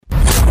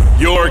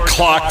You're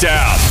clocked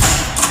out.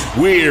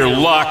 We're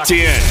locked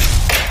in.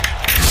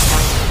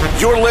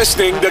 You're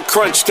listening to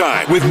Crunch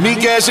Time with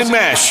Miguez and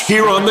Mesh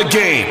here on The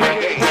Game.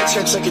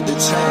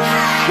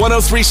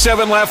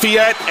 103.7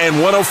 Lafayette and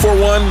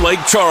 104.1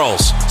 Lake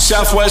Charles,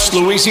 Southwest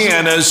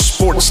Louisiana's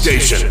sports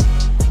station.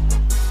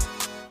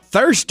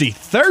 Thirsty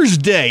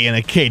Thursday in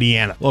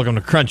Acadiana. Welcome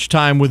to Crunch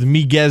Time with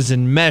Miguez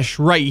and Mesh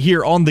right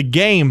here on The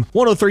Game.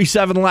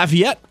 103.7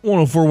 Lafayette,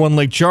 104.1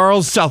 Lake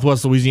Charles,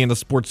 Southwest Louisiana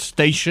sports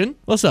station.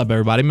 What's up,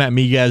 everybody? Matt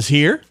Miguez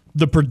here.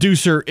 The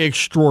producer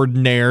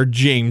extraordinaire,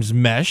 James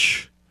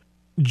Mesh,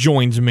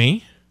 joins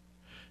me.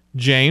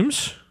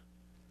 James,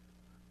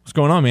 what's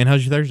going on, man?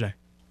 How's your Thursday?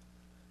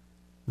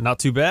 Not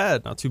too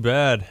bad. Not too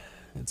bad.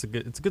 It's a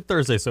good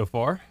Thursday so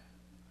far.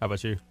 How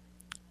about you?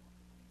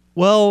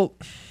 Well,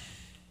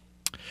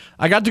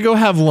 I got to go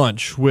have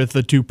lunch with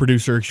the two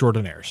producer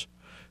extraordinaires.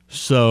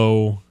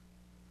 So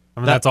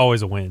I mean, that's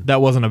always a win.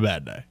 That wasn't a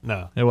bad day.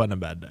 No. It wasn't a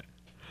bad day.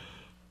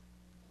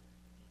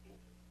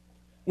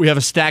 We have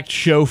a stacked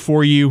show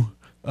for you.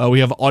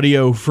 We have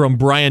audio from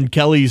Brian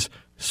Kelly's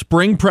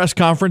spring press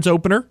conference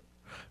opener.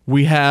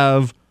 We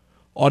have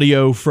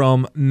audio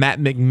from Matt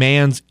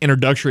McMahon's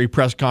introductory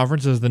press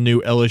conference as the new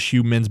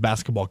LSU men's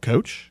basketball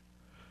coach.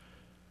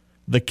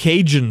 The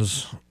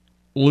Cajuns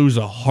lose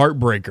a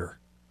heartbreaker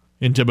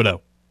in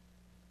Thibodaux.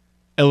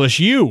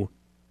 LSU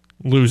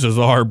loses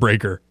a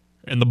heartbreaker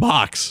in the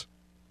box.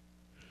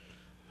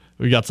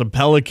 We got some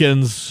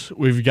Pelicans.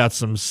 We've got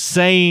some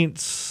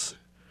Saints.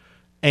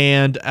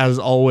 And as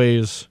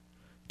always,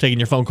 taking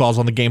your phone calls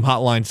on the game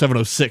hotline,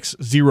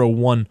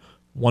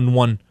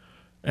 706-0111.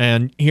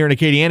 And here in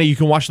Acadiana, you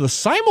can watch the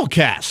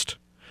simulcast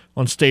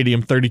on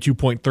Stadium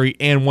 32.3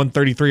 and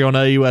 133 on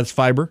LUS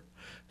Fiber.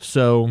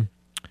 So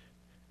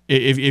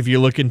if you're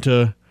looking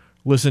to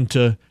listen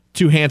to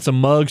two handsome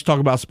mugs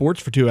talk about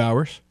sports for 2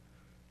 hours,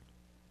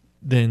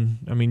 then,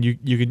 I mean, you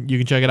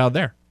can check it out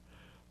there.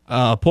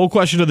 Poll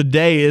question of the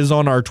day is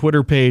on our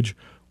Twitter page.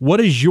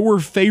 What is your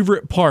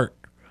favorite part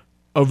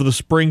of the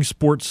spring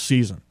sports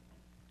season?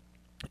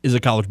 Is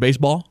it college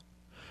baseball?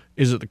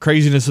 Is it the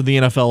craziness of the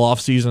NFL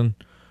offseason,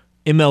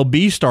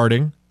 MLB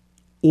starting,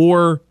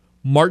 or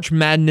March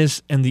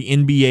Madness and the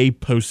NBA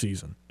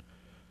postseason?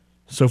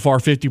 So far,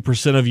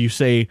 50% of you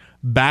say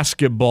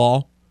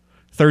basketball,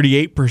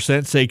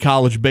 38% say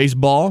college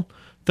baseball,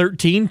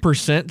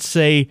 13%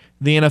 say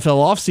the NFL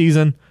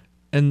offseason,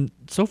 and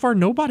so far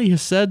nobody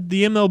has said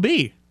the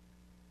MLB.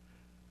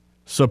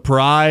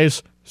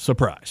 Surprise,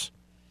 surprise.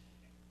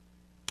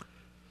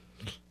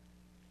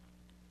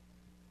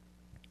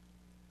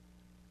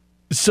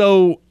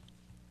 So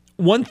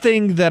one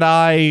thing that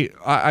I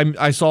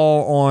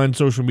saw on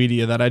social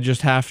media that I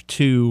just have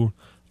to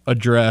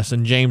address,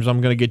 and James,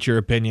 I'm going to get your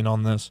opinion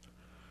on this.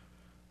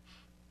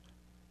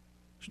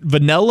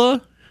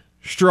 Vanilla,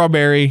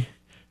 strawberry,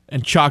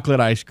 and chocolate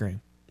ice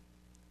cream.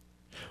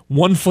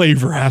 One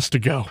flavor has to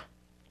go.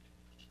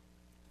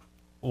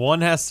 One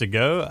has to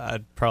go.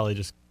 I'd probably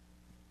just.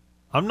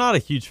 I'm not a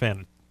huge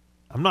fan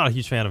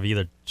of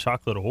either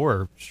chocolate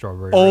or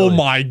strawberry. Oh really.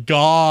 My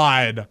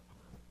God.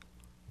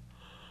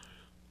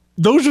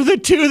 Those are the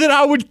two that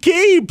I would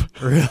keep.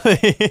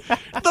 Really?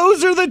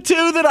 Those are the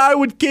two that I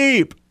would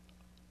keep.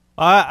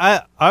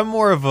 I'm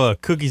more of a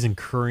cookies and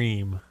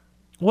cream,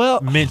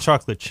 mint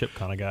chocolate chip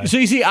kind of guy. So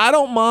you see, I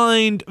don't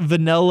mind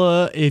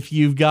vanilla if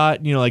you've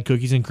got, like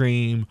cookies and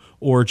cream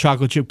or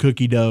chocolate chip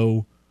cookie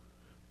dough.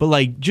 But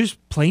like just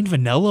plain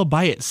vanilla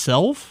by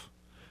itself,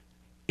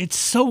 it's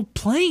so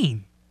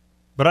plain.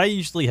 But I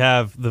usually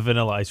have the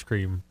vanilla ice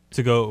cream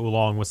to go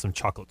along with some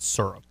chocolate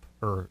syrup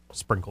or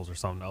sprinkles or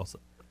something else.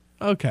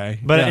 Okay.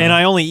 And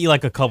I only eat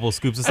like a couple of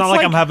scoops. It's not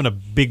like I'm having a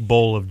big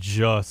bowl of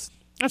just.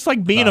 That's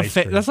like being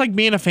that's like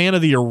being a fan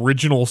of the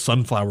original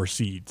sunflower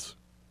seeds.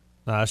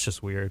 Nah, that's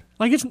just weird.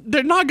 Like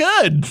they're not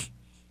good.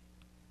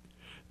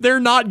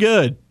 They're not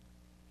good.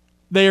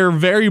 They are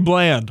very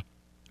bland.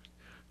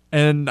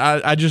 And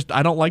I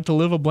don't like to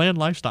live a bland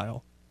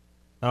lifestyle.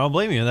 I don't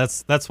blame you.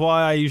 That's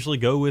why I usually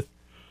go with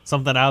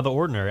something out of the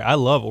ordinary. I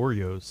love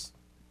Oreos.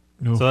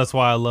 No. So that's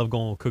why I love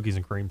going with cookies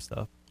and cream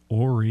stuff.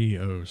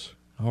 Oreos.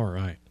 All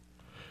right.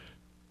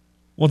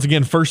 Once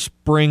again, first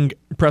spring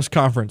press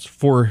conference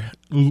for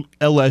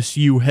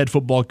LSU head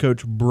football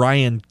coach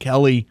Brian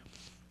Kelly.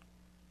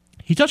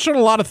 He touched on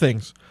a lot of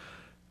things.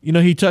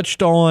 He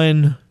touched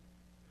on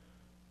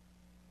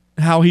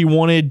how he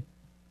wanted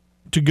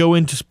to go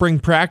into spring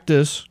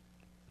practice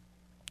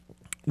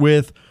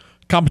with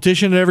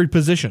competition at every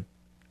position.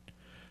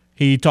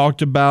 He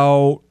talked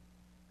about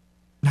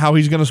how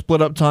he's going to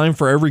split up time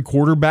for every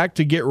quarterback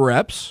to get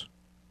reps.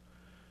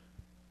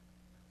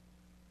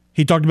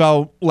 He talked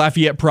about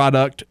Lafayette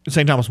product,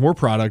 St. Thomas More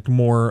product,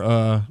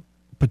 more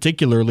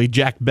particularly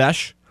Jack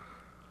Besh.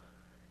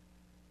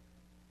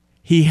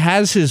 He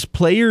has his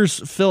players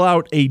fill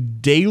out a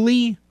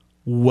daily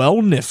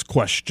wellness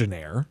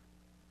questionnaire.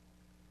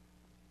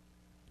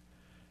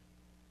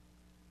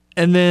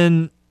 And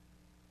then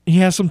he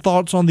has some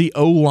thoughts on the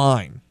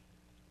O-line.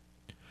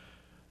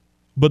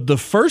 But the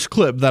first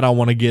clip that I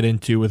want to get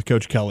into with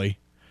Coach Kelly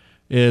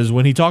is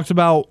when he talks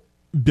about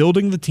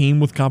building the team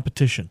with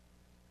competition.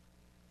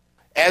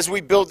 As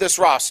we build this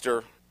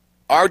roster,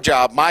 our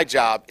job, my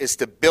job, is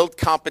to build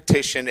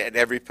competition at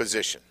every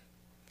position.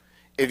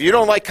 If you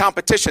don't like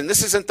competition,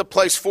 this isn't the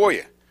place for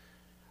you.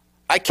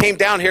 I came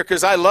down here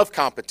because I love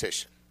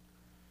competition.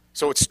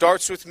 So it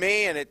starts with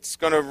me, and it's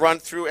going to run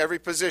through every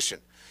position.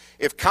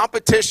 If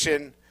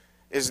competition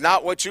is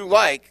not what you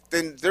like,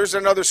 then there's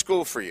another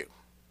school for you.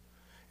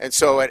 And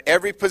so at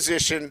every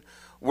position,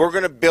 we're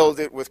going to build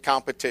it with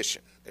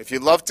competition. If you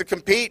love to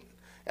compete,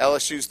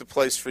 LSU's the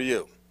place for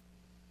you.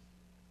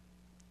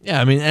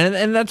 Yeah, I mean,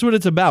 and that's what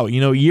it's about.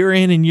 You know, year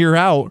in and year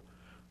out,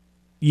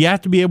 you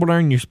have to be able to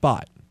earn your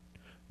spot.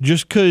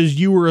 Just because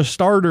you were a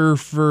starter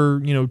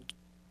for,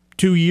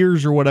 2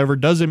 years or whatever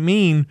doesn't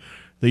mean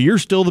that you're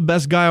still the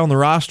best guy on the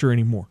roster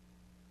anymore.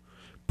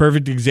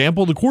 Perfect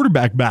example, the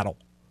quarterback battle.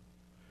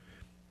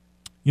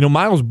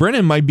 Miles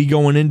Brennan might be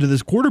going into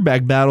this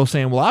quarterback battle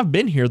saying, well, I've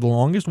been here the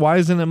longest. Why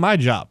isn't it my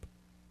job?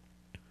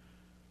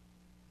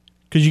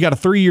 Because you got a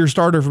 3-year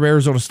starter from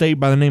Arizona State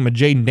by the name of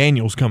Jaden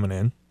Daniels coming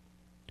in.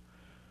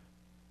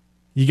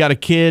 You got a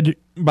kid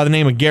by the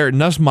name of Garrett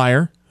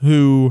Nussmeier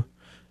who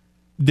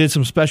did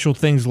some special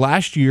things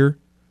last year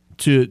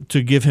to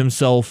give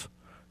himself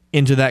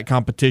into that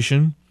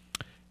competition.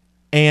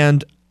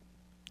 And,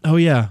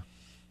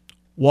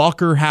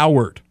 Walker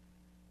Howard,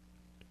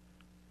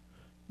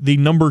 the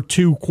number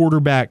 2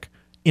 quarterback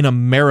in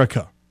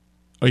America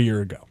a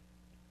year ago.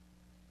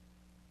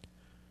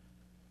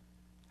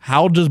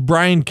 How does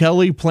Brian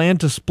Kelly plan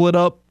to split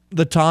up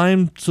the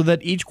time so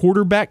that each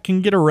quarterback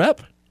can get a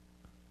rep?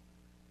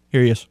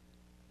 Here he is.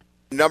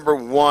 Number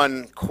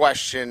one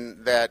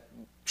question that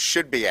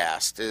should be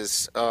asked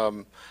is,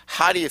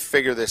 how do you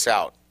figure this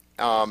out?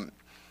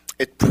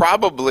 It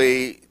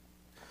probably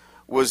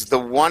was the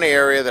one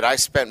area that I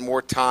spent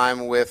more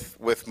time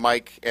with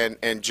Mike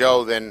and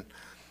Joe than,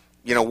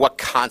 what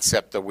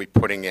concept are we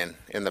putting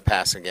in the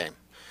passing game.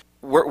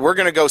 We're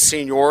going to go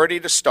seniority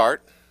to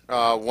start,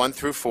 1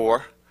 through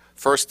 4,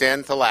 first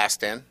in to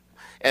last in,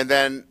 and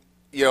then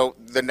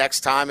the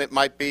next time it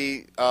might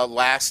be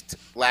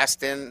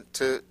last in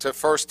to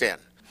first in,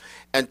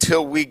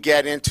 until we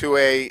get into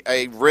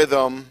a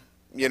rhythm,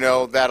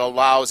 that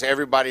allows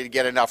everybody to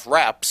get enough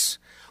reps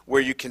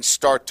where you can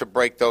start to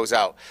break those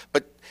out.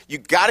 But you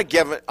got to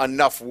give it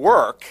enough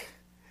work,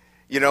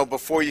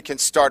 before you can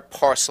start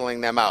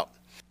parceling them out.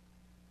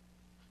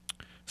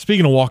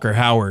 Speaking of Walker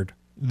Howard,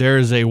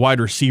 there's a wide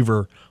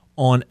receiver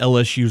on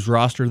LSU's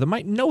roster that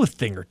might know a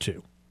thing or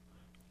two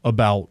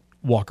about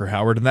Walker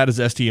Howard, and that is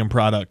STM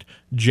product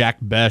Jack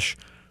Besh,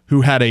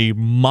 who had a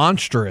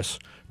monstrous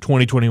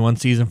 2021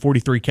 season,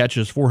 43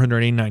 catches,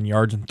 489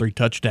 yards, and 3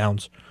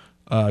 touchdowns.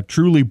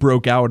 Truly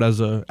broke out as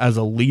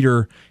a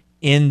leader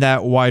in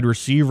that wide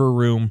receiver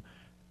room,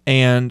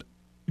 and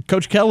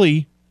Coach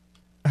Kelly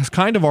has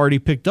kind of already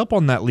picked up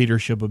on that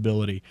leadership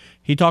ability.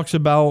 He talks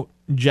about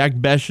Jack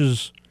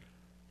Besh's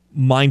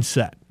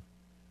mindset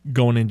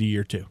going into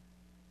year 2.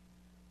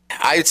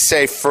 I'd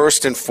say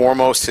first and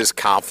foremost, his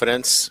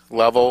confidence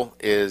level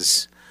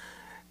is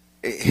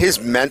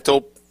his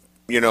mental,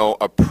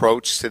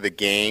 approach to the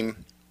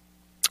game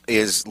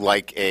is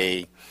like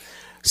a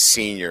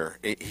senior.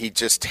 He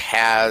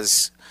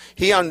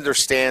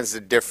understands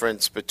the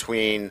difference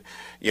between,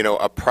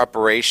 a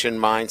preparation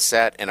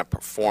mindset and a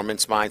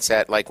performance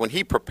mindset. Like when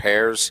he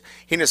prepares,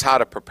 he knows how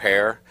to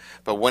prepare,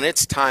 but when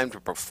it's time to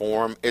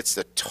perform, it's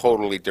a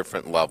totally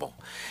different level.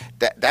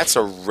 That's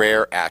a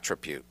rare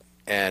attribute.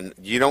 And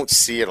you don't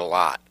see it a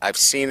lot. I've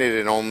seen it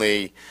in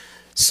only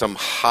some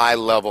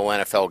high-level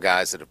NFL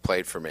guys that have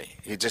played for me.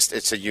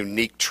 It's a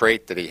unique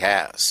trait that he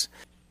has.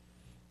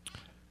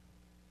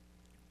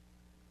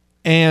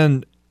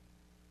 And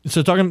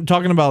so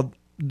talking about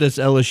this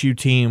LSU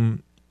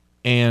team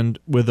and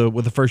with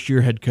a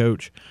first-year head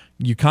coach,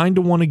 you kind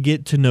of want to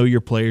get to know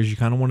your players. You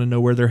kind of want to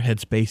know where their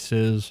headspace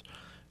is,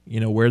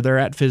 where they're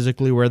at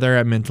physically, where they're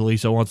at mentally,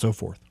 so on and so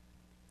forth.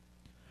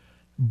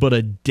 But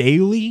a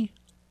daily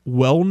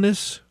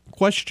wellness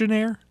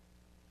questionnaire?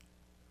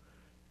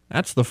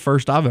 That's the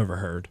first I've ever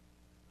heard.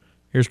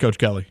 Here's Coach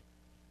Kelly.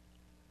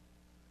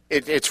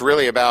 It's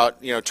really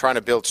about, trying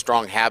to build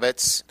strong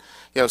habits.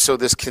 So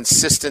this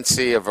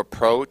consistency of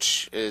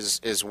approach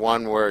is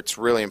one where it's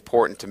really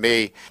important to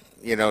me.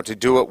 To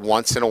do it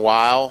once in a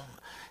while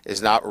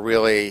is not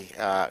really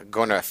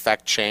going to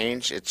affect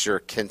change. It's your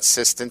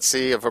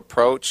consistency of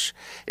approach.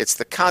 It's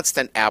the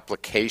constant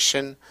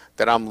application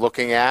that I'm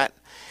looking at.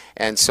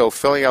 And so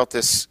filling out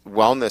this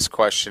wellness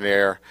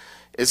questionnaire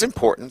is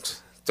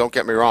important. Don't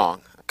get me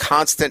wrong.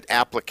 Constant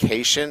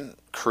application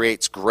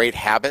creates great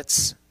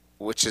habits,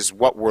 which is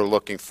what we're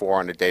looking for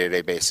on a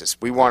day-to-day basis.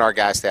 We want our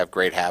guys to have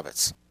great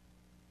habits.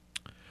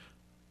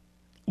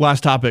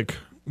 Last topic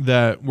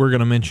that we're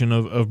going to mention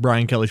of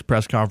Brian Kelly's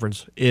press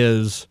conference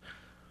is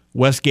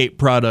Westgate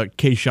product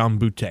Kayshon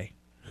Boutte,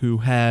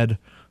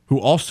 who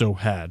also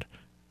had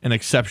an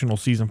exceptional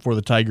season for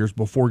the Tigers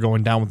before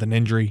going down with an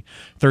injury.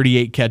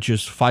 38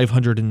 catches,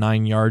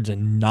 509 yards,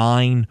 and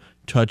 9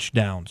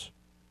 touchdowns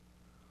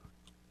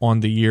on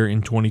the year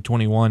in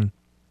 2021.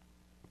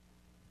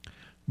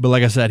 But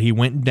like I said, he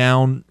went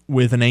down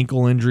with an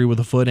ankle injury, with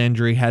a foot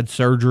injury, had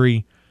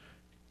surgery,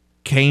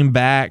 came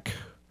back,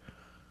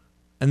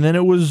 and then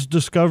it was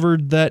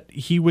discovered that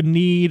he would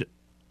need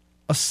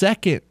a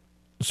second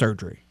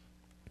surgery.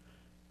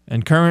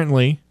 And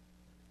currently,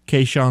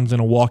 Kayshawn's in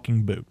a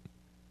walking boot.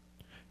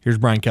 Here's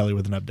Brian Kelly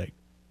with an update.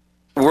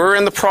 We're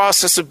in the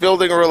process of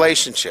building a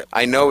relationship.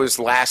 I know his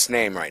last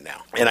name right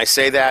now. And I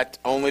say that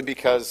only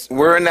because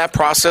we're in that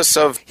process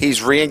of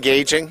he's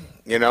re-engaging.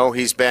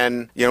 He's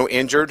been,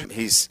 injured.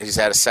 He's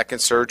had a second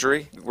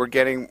surgery. We're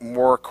getting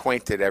more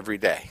acquainted every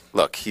day.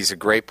 Look, he's a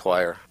great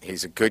player.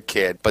 He's a good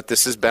kid. But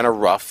this has been a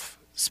rough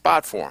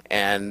spot for him.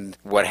 And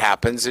what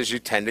happens is you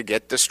tend to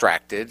get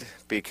distracted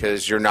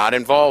because you're not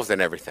involved in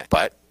everything.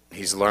 But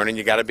he's learning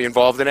you got to be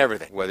involved in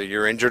everything, whether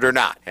you're injured or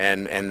not.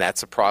 And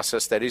that's a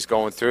process that he's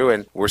going through,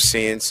 and we're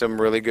seeing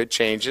some really good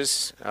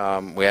changes.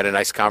 We had a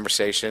nice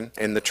conversation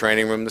in the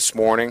training room this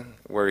morning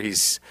where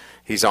he's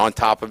on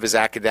top of his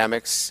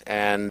academics,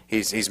 and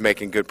he's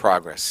making good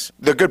progress.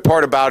 The good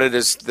part about it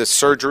is the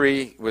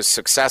surgery was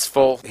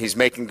successful. He's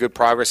making good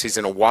progress. He's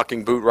in a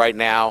walking boot right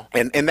now,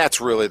 and that's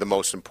really the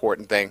most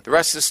important thing. The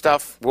rest of the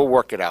stuff, we'll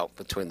work it out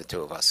between the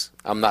two of us.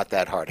 I'm not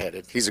that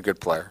hard-headed. He's a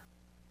good player.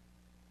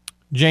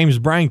 James,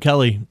 Brian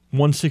Kelly,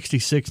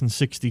 166 and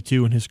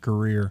 62 in his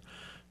career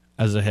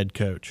as a head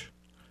coach.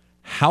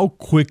 How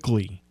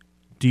quickly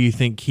do you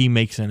think he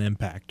makes an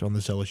impact on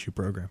this LSU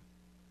program?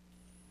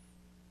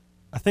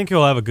 I think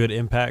he'll have a good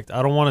impact.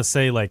 I don't want to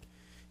say like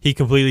he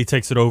completely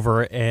takes it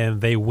over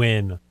and they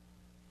win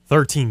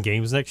 13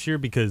 games next year,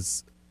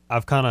 because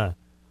I've kind of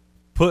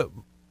put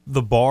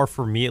the bar,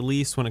 for me at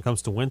least, when it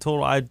comes to win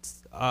total.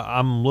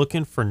 I'm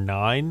looking for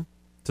 9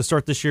 to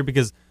start this year,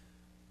 because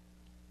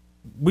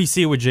we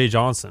see it with Jay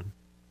Johnson.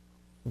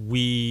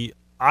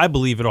 I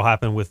believe it'll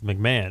happen with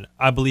McMahon.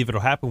 I believe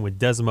it'll happen with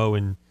Desmo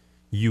and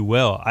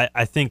UL.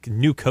 I think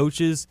new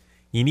coaches,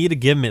 you need to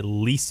give them at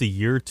least a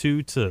year or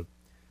two to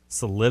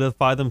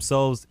solidify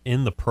themselves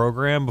in the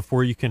program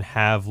before you can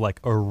have like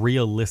a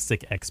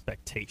realistic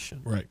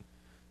expectation. Right.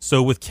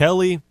 So with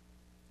Kelly,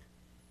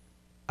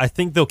 I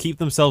think they'll keep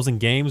themselves in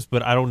games,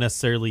 but I don't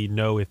necessarily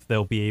know if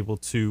they'll be able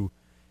to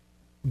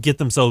get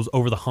themselves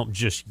over the hump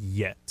just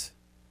yet.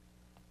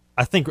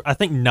 I think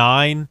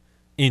 9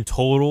 in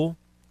total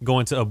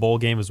going to a bowl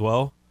game as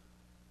well.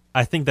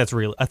 I think that's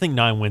real. I think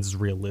 9 wins is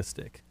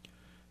realistic.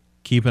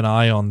 Keep an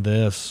eye on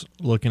this.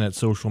 Looking at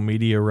social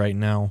media right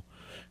now,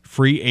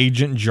 free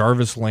agent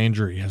Jarvis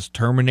Landry has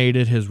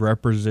terminated his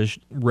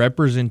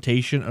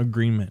representation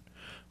agreement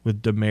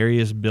with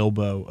Demarius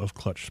Bilbo of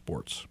Clutch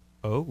Sports.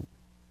 Oh,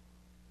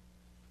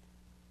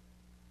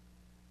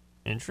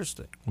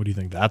 interesting. What do you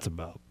think that's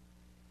about?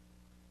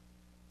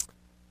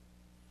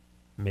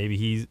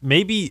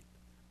 Maybe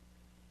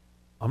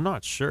I'm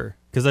not sure,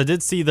 because I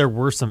did see there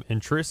were some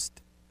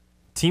interest.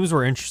 Teams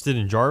were interested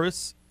in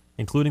Jarvis,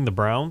 including the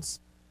Browns,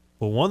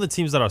 but one of the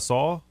teams that I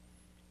saw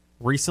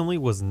recently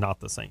was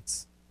not the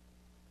Saints.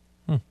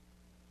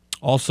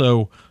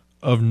 Also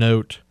of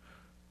note,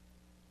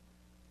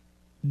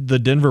 the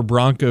Denver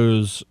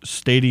Broncos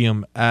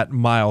stadium at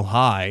Mile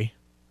High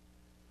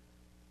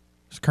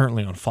is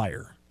currently on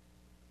fire.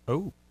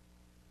 Oh.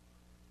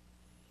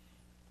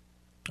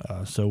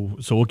 So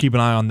we'll keep an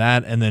eye on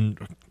that. And then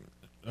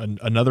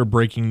another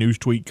breaking news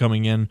tweet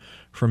coming in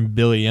from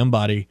Billy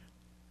Embody.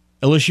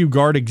 LSU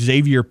guard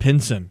Xavier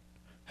Pinson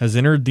has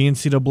entered the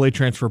NCAA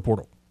transfer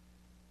portal.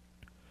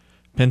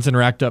 Pinson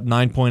racked up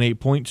 9.8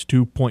 points,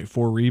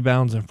 2.4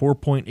 rebounds, and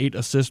 4.8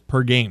 assists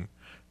per game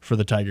for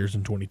the Tigers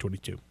in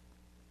 2022.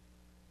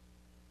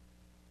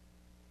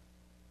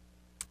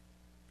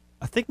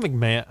 I think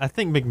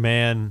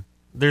McMahon,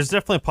 there's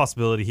definitely a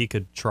possibility he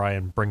could try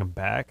and bring him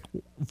back.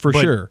 For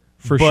sure.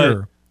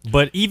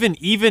 But even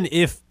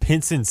if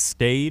Pinson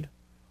stayed,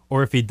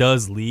 or if he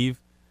does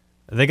leave,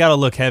 they got to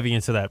look heavy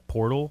into that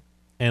portal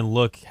and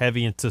look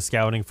heavy into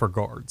scouting for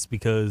guards,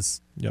 because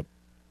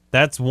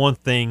that's one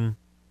thing.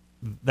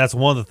 That's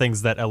one of the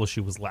things that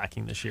LSU was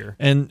lacking this year.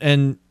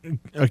 And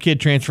a kid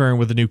transferring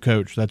with a new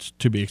coach, that's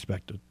to be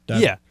expected.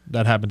 That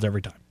happens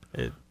every time.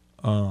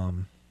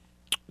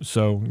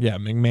 So,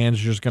 McMahon's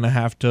just going to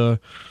have to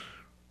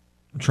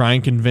try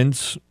and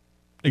convince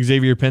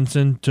Xavier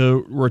Pinson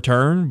to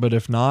return, but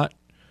if not,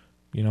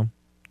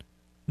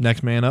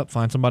 next man up,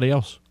 find somebody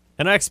else.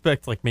 And I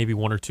expect like maybe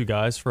 1 or 2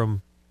 guys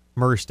from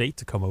Murray State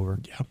to come over.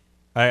 Yeah.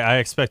 I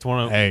expect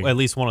at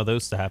least one of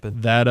those to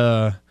happen.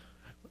 That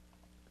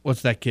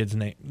what's that kid's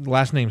name?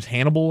 Last name's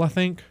Hannibal, I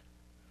think.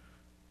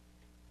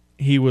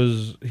 He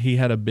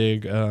had a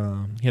big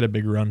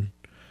run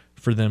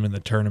for them in the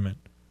tournament.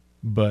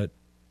 But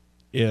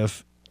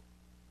if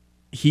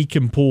he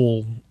can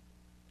pull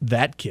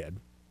that kid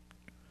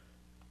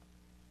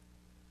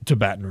to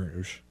Baton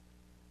Rouge,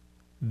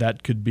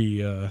 that could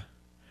be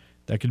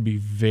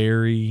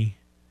very,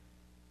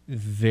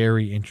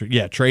 very interesting.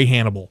 Yeah, Trey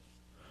Hannibal.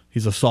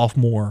 He's a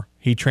sophomore.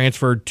 He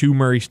transferred to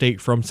Murray State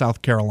from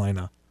South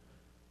Carolina,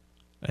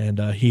 and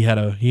he had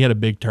a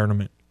big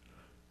tournament.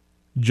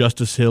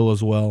 Justice Hill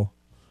as well.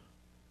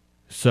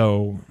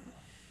 So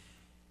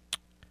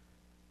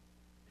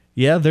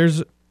Yeah,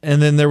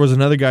 and then there was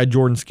another guy,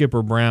 Jordan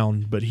Skipper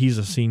Brown, but he's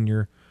a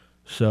senior,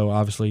 so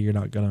obviously you're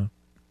not going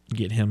to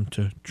get him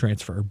to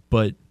transfer.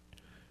 But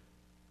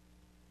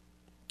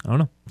I don't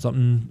know,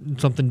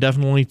 something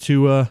definitely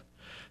to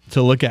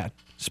look at.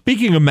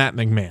 Speaking of Matt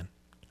McMahon,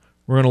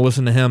 we're going to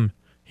listen to him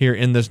here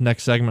in this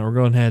next segment. We're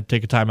going to have to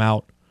take a time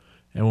out,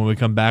 and when we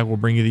come back, we'll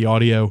bring you the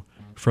audio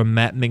from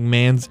Matt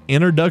McMahon's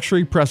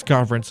introductory press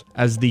conference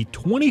as the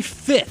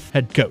 25th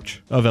head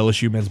coach of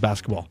LSU men's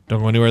basketball.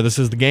 Don't go anywhere. This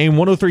is The Game,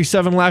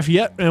 103.7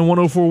 Lafayette and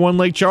 104.1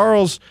 Lake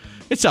Charles.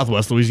 It's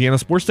Southwest Louisiana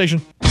Sports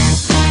Station.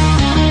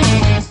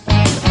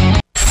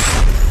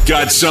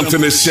 Got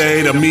something to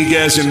say to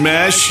Miguez and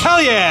Mesh?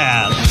 Hell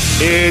yeah!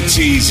 It's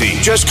easy.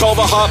 Just call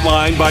the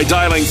hotline by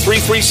dialing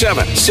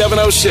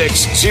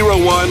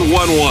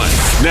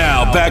 337-706-0111.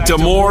 Now, back to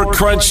more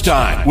Crunch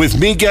Time with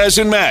Miguez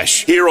and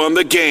Mesh here on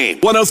The Game.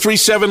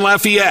 103.7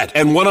 Lafayette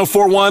and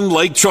 104.1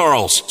 Lake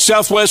Charles,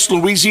 Southwest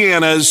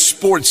Louisiana's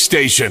sports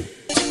station.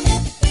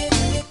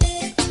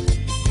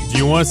 Do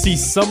you want to see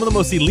some of the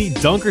most elite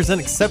dunkers and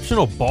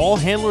exceptional ball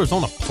handlers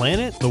on the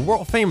planet? The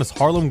world-famous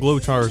Harlem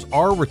Globetrotters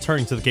are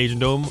returning to the Cajun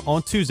Dome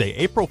on Tuesday,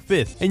 April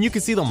 5th, and you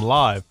can see them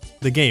live.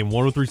 The Game,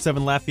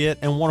 103.7 Lafayette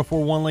and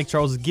 104.1 Lake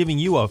Charles is giving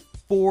you a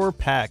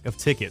 4-pack of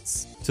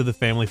tickets to the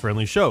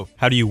family-friendly show.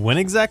 How do you win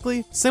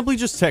exactly? Simply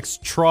just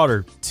text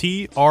Trotter,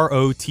 Trotter,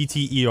 to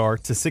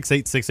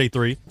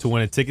 68683 to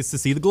win tickets to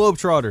see the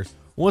Globetrotters.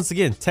 Once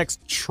again,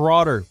 text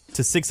Trotter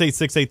to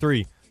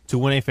 68683 to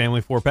win a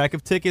family 4-pack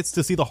of tickets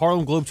to see the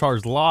Harlem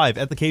Globetrotters live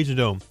at the Cajun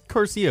Dome,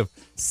 courtesy of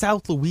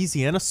South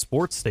Louisiana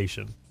Sports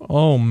Station.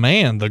 Oh,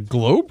 man, the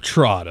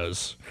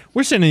Globetrotters.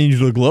 We're sending you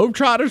to the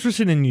Globetrotters. We're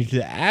sending you to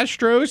the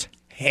Astros.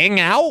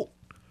 Hang out.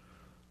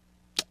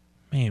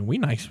 Man, we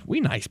nice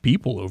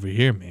people over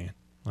here, man.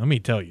 Let me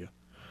tell you.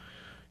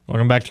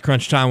 Welcome back to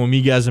Crunch Time with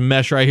me, guys, and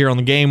Mesh right here on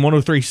The Game,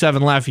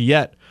 103.7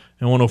 Lafayette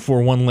and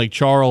 104.1 Lake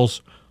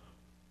Charles.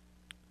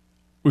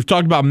 We've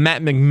talked about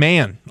Matt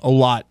McMahon a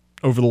lot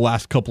over the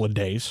last couple of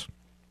days.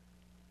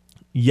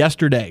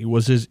 Yesterday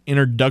was his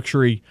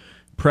introductory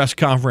press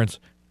conference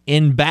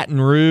in Baton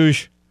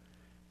Rouge.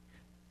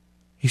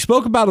 He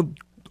spoke about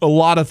a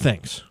lot of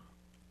things.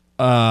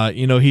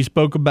 He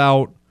spoke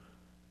about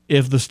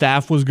if the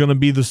staff was going to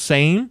be the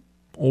same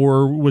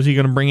or was he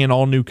going to bring in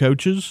all new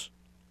coaches,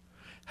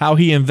 how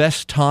he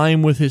invests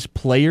time with his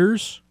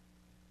players.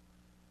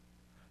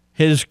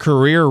 His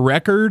career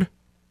record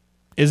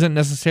isn't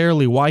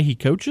necessarily why he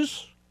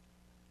coaches.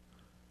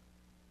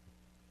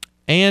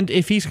 And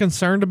if he's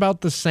concerned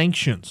about the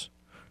sanctions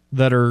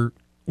that are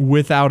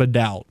without a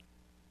doubt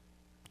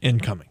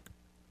incoming.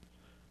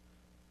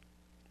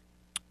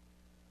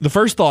 The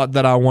first thought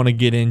that I want to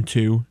get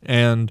into,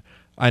 and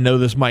I know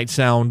this might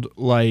sound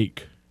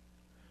like,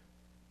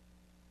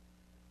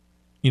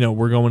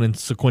 we're going in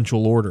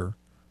sequential order,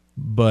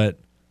 but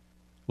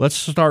let's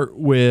start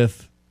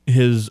with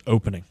his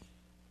opening.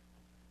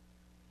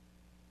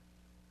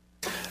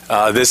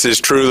 This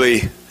is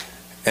truly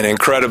an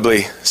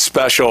incredibly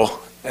special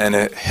and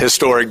a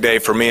historic day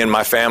for me and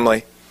my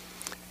family.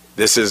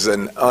 This is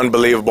an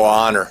unbelievable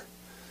honor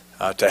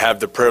to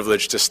have the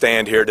privilege to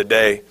stand here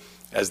today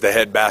as the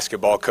head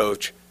basketball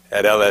coach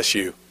at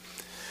LSU.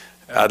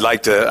 I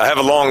have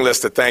a long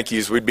list of thank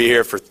yous. We'd be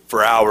here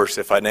for hours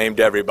if I named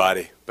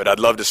everybody, but I'd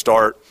love to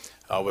start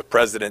with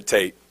President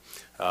Tate.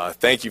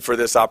 Thank you for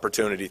this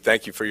opportunity.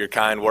 Thank you for your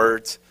kind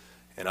words,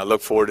 and I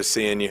look forward to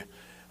seeing you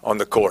on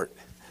the court.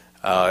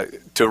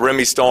 To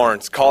Remy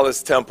Starnes,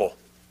 Collis Temple,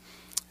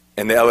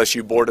 and the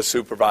LSU Board of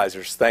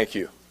Supervisors, thank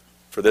you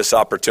for this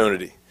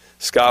opportunity.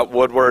 Scott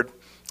Woodward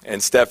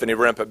and Stephanie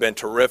Remp have been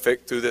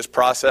terrific through this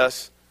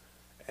process,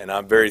 and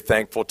I'm very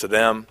thankful to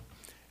them.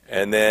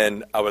 And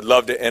then I would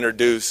love to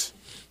introduce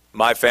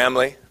my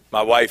family.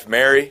 My wife,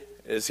 Mary,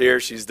 is here.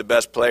 She's the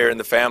best player in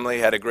the family,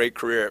 had a great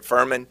career at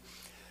Furman.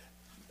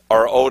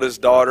 Our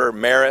oldest daughter,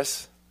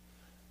 Maris,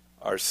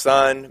 our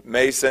son,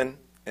 Mason,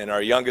 and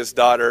our youngest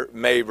daughter,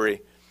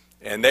 Mabry,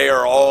 and they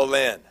are all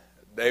in.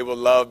 They will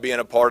love being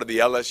a part of the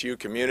LSU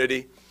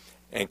community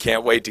and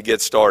can't wait to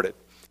get started.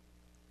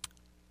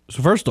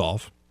 So first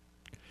off,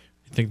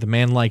 you think the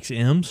man likes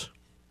M's?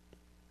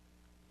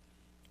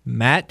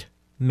 Matt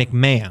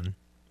McMahon.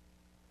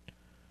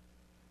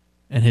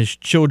 And his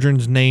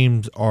children's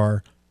names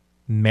are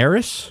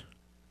Maris,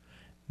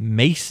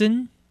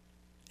 Mason,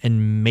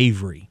 and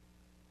Mavry.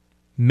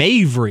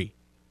 Mavry.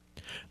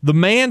 The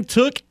man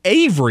took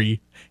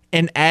Avery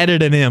and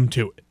added an M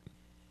to it.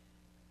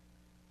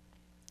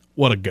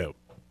 What a goat.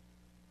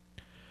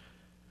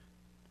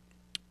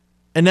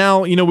 And now,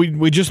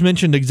 we just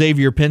mentioned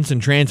Xavier Pinson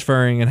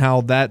transferring and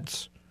how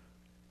that's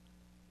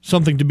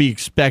something to be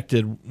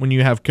expected when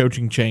you have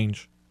coaching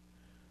change.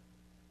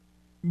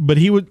 But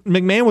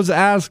McMahon was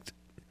asked,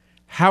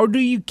 how do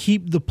you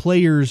keep the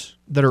players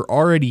that are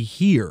already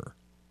here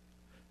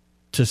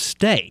to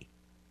stay?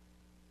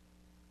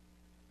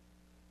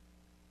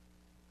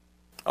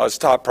 It's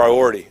top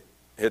priority.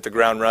 Hit the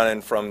ground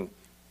running from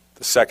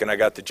the second I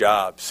got the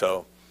job.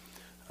 So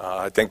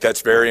I think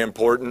that's very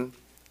important.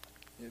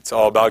 It's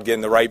all about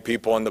getting the right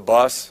people on the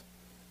bus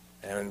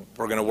And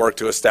we're going to work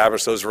to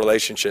establish those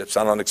relationships.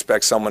 I don't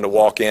expect someone to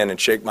walk in and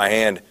shake my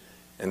hand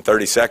in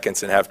 30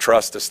 seconds and have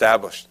trust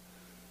established.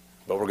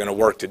 But we're going to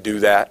work to do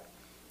that.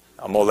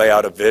 I'm going to lay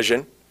out a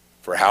vision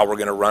for how we're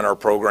going to run our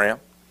program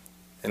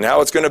and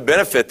how it's going to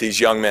benefit these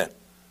young men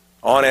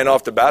on and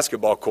off the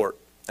basketball court.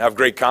 I have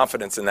great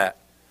confidence in that.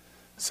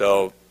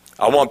 So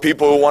I want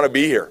people who want to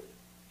be here.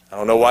 I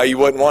don't know why you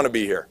wouldn't want to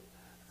be here.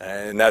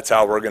 And that's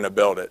how we're going to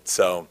build it.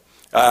 So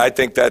I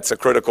think that's a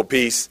critical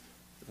piece.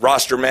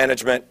 Roster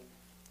management,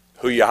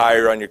 who you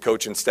hire on your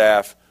coaching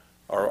staff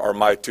are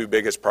my two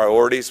biggest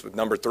priorities, with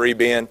number 3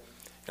 being, and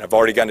I've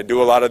already gotten to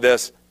do a lot of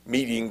this,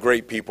 meeting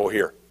great people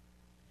here.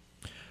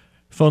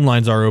 Phone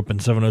lines are open,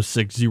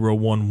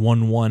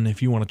 706-0111,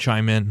 if you want to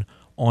chime in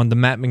on the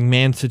Matt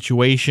McMahon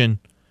situation.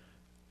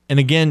 And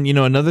again,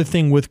 another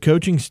thing with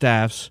coaching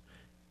staffs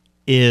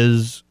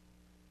is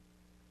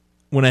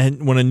when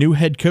a new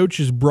head coach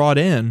is brought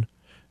in,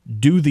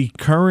 do the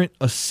current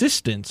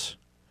assistants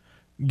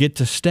get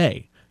to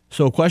stay?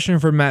 So a question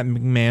for Matt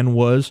McMahon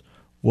was,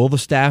 will the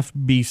staff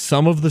be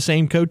some of the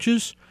same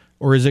coaches,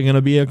 or is it going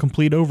to be a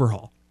complete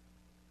overhaul?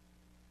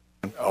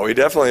 Oh, we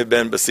definitely have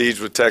been besieged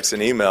with texts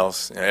and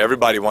emails.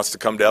 Everybody wants to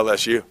come to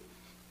LSU.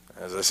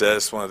 As I said,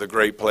 it's one of the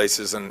great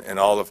places in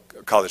all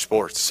of college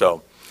sports.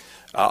 So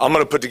I'm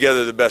going to put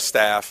together the best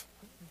staff,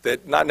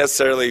 that not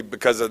necessarily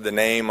because of the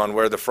name on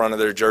where the front of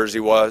their jersey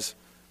was.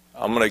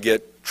 I'm going to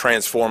get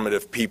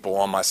transformative people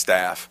on my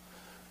staff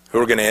who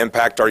are going to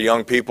impact our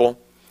young people.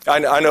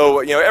 I know,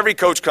 every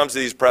coach comes to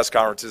these press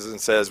conferences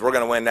and says, we're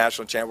going to win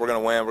national champ, we're going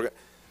to win.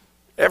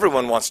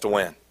 Everyone wants to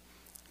win.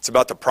 It's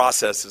about the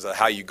processes of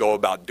how you go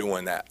about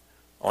doing that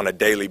on a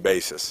daily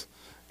basis.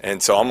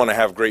 And so I'm going to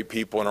have great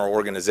people in our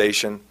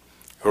organization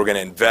who are going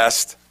to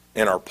invest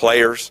in our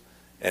players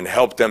and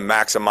help them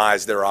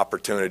maximize their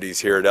opportunities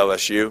here at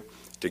LSU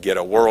to get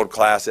a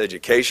world-class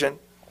education,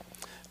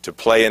 to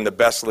play in the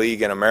best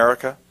league in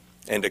America,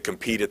 and to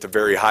compete at the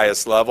very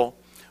highest level.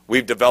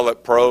 We've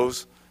developed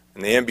pros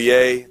in the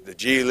NBA, the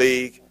G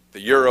League, the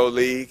Euro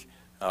League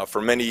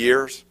for many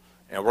years,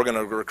 and we're going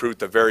to recruit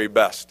the very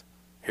best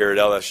here at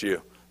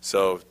LSU.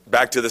 So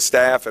back to the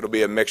staff, it'll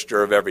be a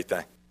mixture of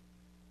everything.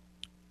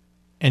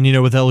 And,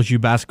 with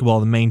LSU basketball,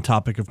 the main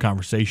topic of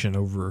conversation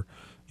over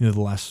the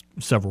last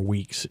several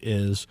weeks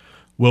is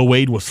Will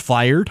Wade was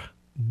fired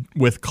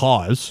with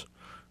cause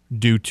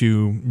due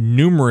to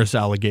numerous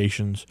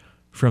allegations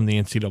from the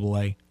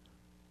NCAA.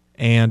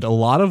 And a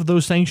lot of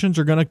those sanctions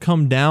are going to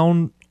come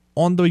down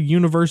on the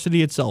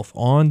university itself,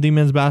 on the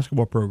men's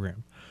basketball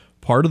program.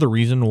 Part of the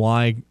reason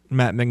why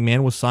Matt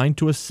McMahon was signed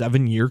to a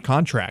 7-year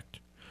contract.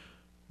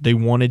 They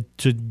wanted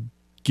to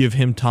give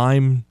him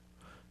time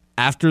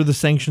after the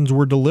sanctions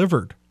were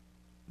delivered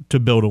to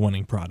build a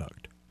winning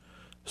product.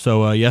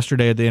 So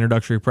yesterday at the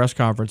introductory press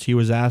conference, he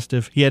was asked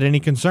if he had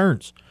any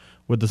concerns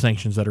with the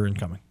sanctions that are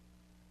incoming.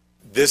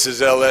 This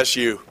is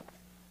LSU,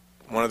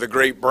 one of the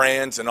great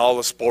brands in all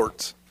of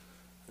sports.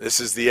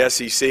 This is the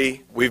SEC.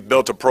 We've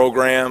built a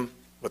program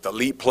with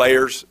elite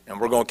players, and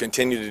we're going to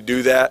continue to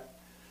do that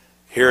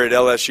here at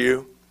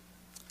LSU.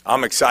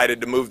 I'm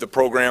excited to move the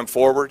program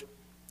forward,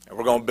 and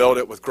we're going to build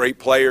it with great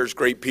players,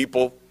 great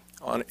people,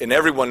 and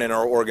everyone in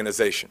our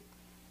organization.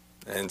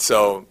 And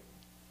so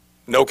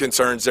no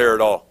concerns there at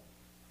all.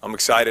 I'm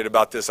excited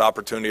about this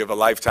opportunity of a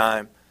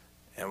lifetime,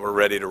 and we're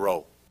ready to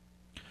roll.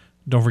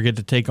 Don't forget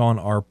to take on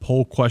our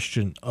poll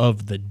question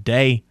of the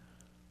day.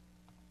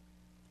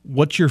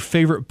 What's your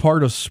favorite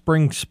part of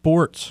spring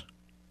sports?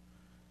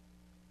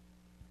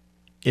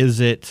 Is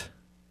it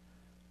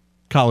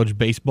college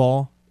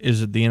baseball?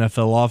 Is it the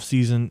NFL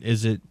offseason?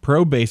 Is it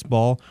pro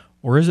baseball?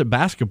 Or is it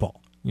basketball?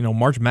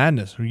 March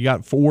Madness. We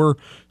got 4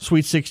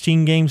 Sweet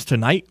 16 games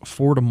tonight,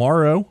 4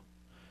 tomorrow.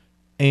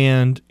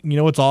 And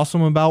what's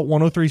awesome about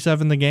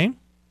 103.7 The Game?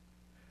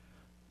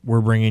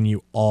 We're bringing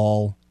you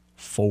all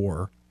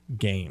 4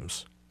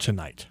 games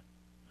tonight.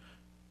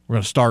 We're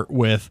going to start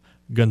with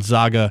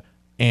Gonzaga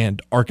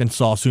and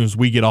Arkansas as soon as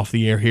we get off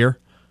the air here.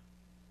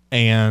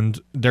 And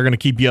they're going to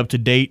keep you up to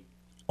date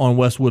on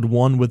Westwood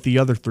 1 with the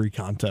other 3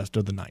 contests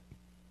of the night.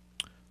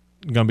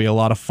 It's going to be a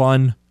lot of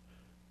fun.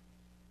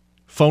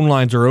 Phone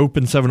lines are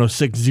open,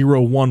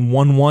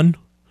 706-0111.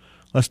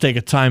 Let's take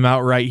a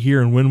timeout right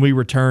here, and when we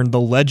return,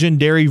 the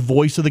legendary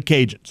voice of the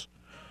Cajuns,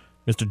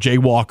 Mr. Jay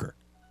Walker,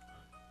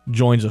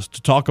 joins us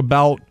to talk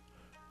about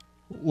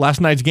last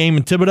night's game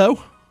in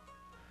Thibodaux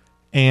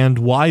and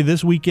why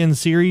this weekend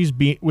series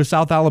with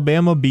South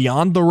Alabama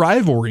beyond the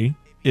rivalry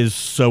is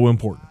so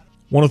important.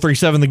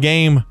 103.7 The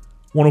Game,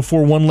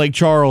 104.1 Lake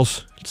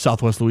Charles,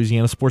 Southwest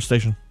Louisiana Sports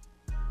Station.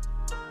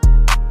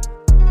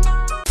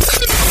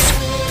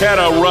 Had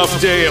a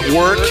rough day at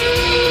work?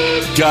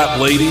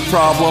 Got lady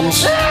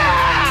problems?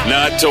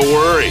 Not to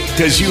worry,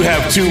 because you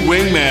have 2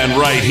 wingmen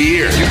right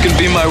here. You can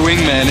be my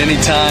wingman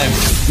anytime.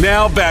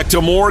 Now back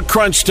to more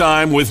Crunch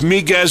Time with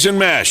Miguez and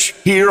Mesh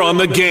here on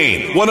The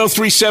Game.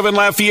 103.7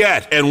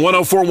 Lafayette and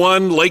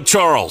 104.1 Lake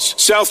Charles,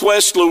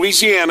 Southwest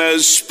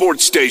Louisiana's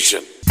sports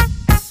station.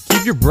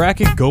 Keep your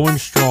bracket going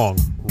strong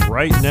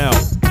right now.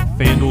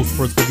 FanDuel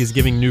Sportsbook is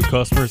giving new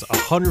customers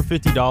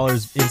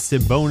 $150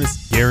 instant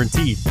bonus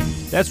guaranteed.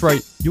 That's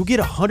right, you'll get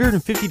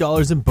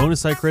 $150 in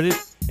bonus site credit,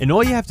 and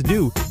all you have to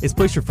do is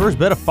place your first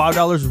bet of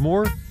 $5 or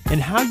more,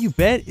 and how you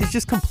bet is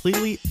just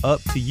completely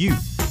up to you.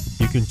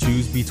 You can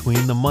choose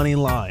between the money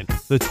line,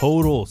 the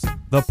totals,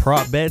 the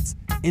prop bets,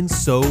 and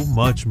so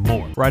much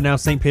more. Right now,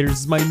 St.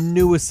 Peter's is my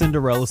newest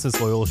Cinderella since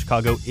Loyola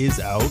Chicago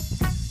is out,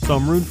 so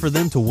I'm rooting for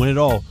them to win it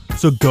all.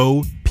 So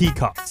go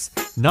Peacocks.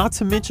 Not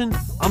to mention,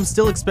 I'm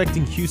still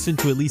expecting Houston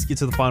to at least get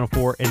to the Final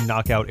Four and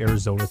knock out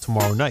Arizona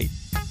tomorrow night.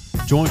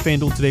 Join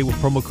FanDuel today with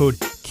promo code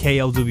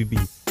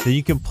KLWB. Then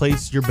you can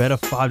place your bet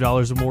of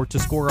 $5 or more to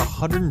score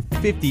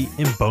 $150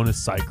 in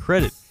bonus site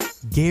credit.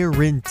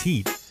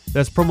 Guaranteed.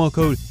 That's promo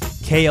code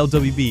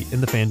KLWB in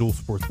the FanDuel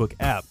Sportsbook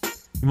app.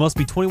 You must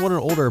be 21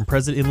 and older and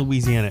present in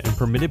Louisiana and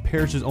permitted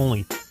parishes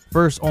only.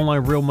 First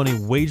online real money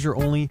wager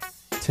only.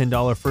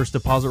 $10 first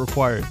deposit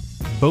required.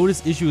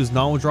 Bonus issue is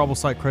non-withdrawable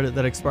site credit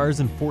that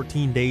expires in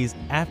 14 days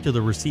after the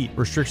receipt.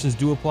 Restrictions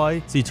do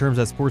apply. See terms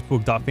at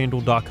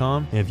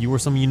sportsbook.fanduel.com. And if you or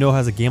someone you know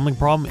has a gambling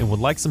problem and would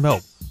like some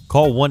help,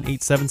 call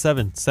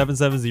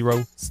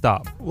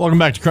 1-877-770-STOP. Welcome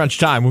back to Crunch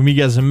Time with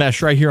Miguez and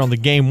Mesh right here on the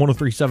game.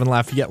 103.7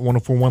 Lafayette,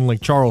 104.1 Lake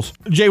Charles.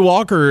 Jay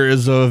Walker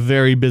is a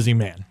very busy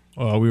man.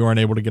 We weren't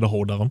able to get a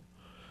hold of him.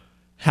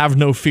 Have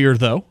no fear,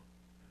 though.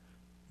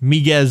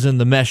 Miguez and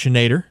the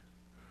Meshinator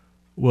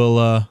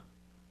will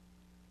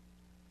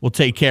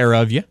take care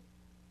of you.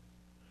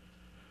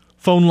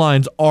 Phone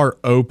lines are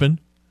open.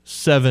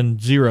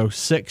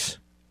 706-0111.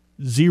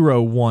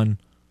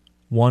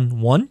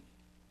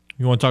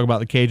 You want to talk about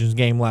the Cajuns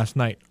game last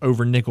night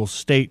over Nicholls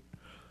State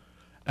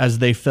as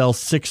they fell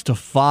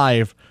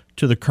 6-5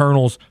 to the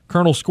Colonels.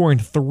 Colonels scoring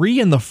 3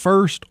 in the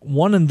first,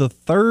 1 in the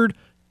third,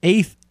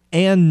 8th,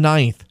 and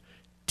 9th.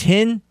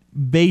 10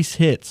 base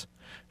hits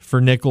for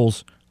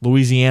Nicholls.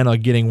 Louisiana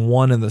getting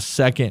 1 in the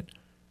second,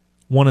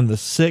 1 in the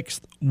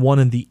 6th, 1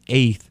 in the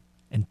 8th,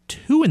 and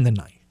 2 in the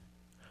 9th.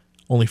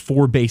 Only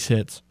 4 base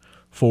hits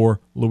for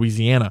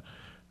Louisiana.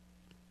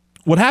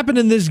 What happened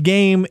in this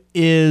game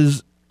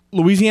is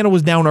Louisiana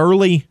was down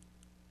early.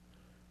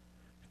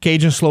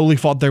 Cajuns slowly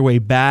fought their way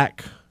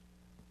back.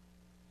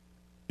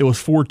 It was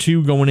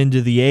 4-2 going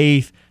into the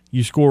 8th.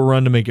 You score a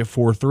run to make it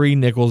 4-3.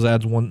 Nicholls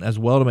adds one as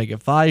well to make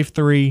it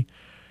 5-3.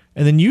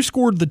 And then you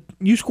scored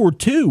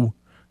 2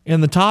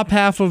 in the top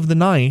half of the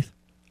 9th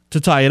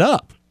to tie it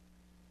up,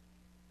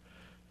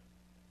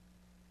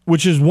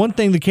 which is one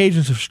thing the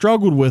Cajuns have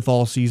struggled with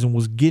all season,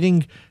 was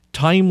getting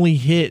timely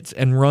hits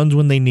and runs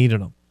when they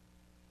needed them.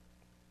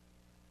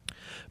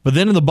 But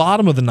then in the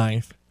bottom of the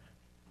 9th,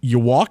 you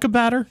walk a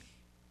batter,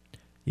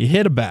 you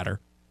hit a batter.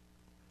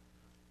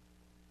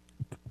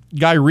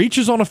 Guy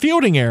reaches on a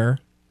fielding error,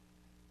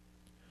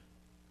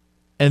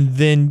 and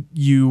then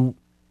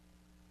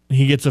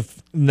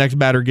next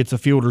batter gets a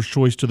fielder's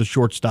choice to the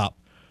shortstop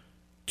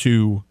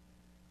to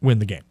win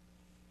the game.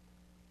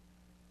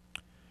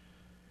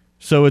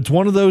 So it's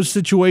one of those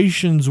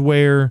situations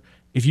where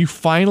if you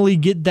finally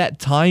get that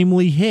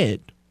timely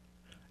hit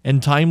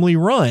and timely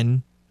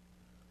run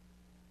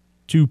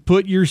to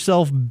put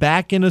yourself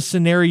back in a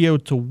scenario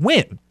to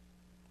win,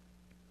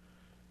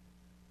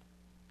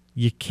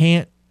 you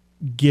can't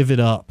give it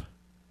up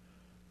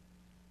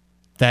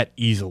that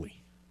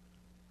easily.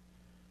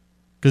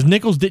 Because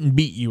Nicholls didn't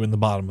beat you in the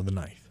bottom of the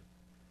 9th.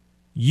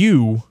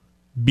 You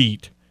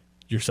beat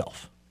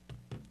yourself.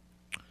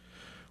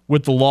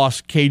 With the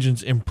loss,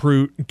 Cajuns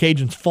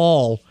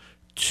fall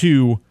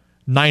to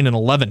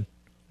 9-11,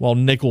 while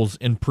Nicholls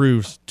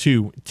improves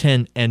to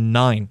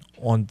 10-9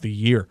 on the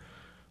year.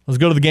 Let's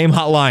go to the game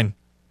hotline.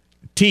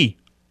 T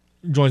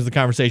joins the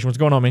conversation. What's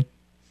going on, man?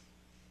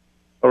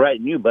 All right,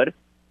 and you, buddy?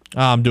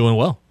 I'm doing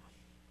well.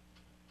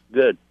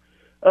 Good.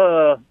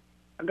 I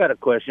got a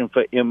question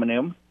for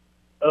Eminem.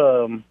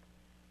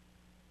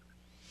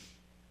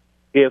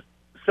 If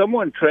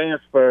someone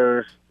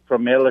transfers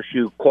from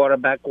LSU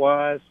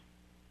quarterback-wise,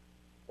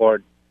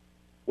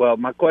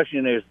 my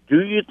question is,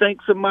 do you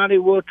think somebody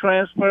will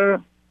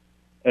transfer?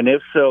 And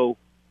if so,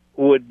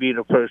 who would be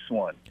the first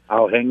one?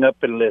 I'll hang up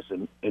and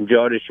listen.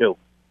 Enjoy the show.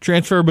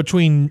 Transfer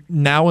between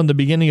now and the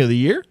beginning of the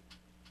year?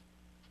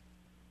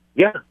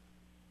 Yeah.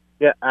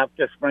 Yeah,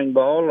 after spring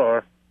ball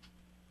or...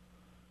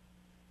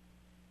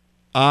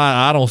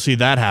 I don't see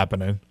that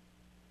happening.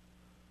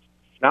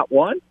 Not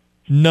one?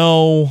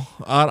 No,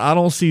 I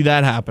don't see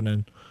that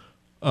happening.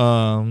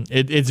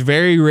 It's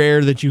very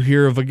rare that you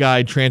hear of a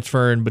guy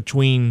transferring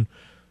between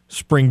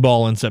spring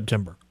ball and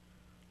September.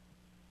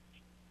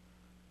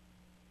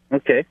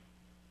 Okay.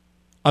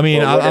 I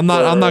mean, I'm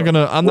not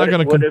gonna.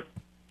 What if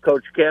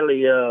Coach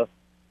Kelly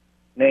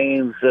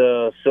names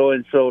so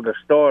and so the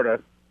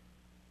starter?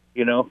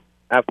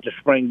 After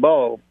spring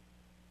ball,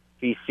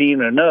 if he's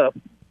seen enough,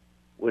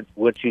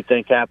 what you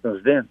think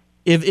happens then?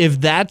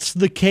 If that's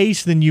the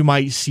case, then you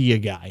might see a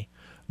guy.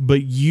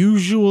 But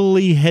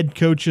usually head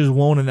coaches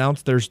won't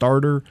announce their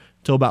starter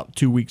till about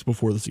 2 weeks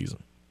before the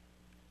season.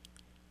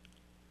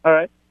 All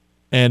right.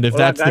 And if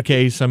that's the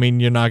case, I mean,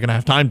 you're not going to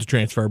have time to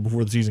transfer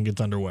before the season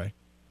gets underway.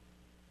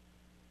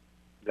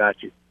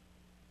 Got you.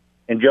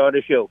 Enjoy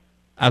the show.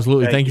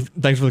 Absolutely. Thank Thank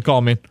you. Thanks for the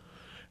call, man.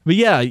 But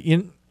yeah,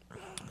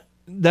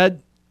 that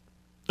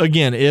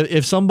again,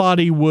 if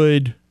somebody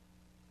would,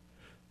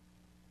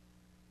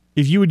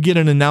 if you would get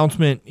an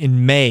announcement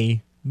in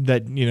May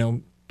that,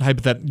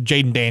 hypothetically,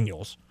 Jaden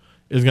Daniels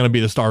is going to be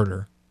the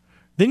starter,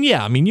 then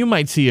yeah, I mean, you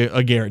might see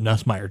a Garrett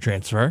Nussmeier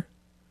transfer.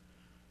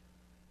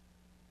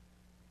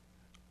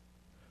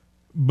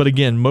 But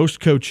again, most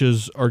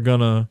coaches are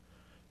going to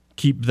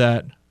keep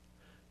that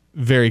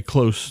very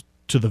close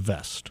to the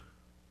vest.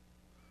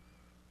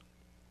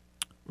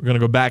 We're going to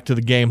go back to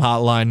the game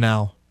hotline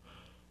now.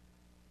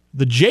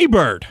 The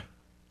Jaybird,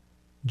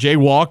 Jay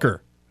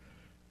Walker,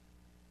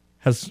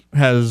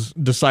 has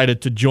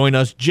decided to join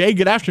us. Jay,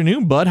 good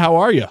afternoon, bud. How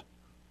are you?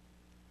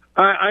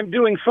 I'm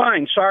doing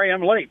fine. Sorry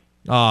I'm late.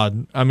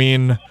 I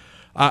mean,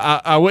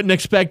 I wouldn't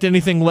expect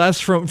anything less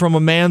from a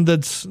man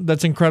that's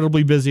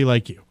incredibly busy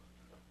like you.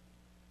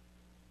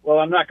 Well,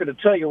 I'm not going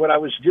to tell you what I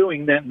was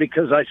doing then,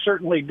 because I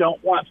certainly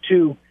don't want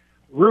to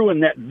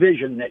ruin that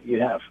vision that you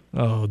have.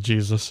 Oh,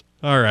 Jesus.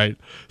 All right.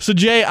 So,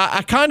 Jay,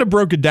 I kind of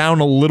broke it down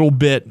a little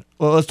bit.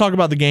 Well, let's talk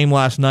about the game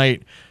last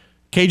night.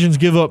 Cajuns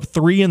give up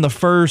 3 in the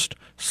first,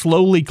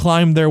 slowly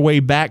climb their way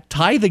back,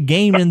 tie the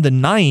game in the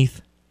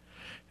ninth,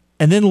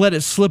 and then let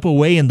it slip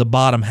away in the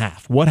bottom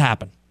half. What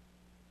happened?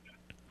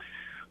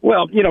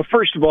 Well,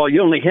 first of all,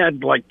 you only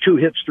had like 2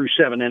 hits through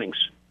 7 innings,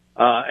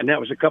 and that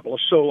was a couple of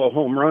solo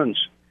home runs.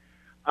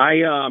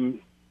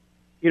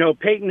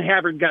 Peyton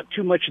Havard got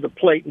too much of the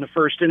plate in the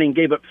first inning,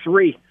 gave up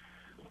 3.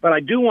 But I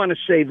do want to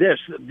say this.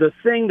 The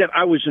thing that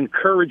I was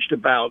encouraged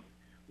about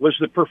was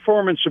the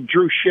performance of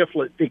Drew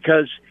Shiflett,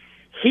 because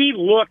he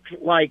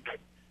looked like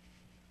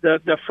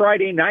the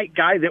Friday night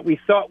guy that we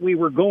thought we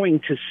were going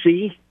to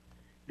see,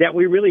 that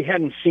we really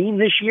hadn't seen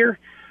this year.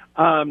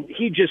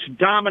 He just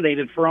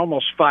dominated for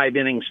almost 5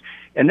 innings,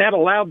 and that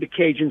allowed the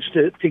Cajuns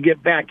to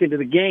get back into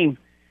the game.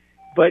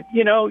 But,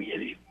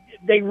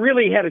 they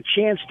really had a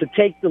chance to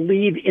take the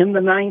lead in the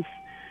ninth.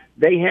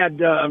 They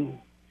had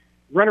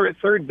runner at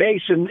third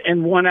base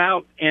and 1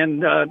 out,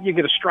 and you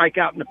get a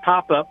strikeout and a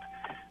pop-up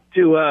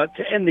to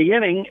end the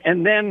inning.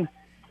 And then,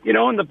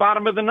 in the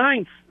bottom of the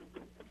ninth,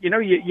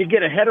 you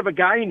get ahead of a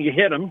guy and you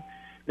hit him.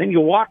 Then you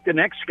walk the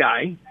next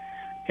guy,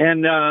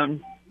 and,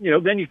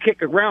 then you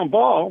kick a ground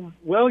ball.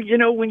 Well,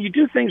 when you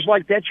do things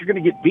like that, you're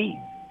going to get beat.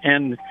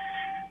 And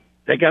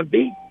they got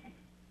beat.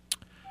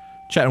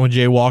 Chatting with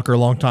Jay Walker,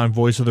 longtime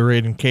voice of the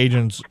Ragin'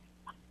 Cajuns.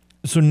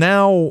 So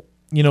now,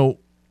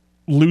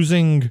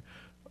 losing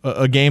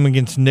a game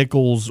against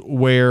Nichols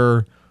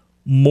where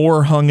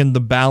more hung in the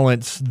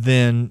balance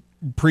than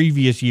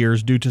previous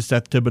years due to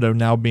Seth Thibodeau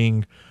now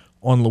being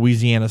on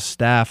Louisiana's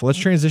staff. Let's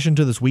transition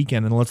to this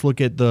weekend and let's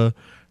look at the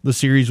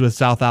series with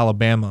South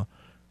Alabama.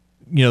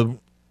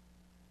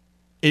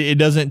 It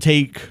doesn't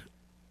take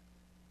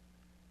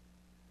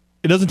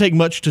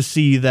much to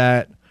see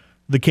that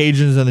the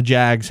Cajuns and the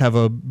Jags have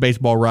a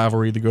baseball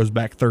rivalry that goes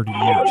back 30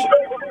 years.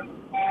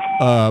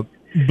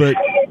 But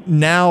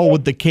now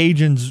with the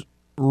Cajuns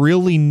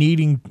really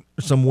needing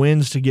some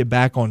wins to get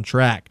back on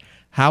track,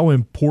 how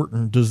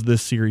important does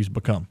this series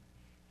become?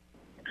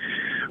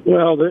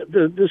 Well,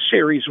 the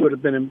series would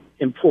have been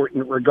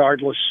important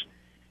regardless.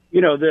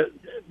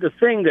 The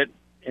thing that,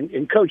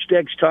 and Coach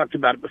Deggs talked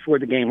about it before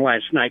the game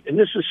last night, and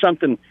this is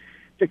something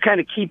to kind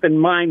of keep in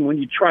mind when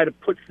you try to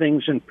put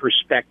things in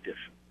perspective.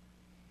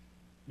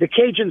 The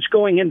Cajuns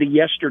going into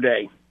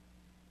yesterday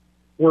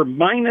were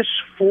minus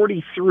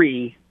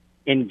 43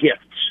 in gifts.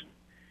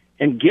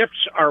 And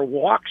gifts are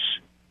walks,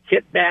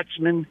 hit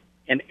batsmen,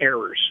 and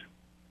errors.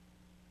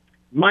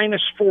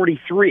 Minus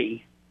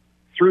 43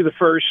 through the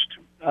first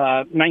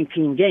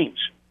 19 games.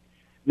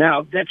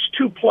 Now, that's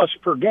 2+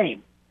 per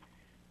game.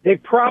 They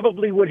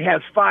probably would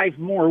have 5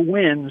 more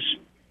wins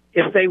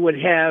if they would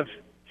have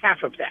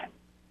half of that.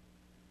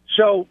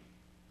 So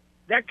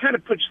that kind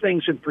of puts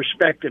things in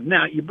perspective.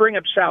 Now, you bring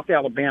up South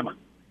Alabama,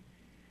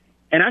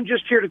 and I'm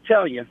just here to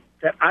tell you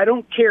that I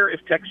don't care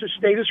if Texas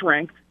State is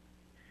ranked,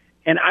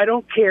 and I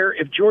don't care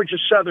if Georgia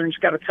Southern's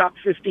got a top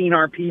 15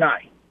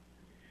 RPI.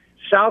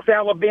 South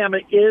Alabama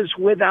is,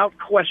 without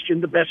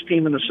question, the best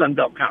team in the Sun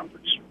Belt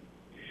Conference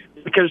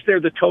because they're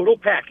the total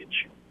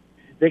package.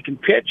 They can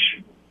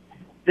pitch,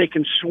 they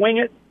can swing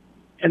it,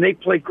 and they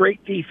play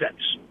great defense.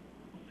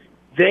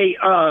 They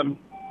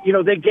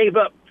gave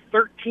up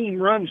 13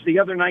 runs the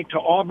other night to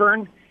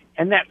Auburn,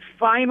 and that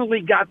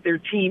finally got their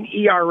team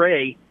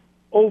ERA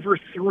over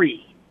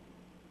 3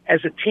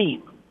 as a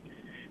team.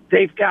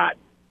 They've got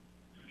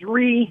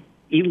 3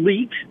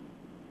 elite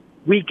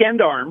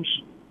weekend arms.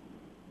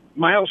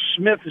 Miles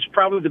Smith is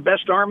probably the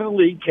best arm in the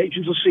league.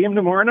 Cajuns will see him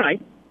tomorrow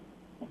night.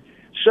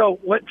 So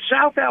what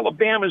South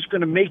Alabama is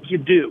going to make you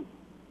do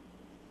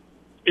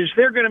is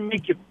they're going to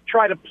make you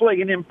try to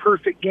play an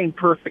imperfect game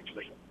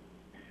perfectly.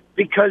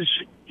 Because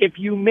if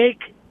you make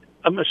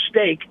a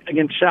mistake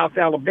against South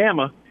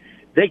Alabama,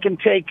 they can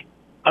take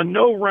a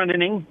no-run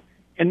inning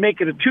and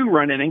make it a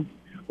 2-run inning,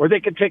 or they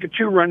can take a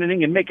 2-run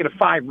inning and make it a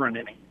 5-run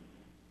inning.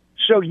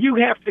 So you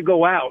have to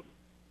go out,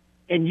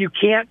 and you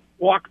can't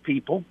walk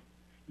people,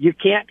 you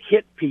can't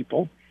hit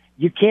people,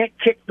 you can't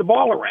kick the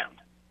ball around.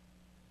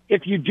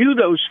 if you do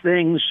those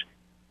things,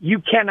 you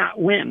cannot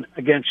win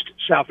against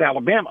South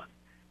Alabama.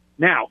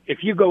 Now, if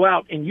you go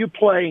out and you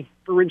play,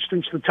 for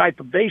instance, the type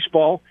of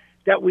baseball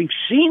that we've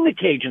seen the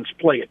Cajuns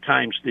play at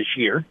times this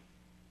year,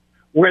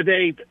 where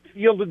they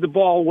fielded the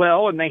ball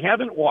well and they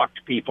haven't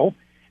walked people,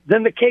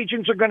 then the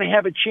Cajuns are going to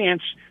have a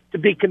chance to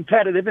be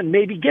competitive and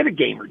maybe get a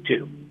game or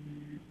two.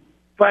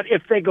 But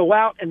if they go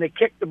out and they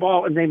kick the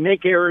ball and they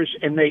make errors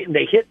and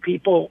they hit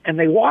people and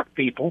they walk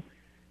people,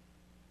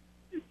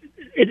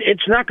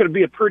 it's not going to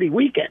be a pretty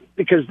weekend,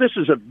 because this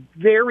is a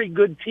very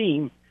good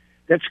team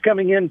that's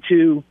coming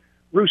into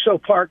Russo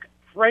Park.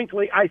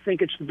 Frankly, I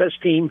think it's the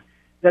best team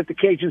that the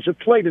Cajuns have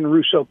played in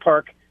Russo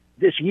Park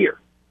this year.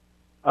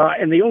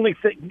 And the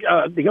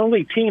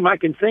only team I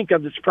can think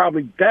of that's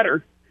probably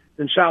better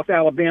than South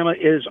Alabama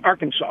is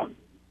Arkansas.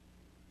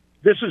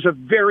 This is a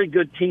very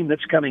good team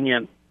that's coming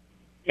in,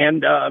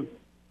 and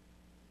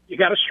you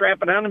got to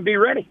strap it on and be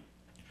ready.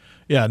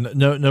 Yeah,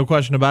 no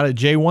question about it.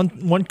 Jay,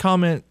 one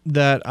comment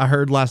that I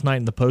heard last night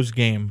in the post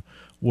game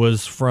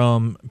was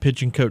from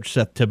pitching coach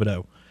Seth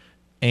Thibodeau,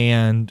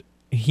 and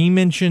he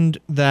mentioned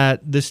that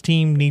this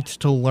team needs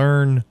to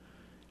learn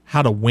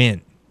how to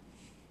win.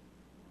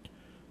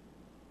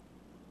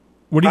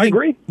 What do you think?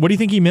 Agree. What do you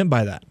think he meant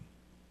by that?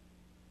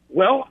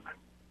 Well,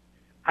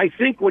 I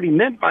think what he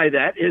meant by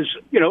that is,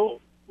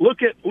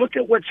 look at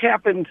what's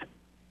happened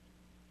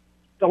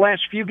the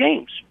last few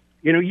games.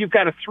 You've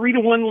got a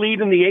 3-1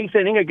 lead in the 8th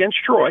inning against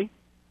Troy,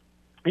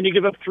 and you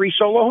give up 3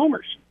 solo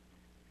homers.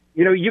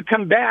 You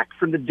come back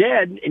from the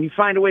dead and you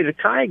find a way to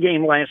tie a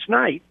game last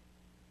night,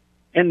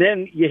 and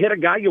then you hit a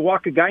guy, you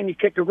walk a guy, and you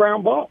kick a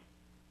ground ball.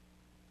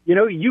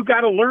 You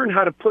got to learn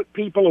how to put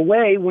people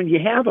away when you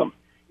have them.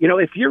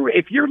 If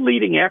you're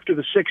leading after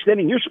the 6th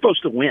inning, you're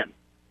supposed to win.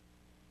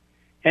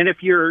 And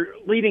if you're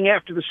leading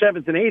after the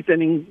 7th and 8th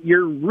inning,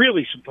 you're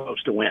really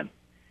supposed to win.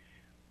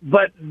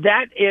 But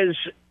that is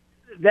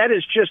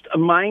just a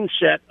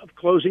mindset of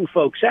closing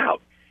folks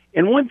out.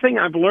 And one thing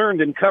I've learned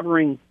in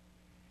covering,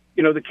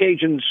 the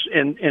Cajuns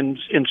and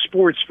in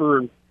sports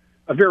for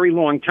a very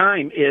long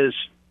time is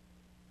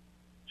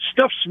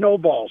stuff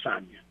snowballs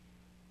on you.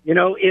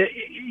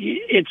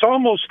 It's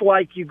almost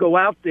like you go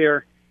out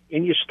there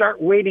and you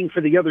start waiting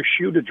for the other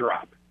shoe to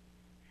drop.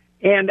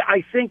 And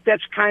I think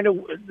that's kind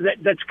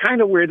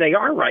of where they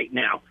are right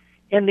now.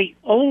 And the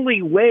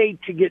only way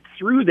to get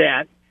through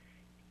that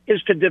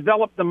is to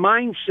develop the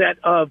mindset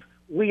of,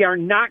 we are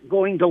not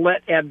going to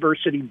let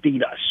adversity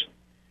beat us.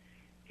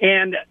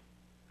 And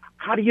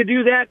how do you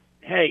do that?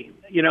 Hey,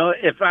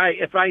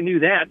 if I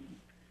knew that,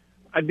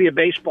 I'd be a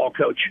baseball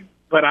coach,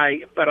 but I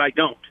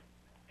don't,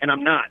 and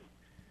I'm not.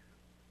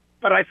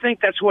 But I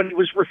think that's what he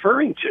was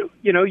referring to.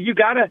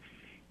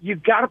 You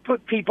gotta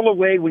put people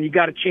away when you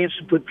got a chance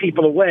to put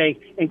people away,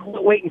 and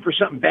quit waiting for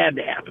something bad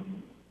to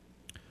happen.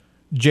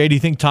 Jay, do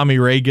you think Tommy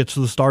Ray gets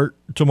the start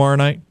tomorrow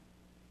night?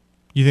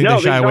 You think they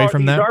shy away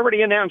from that? He's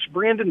already announced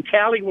Brandon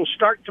Talley will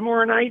start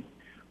tomorrow night.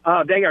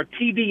 They are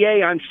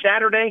TBA on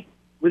Saturday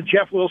with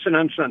Jeff Wilson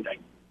on Sunday.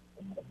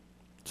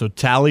 So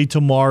Talley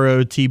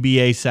tomorrow,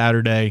 TBA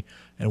Saturday,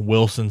 and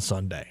Wilson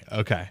Sunday.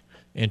 Okay,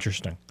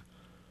 interesting.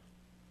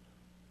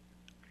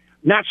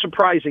 Not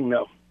surprising,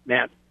 though,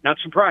 Matt. Not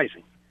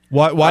surprising.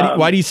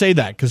 Why do you say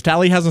that? Because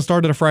Talley hasn't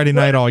started a Friday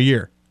night all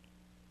year.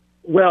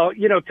 Well,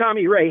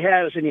 Tommy Ray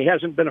has, and he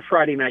hasn't been a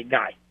Friday night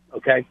guy,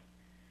 okay?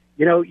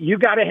 You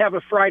got to have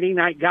a Friday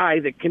night guy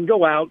that can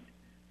go out,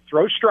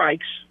 throw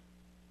strikes,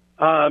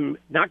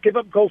 not give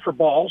up gopher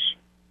balls,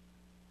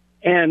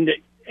 and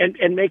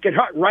make it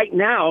hard. Right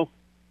now,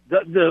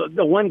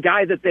 the one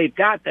guy that they've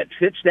got that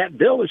fits that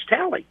bill is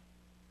Talley.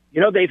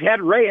 They've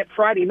had Ray at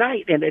Friday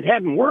night, and it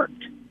hadn't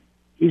worked.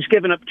 He's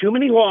given up too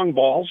many long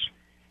balls.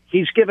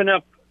 He's given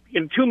up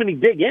too many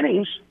big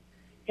innings,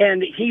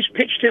 and he's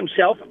pitched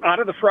himself out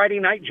of the Friday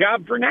night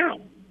job for now.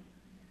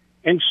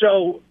 And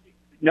so,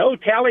 no,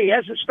 Talley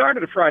hasn't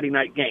started a Friday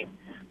night game,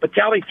 but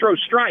Talley throws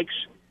strikes.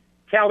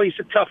 Talley's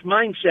a tough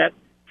mindset.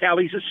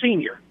 Talley's a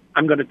senior.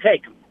 I'm going to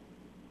take him.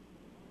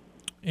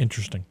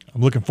 Interesting.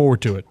 I'm looking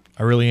forward to it.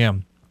 I really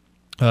am.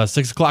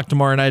 6 o'clock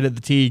tomorrow night at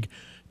the Teague,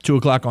 2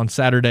 o'clock on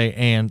Saturday,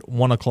 and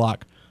 1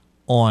 o'clock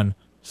on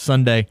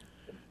Sunday.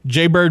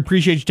 Jay Bird,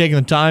 appreciate you taking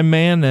the time,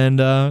 man, and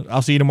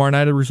I'll see you tomorrow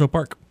night at Russo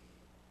Park.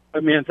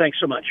 Man, thanks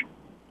so much.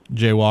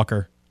 Jay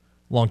Walker,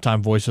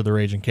 longtime voice of the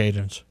Raging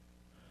Cajuns.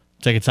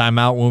 Take a time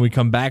out. When we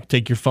come back,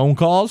 take your phone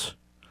calls.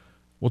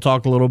 We'll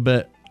talk a little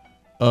bit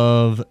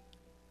of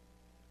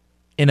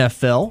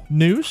NFL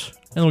news,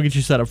 and we'll get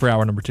you set up for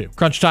hour number 2.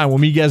 Crunch time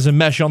with Miguez and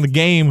Mesh on the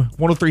game.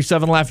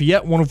 103.7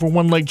 Lafayette,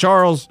 104.1 Lake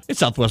Charles. It's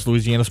Southwest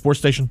Louisiana Sports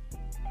Station.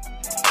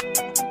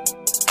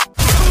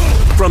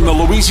 From the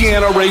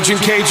Louisiana Raging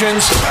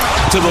Cajuns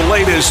to the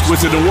latest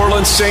with the New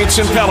Orleans Saints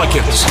and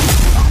Pelicans,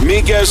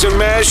 Miguez and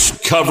Mesh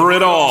cover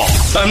it all.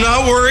 I'm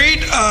not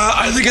worried.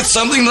 I think it's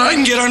something that I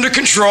can get under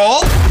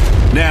control.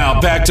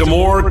 Now back to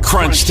more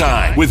Crunch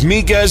Time with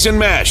Miguez and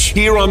Mesh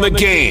here on the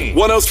game.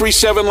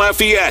 103.7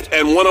 Lafayette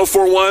and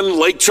 104.1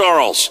 Lake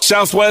Charles,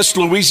 Southwest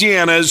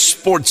Louisiana's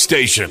sports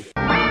station.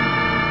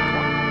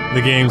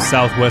 The Game,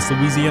 Southwest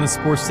Louisiana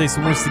Sports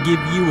Station, wants to give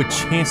you a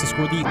chance to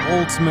score the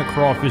ultimate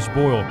crawfish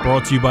boil.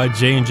 Brought to you by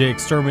J&J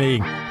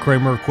Exterminating,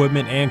 Kramer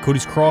Equipment, and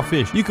Cody's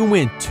Crawfish. You can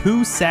win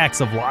 2 sacks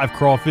of live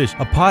crawfish,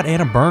 a pot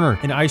and a burner,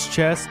 an ice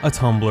chest, a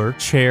tumbler,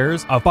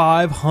 chairs, a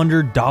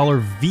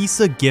 $500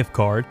 Visa gift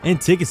card,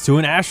 and tickets to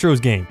an Astros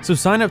game. So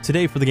sign up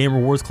today for the Game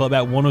Rewards Club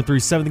at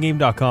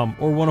 1037thegame.com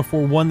or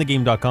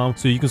 1041thegame.com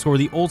so you can score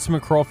the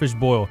ultimate crawfish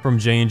boil from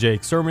J&J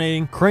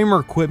Exterminating,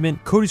 Kramer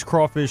Equipment, Cody's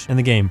Crawfish, and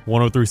the Game.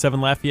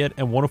 1037 Lafayette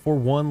and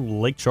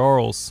 1041 Lake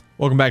Charles.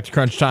 Welcome back to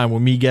Crunch Time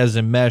with Miguez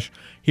and Mesh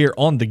here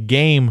on The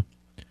Game.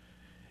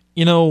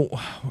 You know,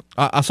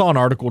 I saw an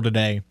article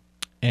today,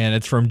 and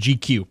it's from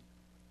GQ.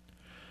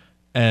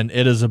 And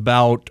it is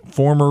about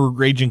former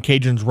Raging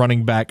Cajuns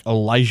running back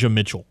Elijah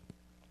Mitchell,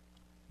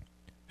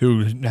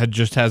 who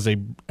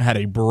had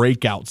a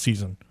breakout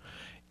season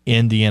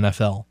in the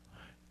NFL.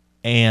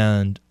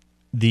 And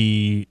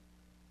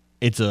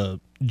it's a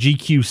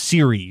GQ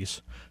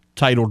series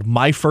titled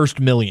My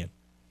First Million.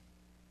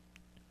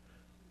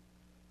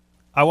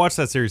 I watch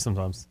that series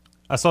sometimes.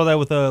 I saw that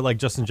with like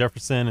Justin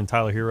Jefferson and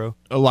Tyler Hero.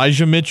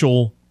 Elijah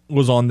Mitchell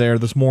was on there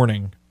this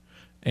morning,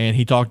 and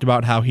he talked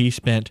about how he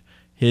spent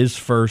his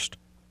first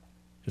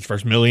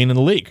million in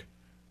the league.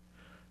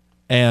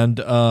 And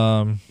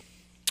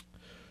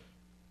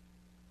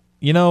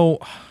you know,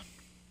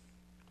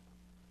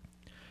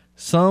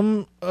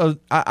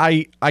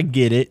 I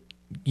get it.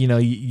 You know,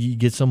 you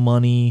get some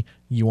money,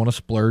 you want to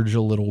splurge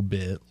a little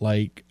bit.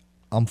 Like,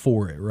 I'm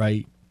for it,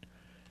 right?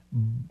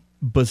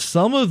 But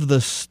some of the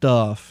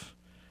stuff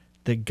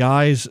that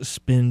guys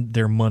spend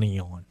their money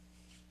on,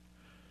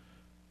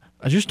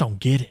 I just don't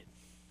get it.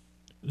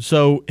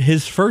 So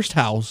his first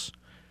house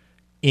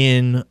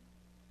he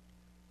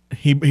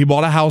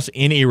bought a house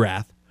in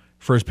Erath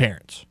for his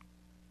parents.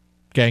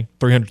 Okay,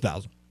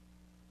 $300,000.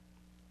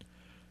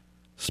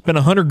 Spent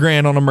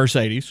 $100,000 on a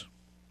Mercedes.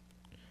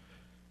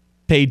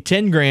 Paid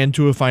 $10,000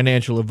 to a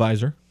financial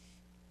advisor.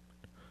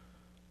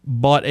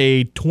 Bought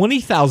a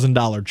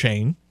 $20,000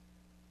 chain.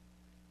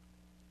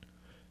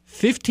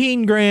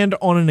 $15,000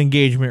 on an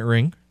engagement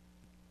ring.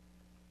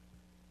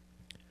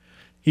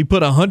 He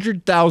put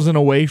 $100,000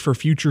 away for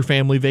future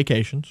family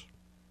vacations.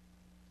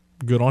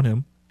 Good on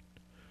him.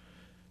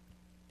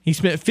 He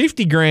spent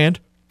 $50,000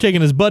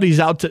 taking his buddies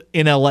out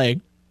in LA.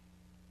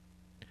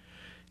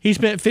 He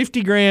spent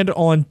 $50,000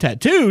 on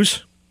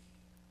tattoos.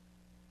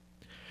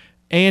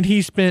 And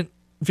he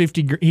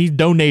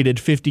donated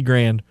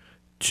 $50,000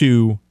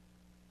 to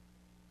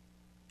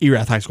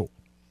Erath High School.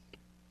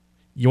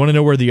 You want to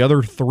know where the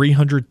other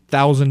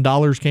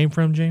 $300,000 came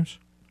from, James?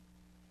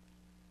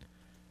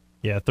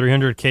 Yeah,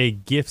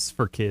 $300K gifts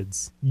for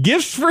kids.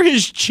 Gifts for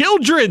his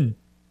children.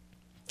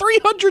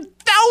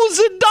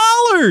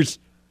 $300,000.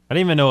 I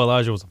didn't even know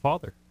Elijah was a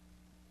father.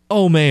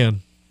 Oh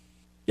man,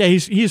 yeah,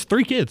 he has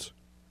 3 kids.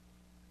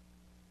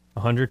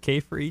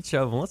 $100K for each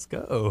of them. Let's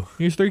go.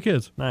 He has 3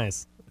 kids.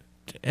 Nice.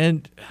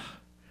 And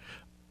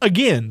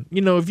again,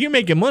 you know, if you're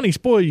making money,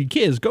 spoil your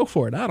kids, go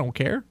for it. I don't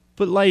care.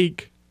 But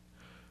like,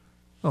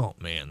 oh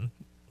man,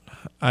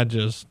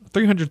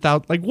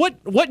 $300,000. Like,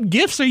 what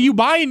gifts are you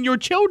buying your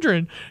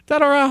children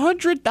that are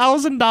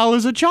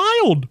 $100,000 a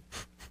child?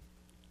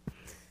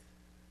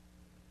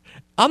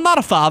 I'm not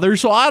a father,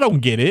 so I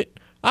don't get it.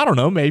 I don't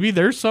know. Maybe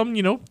there's some,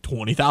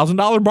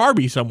 $20,000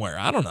 Barbie somewhere.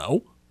 I don't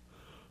know.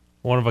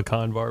 One of a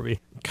kind Barbie.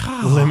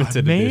 God,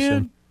 limited man.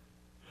 edition.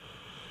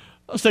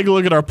 Let's take a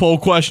look at our poll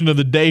question of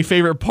the day.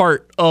 Favorite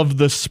part of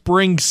the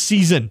spring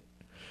season.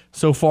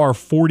 So far,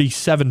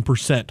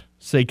 47%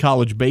 say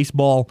college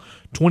baseball.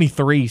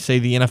 23 say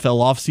the NFL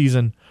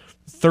offseason.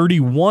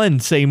 31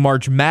 say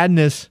March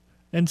Madness.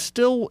 And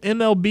still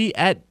MLB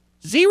at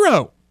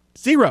 0.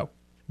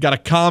 Got a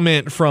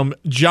comment from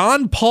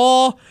John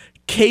Paul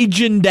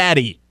Cajun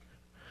Daddy.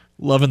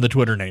 Loving the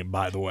Twitter name,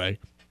 by the way.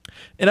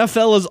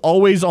 NFL is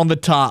always on the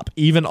top,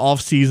 even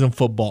off-season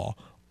football.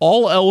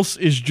 All else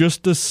is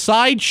just a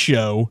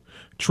sideshow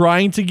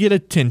trying to get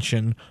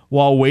attention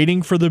while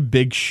waiting for the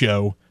big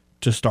show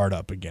to start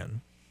up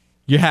again.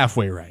 You're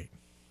halfway right.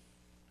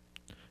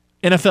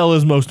 NFL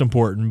is most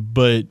important,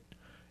 but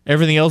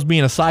everything else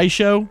being a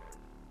sideshow,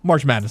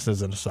 March Madness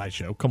isn't a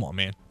sideshow. Come on,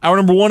 man. Hour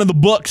number 1 in the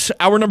books.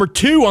 Hour number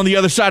 2 on the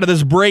other side of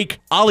this break.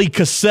 Ali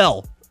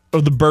Cassell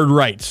of the Bird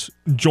Rights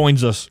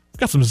joins us.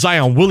 Got some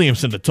Zion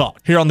Williamson to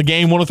talk. Here on The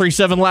Game,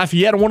 103.7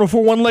 Lafayette and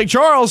 104.1 Lake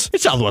Charles.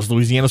 It's Southwest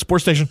Louisiana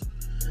Sports Station.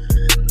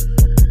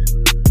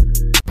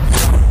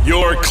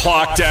 You're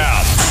clocked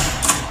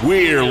out.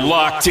 We're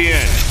locked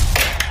in.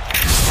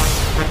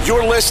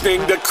 You're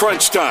listening to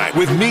Crunch Time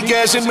with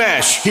Miguez and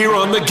Mesh here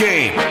on The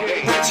Game.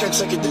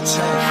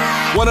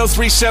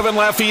 103.7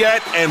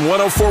 Lafayette and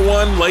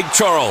 104.1 Lake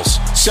Charles,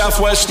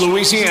 Southwest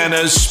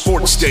Louisiana's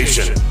sports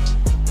station.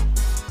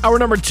 Hour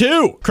number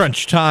 2,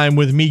 Crunch Time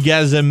with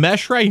Miguez and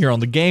Mesh right here on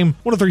The Game.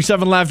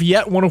 103.7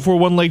 Lafayette,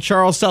 104.1 Lake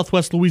Charles,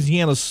 Southwest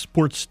Louisiana's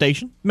sports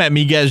station. Matt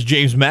Miguez,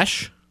 James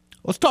Mesh.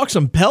 Let's talk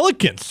some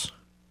Pelicans.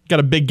 Got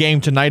a big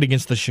game tonight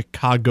against the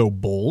Chicago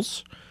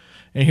Bulls.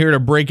 And here to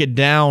break it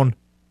down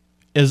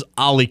is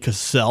Ali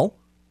Cassell.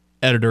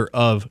 editor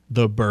of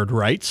The Bird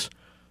Writes.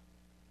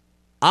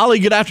 Ollie,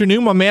 good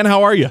afternoon, my man.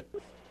 How are you?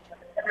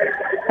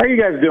 How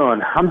you guys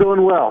doing? I'm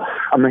doing well.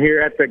 I'm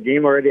here at the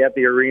game already at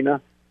the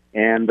arena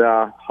and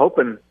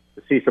hoping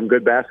to see some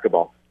good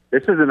basketball.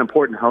 This is an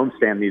important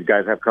homestand these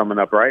guys have coming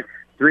up, right?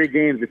 3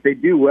 games. If they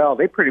do well,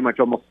 they pretty much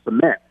almost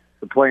cement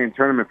the play-in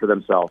tournament for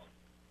themselves.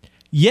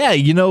 Yeah,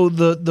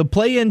 the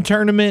play-in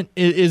tournament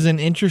is an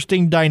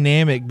interesting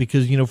dynamic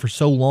because, for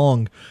so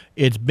long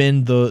it's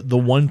been the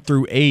 1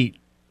 through 8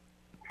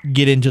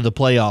 get into the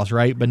playoffs,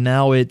 right? But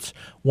now it's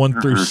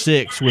 1 through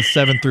 6 with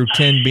 7 through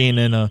 10 being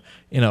in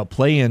a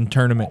play-in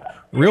tournament.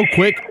 Real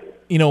quick,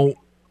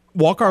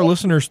 walk our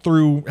listeners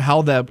through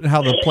how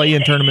the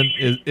play-in tournament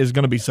is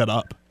going to be set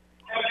up.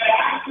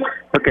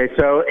 Okay,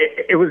 so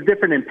it was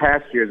different in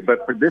past years,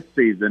 but for this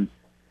season,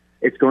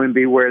 it's going to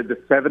be where the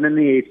 7 and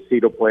the 8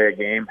 seed will play a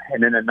game,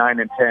 and then the 9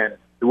 and 10.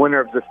 The winner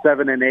of the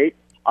 7 and 8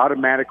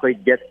 automatically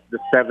gets the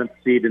 7th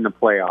seed in the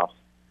playoffs.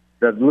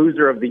 The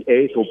loser of the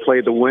 8th will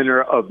play the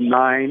winner of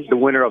 9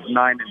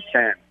 and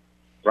 10,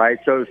 right?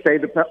 So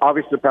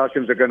obviously the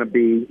Pelicans are going to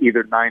be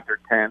either 9th or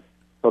 10th,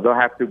 so they'll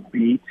have to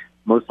beat,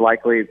 most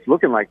likely, it's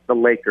looking like the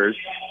Lakers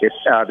if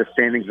the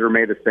standings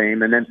remain the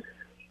same, and then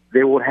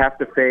they will have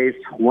to face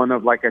one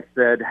of, like I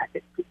said,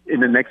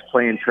 in the next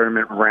play-in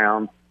tournament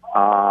round.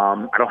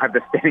 I don't have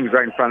the standings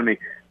right in front of me,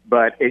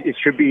 but it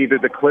should be either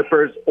the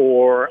Clippers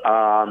or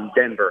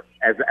Denver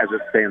as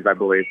it stands, I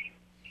believe.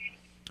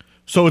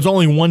 So it's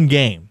only one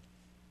game.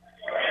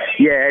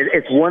 Yeah,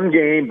 it's one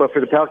game, but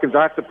for the Pelicans,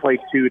 I have to play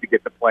 2 to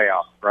get the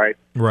playoffs, right?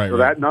 Right. So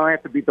that now I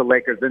have to beat the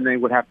Lakers, then they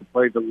would have to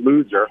play the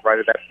loser, right,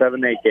 of that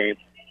 7-8 game,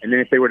 and then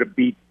if they were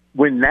to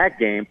win that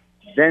game,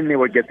 then they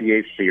would get the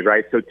 8th seed,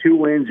 right? So 2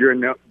 wins, you're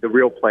in the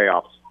real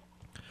playoffs.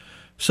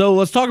 So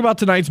let's talk about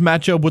tonight's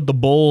matchup with the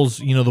Bulls.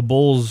 The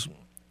Bulls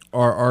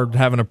are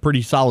having a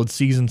pretty solid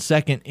season,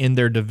 second in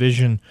their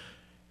division.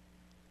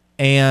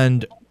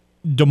 And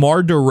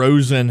DeMar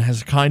DeRozan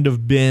has kind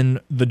of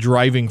been the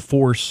driving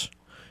force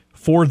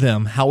for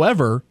them.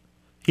 However,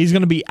 he's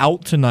going to be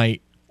out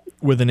tonight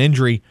with an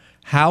injury.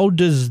 How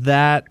does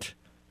that,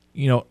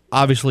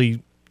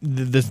 obviously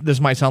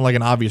this might sound like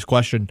an obvious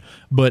question,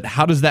 but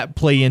how does that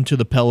play into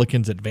the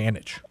Pelicans'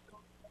 advantage?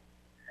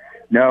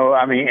 No,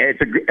 I mean,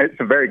 it's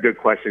a very good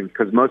question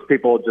because most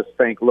people just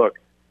think, look,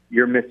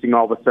 you're missing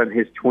all of a sudden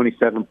his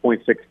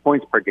 27.6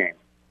 points per game.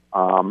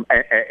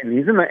 And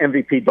he's in the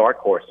MVP dark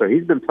horse, so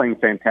he's been playing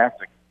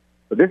fantastic.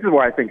 But this is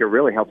where I think it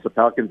really helps the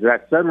Pelicans,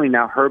 that suddenly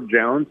now Herb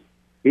Jones,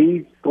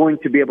 he's going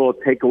to be able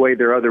to take away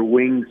their other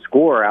wing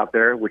scorer out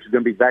there, which is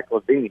going to be Zach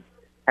LaVine.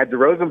 Had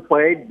DeRozan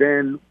played,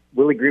 then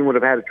Willie Green would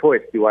have had a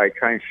choice. Do I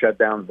try and shut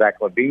down Zach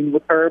LaVine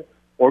with Herb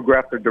or go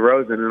after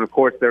DeRozan? And, of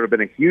course, there would have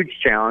been a huge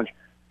challenge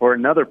for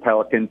another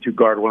Pelican to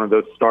guard one of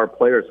those star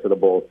players for the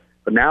Bulls.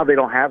 But now they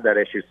don't have that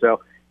issue.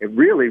 So it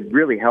really,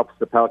 really helps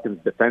the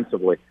Pelicans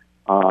defensively.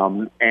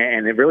 And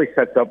it really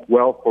sets up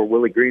well for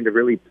Willie Green to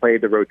really play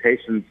the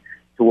rotations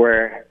to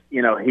where,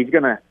 he's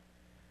going to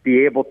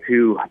be able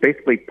to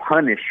basically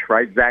punish,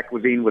 right, Zach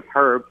LaVine with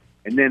Herb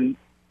and then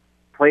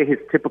play his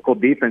typical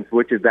defense,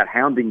 which is that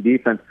hounding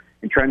defense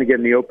and trying to get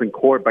in the open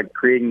court by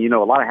creating,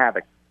 a lot of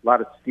havoc, a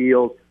lot of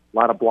steals, a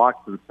lot of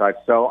blocks and such.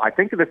 So I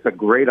think it's a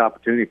great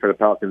opportunity for the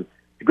Pelicans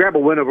to grab a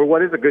win over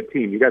what is a good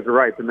team. You guys are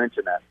right to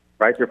mention that,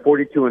 right? They're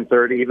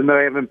 42-30. Even though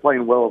they haven't been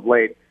playing well of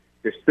late,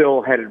 they're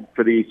still headed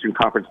for the Eastern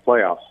Conference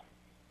playoffs.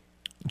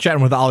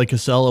 Chatting with Ollie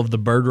Cassell of the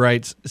Bird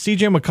Writes.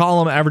 CJ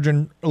McCollum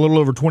averaging a little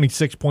over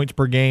 26 points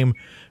per game.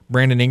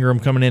 Brandon Ingram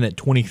coming in at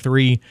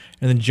 23.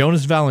 And then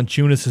Jonas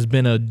Valanciunas has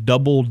been a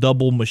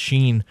double-double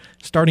machine,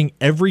 starting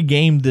every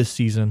game this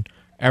season,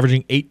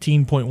 averaging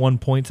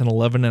 18.1 points and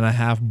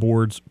 11.5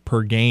 boards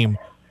per game.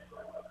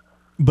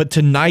 But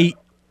tonight,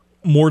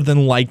 more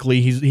than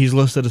likely, he's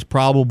listed as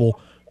probable,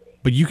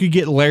 but you could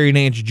get Larry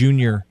Nance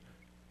Jr.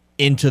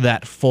 into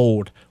that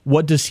fold.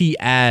 What does he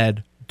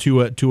add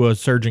to a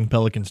surging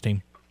Pelicans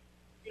team?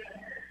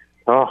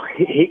 Oh,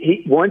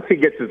 he once he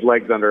gets his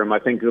legs under him, I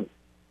think the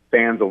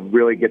fans will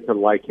really get to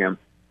like him.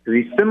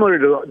 Because he's similar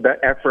to the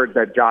effort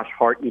that Josh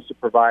Hart used to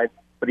provide,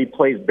 but he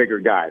plays bigger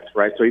guys,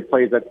 right? So he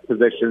plays at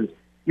positions,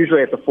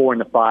 usually at the 4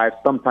 and the 5,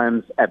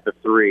 sometimes at the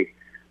 3.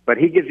 But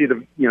he gives you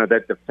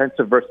that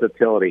defensive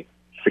versatility.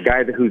 The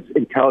guy who's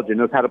intelligent,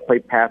 knows how to play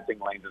passing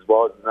lanes as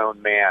well as his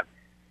own man.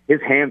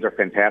 His hands are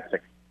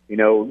fantastic.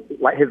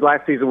 Like his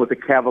last season with the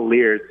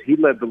Cavaliers, he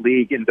led the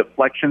league in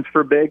deflections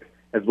for bigs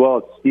as well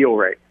as steal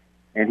rate.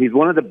 And he's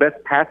one of the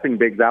best passing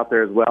bigs out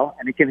there as well,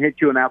 and he can hit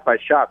you an outside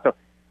shot. So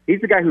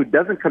he's the guy who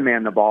doesn't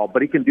command the ball,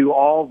 but he can do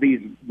all these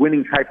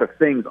winning type of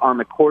things on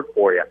the court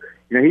for you.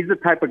 He's the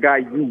type of guy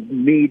you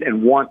need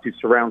and want to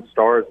surround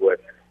stars with.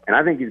 And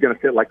I think he's going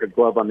to fit like a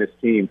glove on this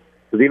team.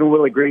 Because even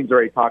Willie Green's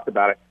already talked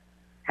about it.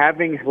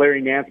 Having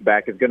Larry Nance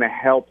back is going to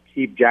help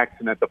keep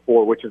Jackson at the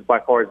 4, which is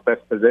by far his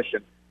best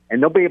position.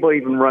 And they'll be able to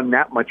even run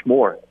that much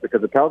more because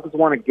the Pelicans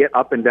want to get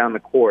up and down the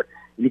court.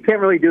 And you can't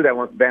really do that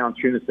with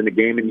Valanciunas in the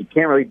game, and you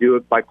can't really do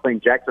it by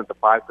playing Jackson at the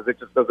 5 because it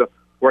just doesn't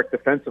work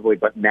defensively.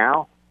 But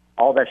now,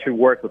 all that should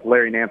work with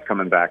Larry Nance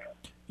coming back.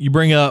 You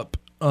bring up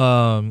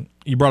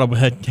you brought up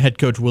head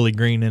coach Willie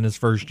Green in his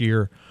first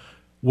year.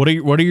 What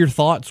are your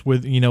thoughts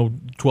with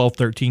 12,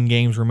 13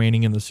 games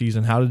remaining in the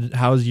season? How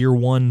has year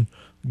one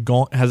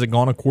gone? Has it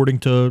gone according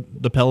to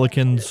the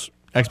Pelicans'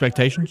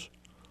 expectations?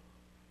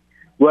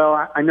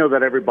 Well, I know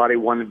that everybody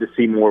wanted to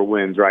see more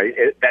wins, right?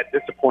 That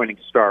disappointing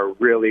start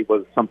really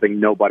was something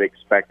nobody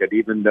expected,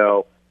 even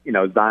though,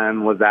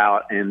 Zion was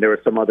out and there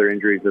were some other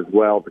injuries as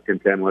well to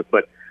contend with.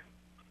 But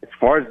as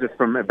far as just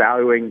from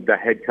evaluating the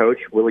head coach,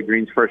 Willie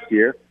Green's first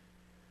year,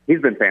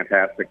 he's been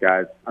fantastic,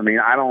 guys. I mean,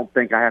 I don't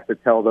think I have to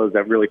tell those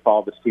that really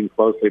follow this team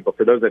closely, but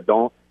for those that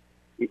don't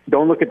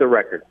look at the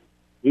record.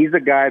 He's a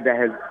guy that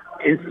has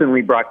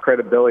instantly brought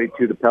credibility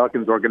to the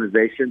Pelicans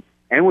organization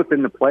and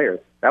within the players.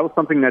 That was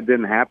something that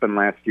didn't happen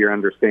last year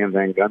under Stan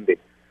Van Gundy.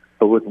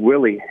 But with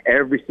Willie,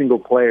 every single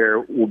player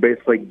will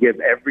basically give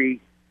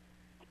every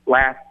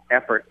last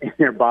effort in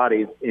their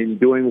bodies in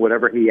doing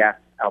whatever he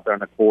asks out there on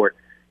the court.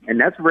 And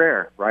that's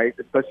rare, right?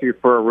 Especially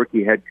for a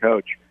rookie head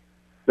coach.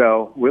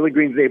 So Willie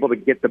Green's able to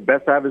get the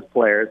best out of his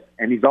players,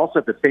 and he's also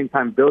at the same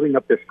time building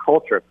up this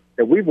culture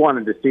that we've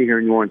wanted to see here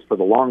in New Orleans for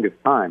the longest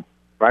time,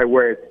 right?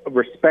 Where it's a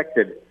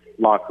respected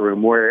locker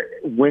room, where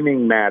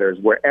winning matters,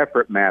 where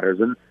effort matters,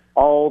 and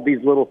all these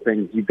little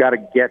things you've got to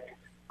get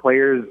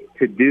players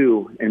to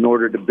do in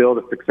order to build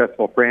a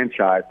successful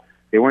franchise.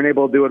 They weren't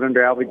able to do it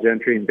under Alvin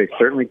Gentry, and they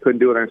certainly couldn't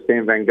do it under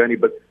Stan Van Gundy,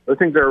 but those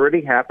things are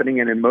already happening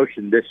and in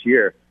motion this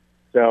year.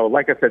 So,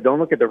 like I said, don't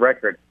look at the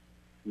record.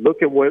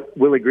 Look at what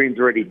Willie Green's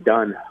already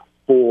done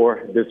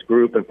for this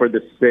group and for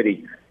this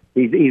city.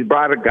 He's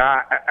brought a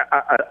guy,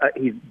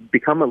 he's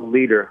become a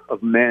leader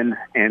of men,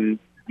 and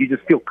you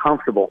just feel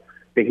comfortable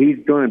that he's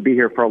going to be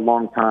here for a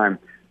long time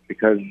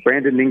because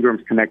Brandon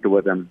Ingram's connected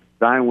with him.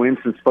 Zion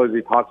Williamson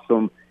supposedly talks to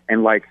him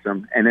and likes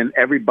him. And then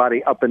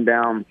everybody up and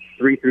down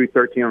 3 through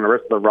 13 on the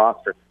rest of the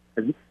roster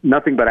has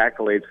nothing but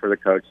accolades for the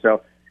coach.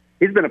 So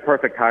he's been a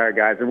perfect hire,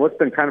 guys. And what's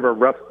been kind of a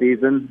rough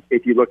season,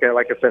 if you look at it,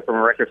 like I said, from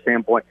a record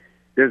standpoint,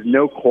 there's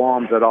no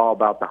qualms at all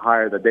about the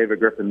hire that David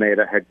Griffin made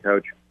at head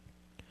coach.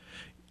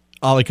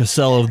 Ollie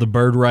Cassell of the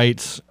Bird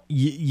Writes,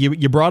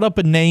 you brought up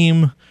a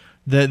name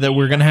that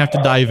we're going to have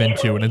to dive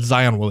into, and it's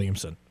Zion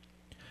Williamson.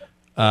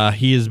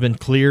 He has been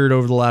cleared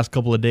over the last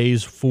couple of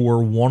days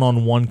for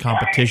one-on-one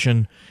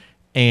competition,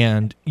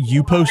 and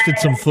you posted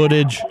some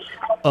footage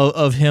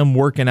of him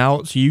working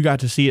out, so you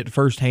got to see it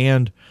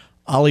firsthand.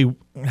 Ollie,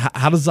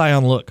 how does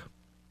Zion look?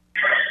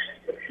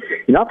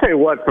 I'll tell you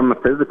what, from a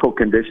physical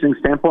conditioning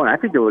standpoint, I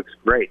think it looks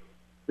great.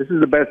 This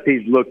is the best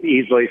he's looked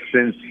easily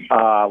since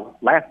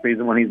last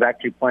season when he's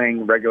actually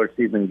playing regular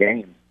season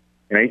games.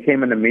 He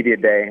came into media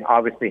day,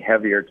 obviously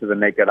heavier to the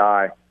naked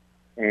eye,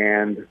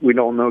 and we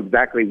don't know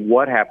exactly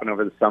what happened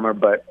over the summer,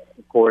 but,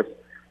 of course,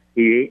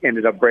 he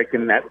ended up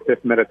breaking that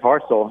fifth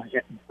metatarsal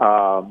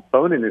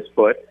bone in his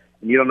foot,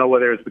 and you don't know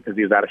whether it's because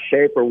he was out of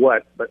shape or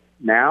what, but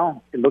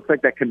now it looks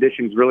like that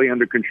conditioning's really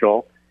under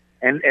control.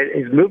 And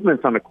his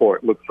movements on the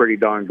court look pretty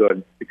darn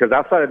good because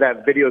outside of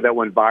that video that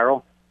went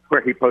viral where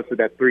he posted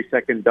that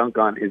 3-second dunk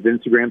on his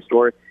Instagram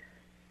story,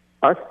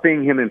 us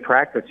seeing him in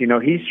practice,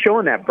 he's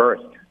showing that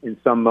burst in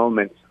some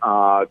moments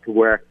to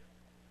where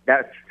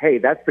that's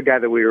the guy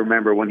that we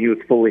remember when he was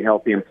fully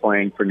healthy and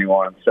playing for New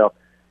Orleans. So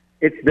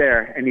it's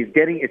there, and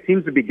it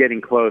seems to be getting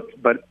close,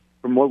 but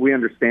from what we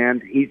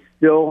understand, his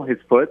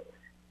foot,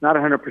 not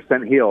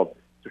 100% healed.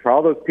 So for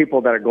all those people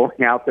that are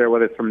going out there,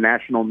 whether it's from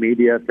national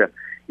media to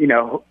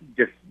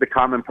just the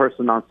common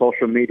person on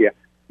social media,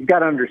 you got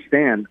to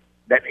understand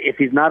that if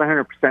he's not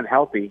 100%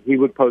 healthy, he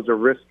would pose a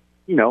risk,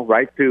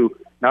 right to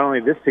not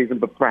only this season,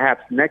 but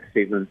perhaps next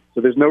season.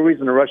 So there's no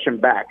reason to rush him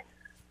back.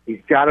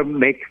 He's got to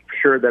make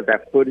sure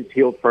that foot is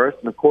healed first.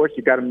 And of course,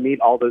 you got to meet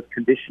all those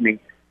conditioning,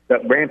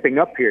 that ramping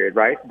up period,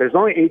 right? There's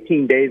only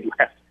 18 days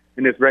left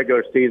in this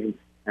regular season.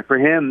 And for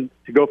him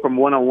to go from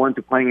one-on-one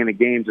to playing in a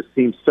game just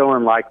seems so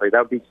unlikely. That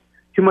would be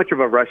too much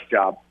of a rush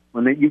job.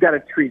 You got to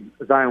treat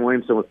Zion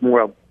Williamson with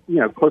more,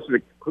 closer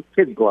to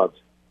kid gloves.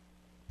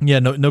 Yeah,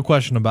 no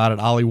question about it,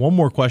 Ollie. One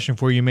more question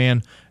for you,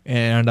 man,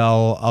 and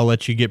I'll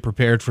let you get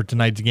prepared for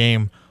tonight's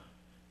game.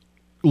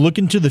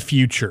 Looking to the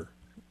future,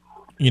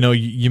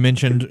 you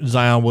mentioned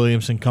Zion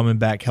Williamson coming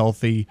back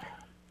healthy.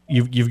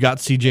 You've got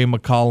C.J.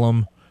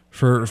 McCollum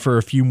for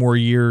a few more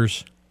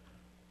years.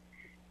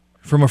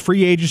 From a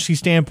free agency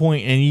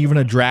standpoint and even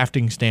a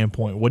drafting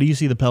standpoint, what do you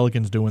see the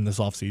Pelicans doing this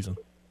offseason?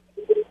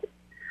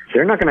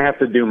 They're not going to have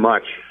to do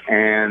much.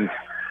 And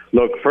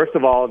look, first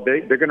of all,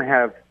 they're going to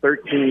have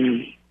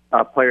 13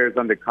 players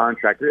under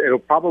contract. It'll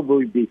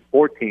probably be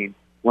 14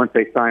 once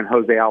they sign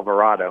Jose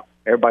Alvarado.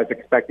 Everybody's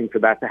expecting for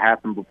that to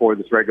happen before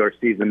this regular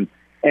season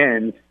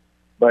ends.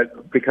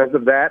 But because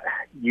of that,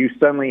 you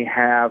suddenly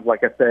have,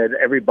 like I said,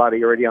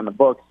 everybody already on the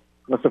books.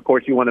 Unless, of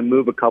course, you want to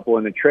move a couple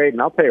in the trade.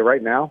 And I'll tell you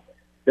right now,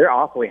 they're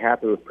awfully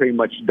happy with pretty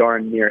much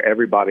darn near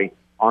everybody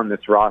on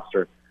this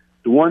roster.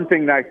 The one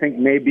thing that I think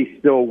may be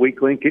still a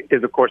weak link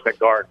is, of course, that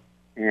guard.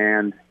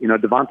 And,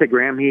 Devontae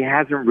Graham, he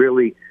hasn't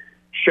really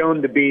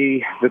shown to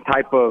be the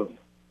type of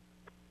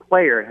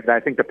player that I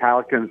think the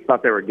Pelicans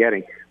thought they were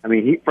getting. I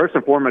mean, first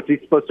and foremost, he's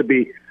supposed to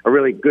be a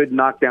really good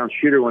knockdown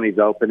shooter when he's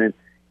open. And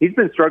he's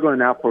been struggling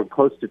now for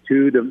close to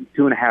 2 to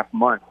 2.5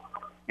 months.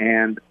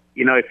 And,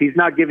 if he's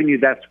not giving you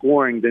that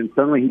scoring, then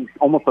suddenly he's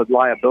almost a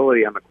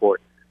liability on the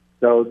court.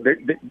 So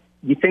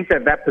you think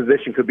that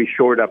position could be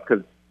shored up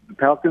because the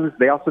Pelicans,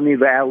 they also need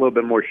to add a little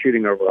bit more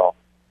shooting overall.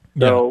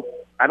 So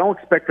I don't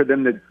expect for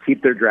them to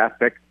keep their draft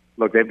pick.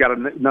 Look, they've got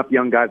enough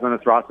young guys on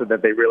this roster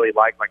that they really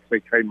like say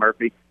Trey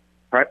Murphy,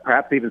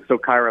 perhaps even so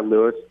Kyra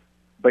Lewis.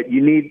 But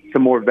you need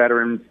some more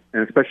veterans,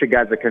 and especially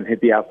guys that can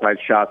hit the outside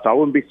shot. So I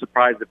wouldn't be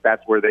surprised if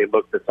that's where they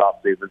look this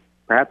offseason,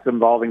 perhaps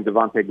involving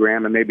Devontae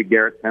Graham and maybe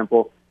Garrett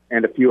Temple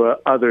and a few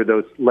other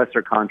those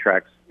lesser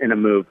contracts in a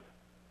move.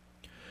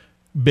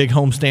 Big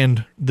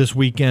homestand this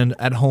weekend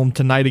at home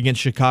tonight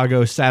against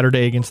Chicago,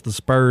 Saturday against the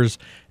Spurs,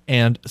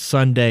 and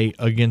Sunday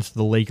against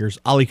the Lakers.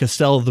 Ali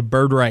Cassell of the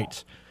Bird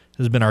Rights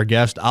has been our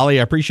guest. Ali,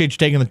 I appreciate you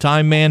taking the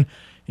time, man.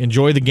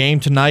 Enjoy the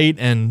game tonight,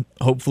 and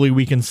hopefully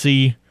we can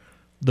see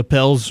the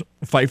Pels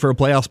fight for a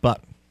playoff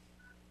spot.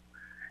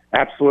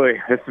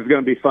 Absolutely. This is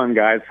going to be fun,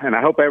 guys, and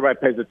I hope everybody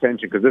pays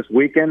attention because this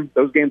weekend,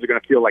 those games are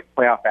going to feel like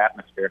playoff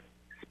atmosphere.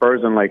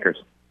 Spurs and Lakers.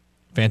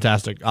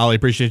 Fantastic. Ali,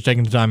 appreciate you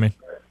taking the time, man.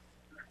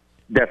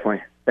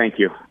 Definitely. Thank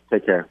you.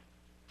 Take care.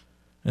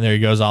 And there he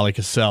goes, Ali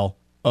Cassell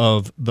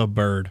of the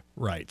Bird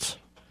Rights.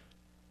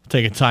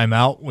 Take a time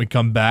out. We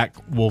come back.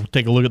 We'll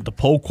take a look at the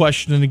poll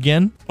question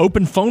again.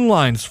 Open phone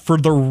lines for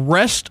the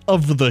rest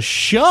of the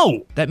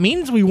show. That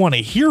means we want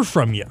to hear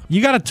from you.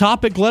 You got a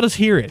topic? Let us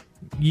hear it.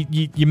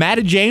 You mad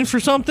at James for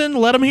something?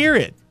 Let him hear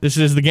it. This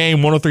is The Game,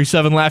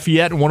 103.7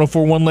 Lafayette and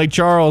 104.1 Lake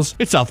Charles.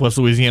 It's Southwest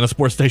Louisiana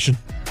Sports Station.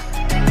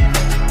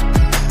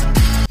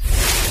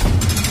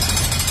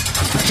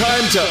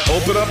 Time to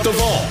open up the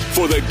vault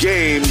for the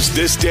games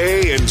this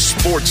day in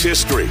sports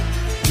history.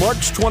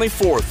 March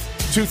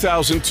 24th,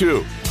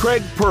 2002.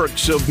 Craig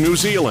Perks of New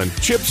Zealand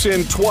chips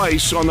in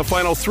twice on the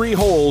final 3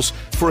 holes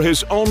for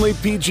his only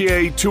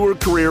PGA Tour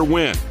career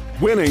win,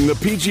 winning the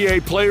PGA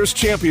Players'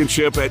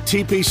 Championship at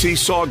TPC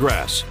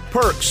Sawgrass.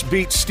 Perks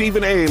beat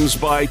Stephen Ames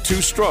by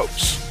 2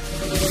 strokes.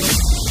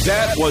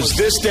 That was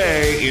this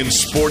day in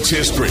sports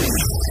history.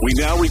 We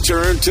now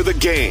return to The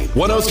Game.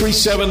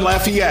 103.7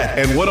 Lafayette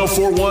and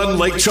 104.1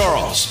 Lake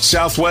Charles,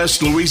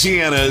 Southwest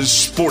Louisiana's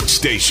sports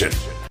station.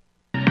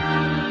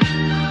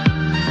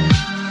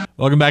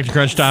 Welcome back to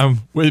Crunch Time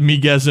with me,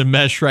 Gez and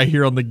Mesh, right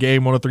here on The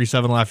Game,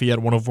 103.7 Lafayette,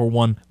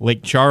 104.1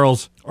 Lake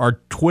Charles. Our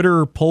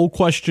Twitter poll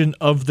question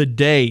of the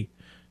day: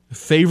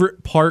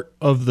 favorite part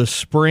of the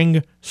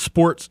spring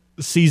sports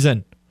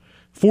season?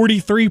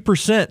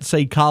 43%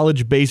 say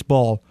college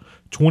baseball.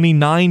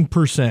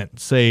 29%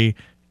 say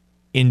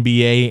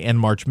NBA and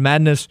March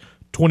Madness.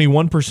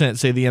 21%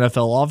 say the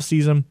NFL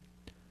offseason.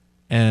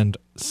 And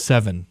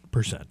 7%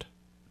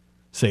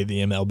 say the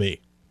MLB.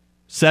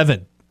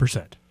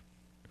 7%.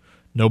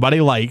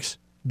 Nobody likes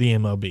the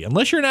MLB,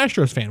 unless you're an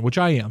Astros fan, which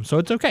I am, so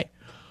it's okay.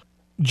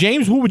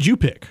 James, who would you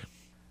pick?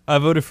 I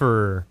voted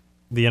for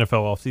the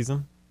NFL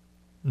offseason.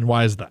 And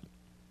why is that?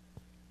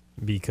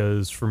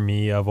 Because for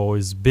me, I've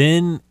always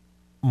been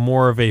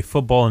more of a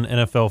football and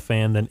NFL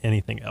fan than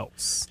anything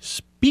else.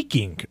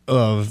 Speaking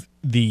of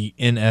the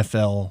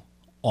NFL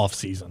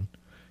offseason,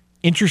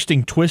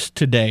 interesting twist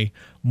today.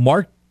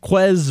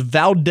 Marquez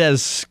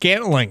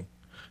Valdes-Scantling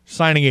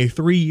signing a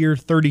 3-year,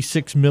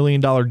 $36 million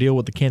deal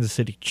with the Kansas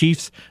City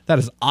Chiefs. That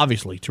is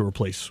obviously to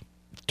replace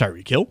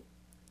Tyreek Hill.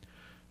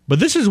 But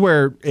this is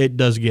where it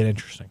does get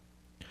interesting.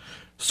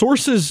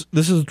 Sources,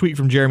 this is a tweet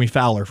from Jeremy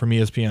Fowler from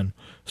ESPN.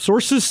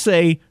 Sources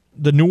say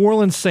the New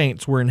Orleans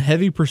Saints were in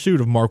heavy pursuit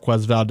of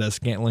Marquez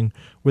Valdes-Scantling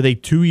with a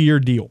 2-year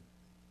deal.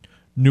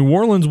 New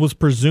Orleans was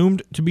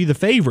presumed to be the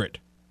favorite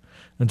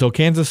until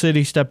Kansas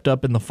City stepped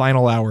up in the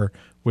final hour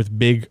with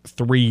big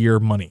 3-year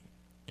money.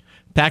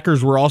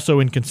 Packers were also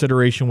in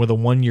consideration with a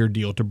 1-year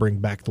deal to bring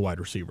back the wide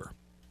receiver.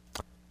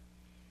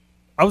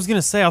 I was going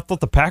to say, I thought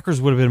the Packers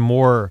would have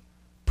been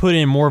put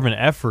in more of an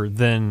effort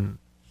than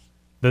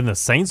the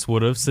Saints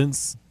would have,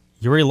 since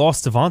you already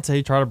lost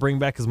Devontae. Try to bring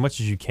back as much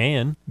as you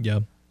can.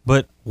 Yeah.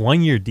 But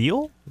 1-year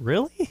deal?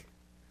 Really?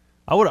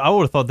 I would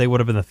have thought they would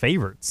have been the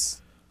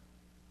favorites.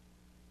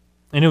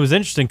 And it was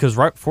interesting because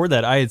right before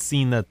that, I had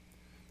seen that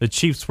the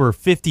Chiefs were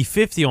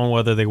 50-50 on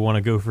whether they want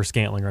to go for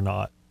Scantling or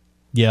not.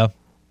 Yeah.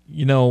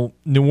 You know,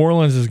 New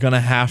Orleans is going to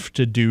have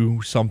to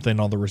do something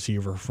on the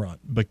receiver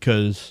front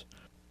because,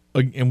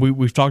 and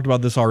we've talked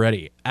about this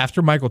already,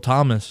 after Michael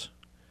Thomas,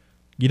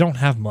 you don't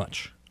have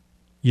much.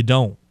 You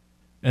don't.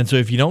 And so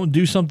if you don't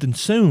do something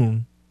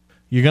soon,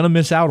 you're going to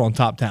miss out on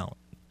top talent.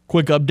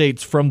 Quick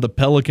updates from the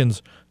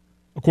Pelicans.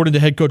 According to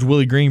head coach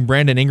Willie Green,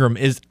 Brandon Ingram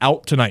is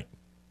out tonight.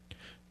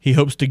 He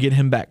hopes to get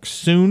him back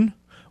soon.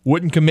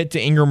 Wouldn't commit to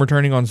Ingram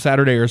returning on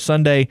Saturday or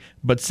Sunday,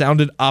 but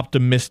sounded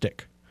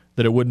optimistic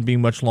that it wouldn't be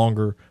much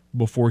longer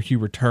before he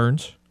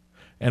returns.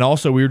 And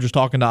also, we were just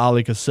talking to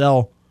Ali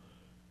Cassell.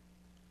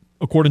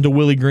 According to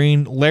Willie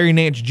Green, Larry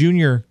Nance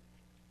Jr.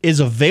 is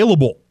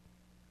available.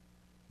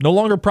 No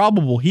longer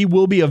probable. He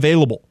will be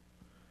available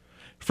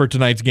for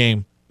tonight's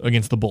game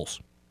against the Bulls.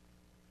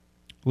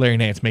 Larry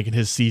Nance making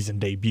his season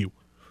debut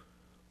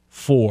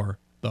for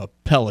the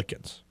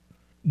Pelicans.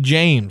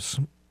 James,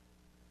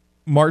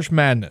 March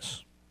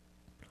Madness.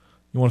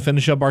 You want to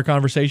finish up our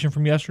conversation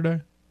from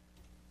yesterday?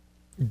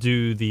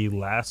 Do the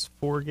last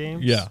 4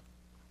 games? Yeah.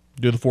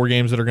 Do the 4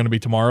 games that are going to be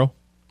tomorrow?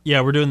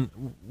 Yeah,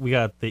 we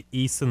got the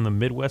East and the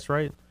Midwest,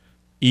 right?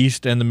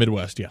 East and the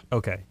Midwest, yeah.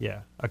 Okay,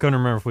 yeah. I couldn't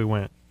remember if we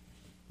went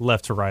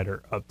left to right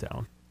or up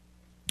down.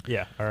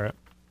 Yeah, all right.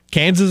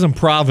 Kansas and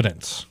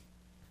Providence.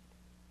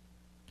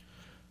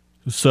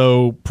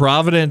 So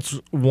Providence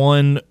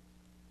won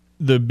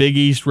the Big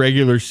East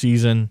regular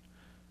season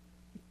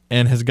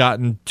and has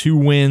gotten 2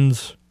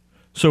 wins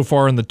so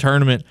far in the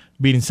tournament,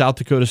 beating South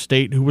Dakota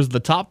State, who was the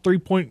top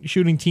 3-point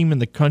shooting team in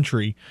the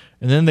country,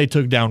 and then they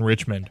took down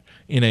Richmond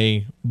in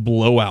a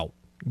blowout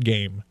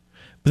game.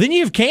 But then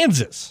you have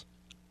Kansas,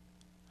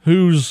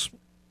 who's,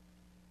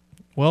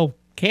 well,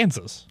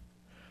 Kansas.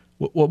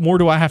 What more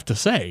do I have to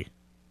say?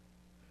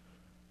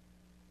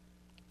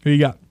 Who you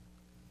got?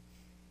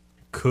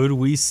 Could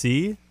we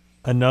see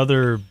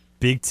another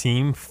big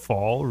team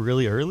fall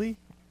really early?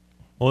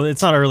 Well,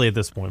 it's not early at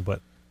this point,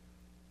 but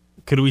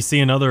could we see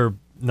another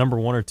number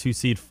 1 or 2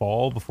 seed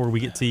fall before we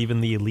get to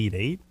even the Elite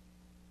 8?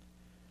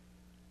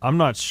 I'm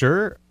not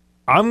sure.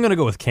 I'm going to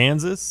go with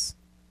Kansas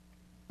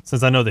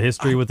since I know the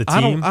history with the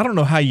team. I don't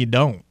know how you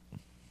don't.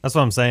 That's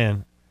what I'm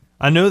saying.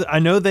 I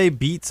know they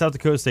beat South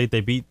Dakota State.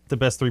 They beat the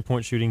best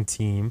 3-point shooting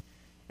team,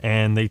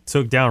 and they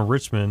took down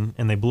Richmond,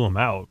 and they blew them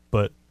out.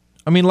 But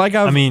I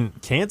mean,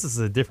 Kansas is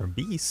a different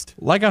beast.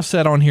 Like I've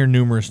said on here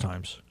numerous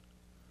times,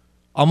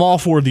 I'm all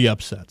for the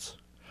upsets.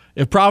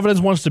 If Providence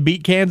wants to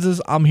beat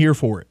Kansas, I'm here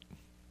for it.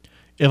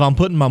 If I'm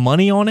putting my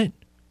money on it,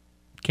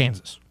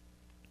 Kansas.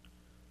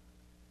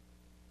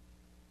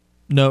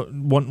 No,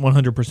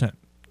 100%.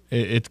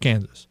 It's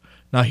Kansas.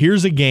 Now,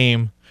 here's a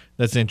game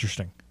that's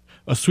interesting.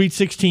 A Sweet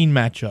 16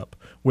 matchup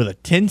with a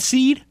 10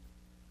 seed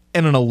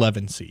and an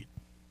 11 seed.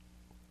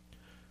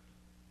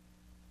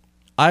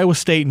 Iowa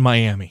State and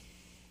Miami.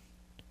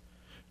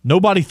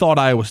 Nobody thought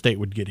Iowa State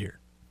would get here.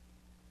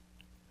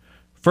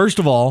 First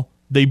of all,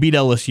 they beat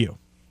LSU.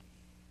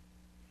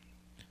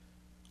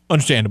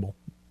 Understandable.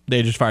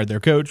 They just fired their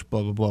coach,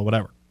 blah, blah, blah,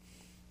 whatever.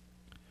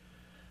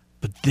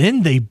 But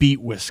then they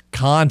beat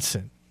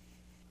Wisconsin.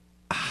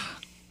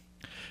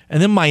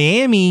 And then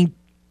Miami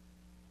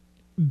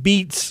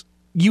beats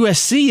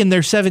USC in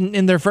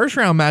their first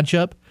round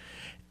matchup,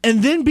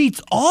 and then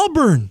beats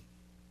Auburn.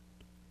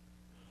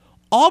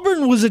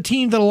 Auburn was a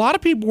team that a lot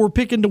of people were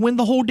picking to win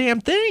the whole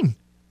damn thing.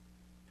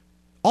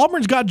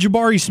 Auburn's got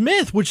Jabari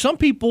Smith, which some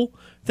people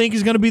think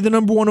is going to be the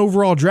number 1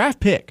 overall draft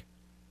pick.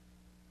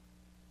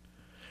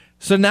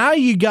 So now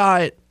you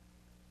got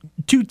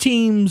 2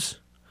 teams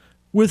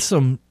with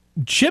some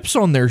chips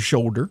on their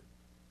shoulder.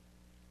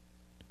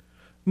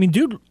 I mean,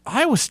 dude,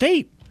 Iowa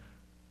State,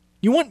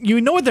 you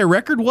know what their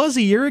record was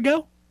a year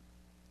ago?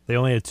 They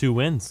only had 2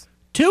 wins.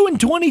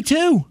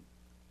 2-22.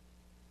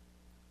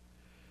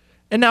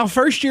 And now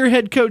first-year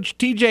head coach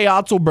TJ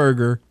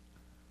Otzelberger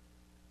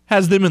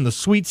has them in the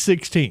Sweet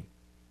 16.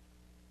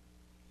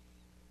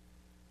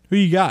 Who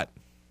you got?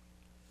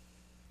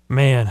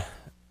 Man,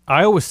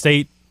 Iowa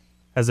State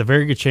has a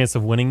very good chance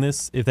of winning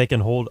this if they can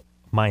hold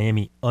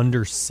Miami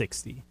under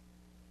 60.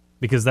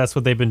 Because that's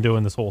what they've been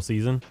doing this whole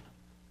season.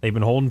 They've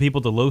been holding people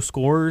to low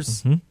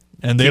scores. Mm-hmm.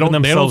 And they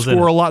don't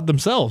score a lot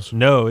themselves.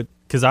 No,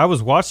 because I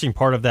was watching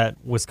part of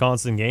that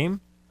Wisconsin game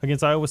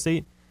against Iowa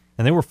State,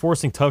 and they were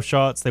forcing tough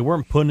shots. They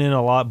weren't putting in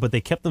a lot, but they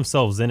kept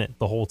themselves in it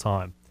the whole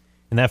time.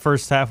 And that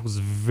first half was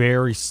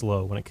very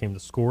slow when it came to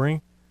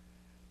scoring.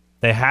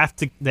 They have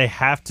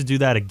to do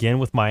that again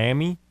with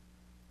Miami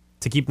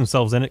to keep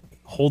themselves in it,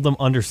 hold them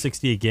under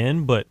 60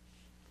 again, but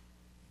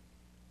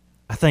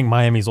I think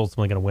Miami's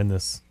ultimately going to win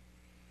this,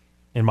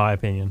 in my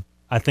opinion.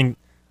 I think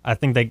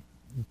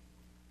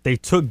they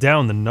took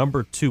down the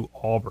number 2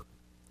 Auburn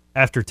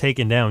after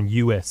taking down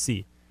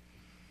USC.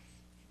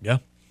 Yeah.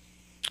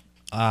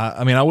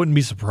 I mean, I wouldn't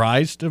be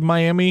surprised if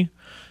Miami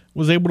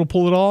was able to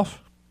pull it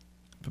off.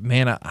 But,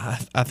 man,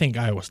 I think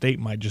Iowa State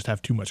might just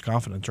have too much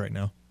confidence right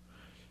now.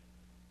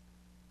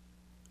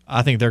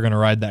 I think they're going to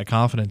ride that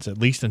confidence at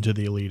least into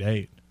the Elite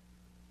 8.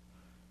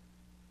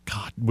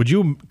 God,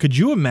 could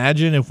you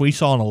imagine if we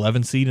saw an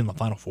 11 seed in the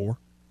Final Four?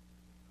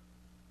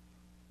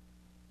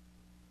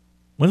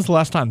 When's the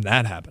last time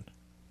that happened?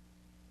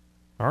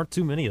 There aren't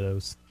too many of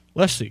those.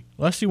 Let's see.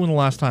 Let's see when the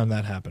last time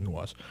that happened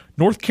was.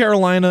 North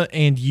Carolina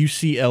and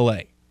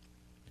UCLA.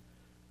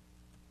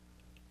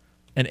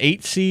 An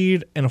 8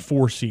 seed and a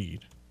 4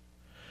 seed.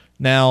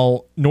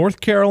 Now, North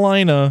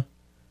Carolina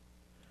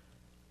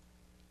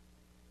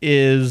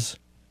is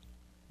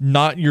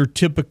not your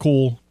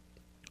typical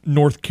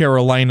North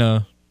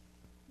Carolina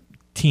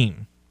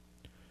team.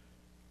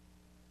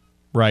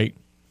 Right?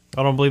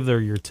 I don't believe they're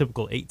your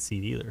typical 8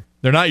 seed either.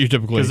 They're not your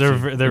typical 8 seed.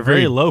 Because they're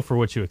very low for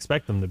what you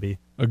expect them to be.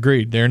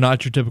 Agreed. They're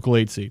not your typical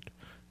 8 seed.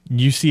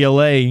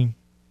 UCLA,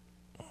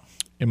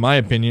 in my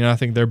opinion, I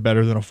think they're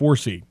better than a 4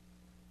 seed.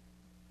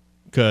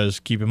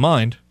 Because, keep in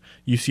mind,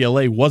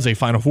 UCLA was a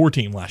Final Four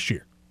team last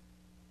year.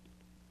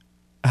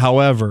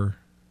 However,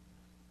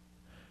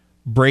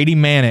 Brady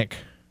Manick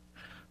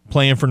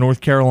playing for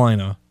North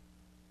Carolina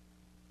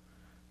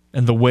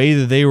and the way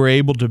that they were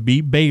able to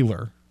beat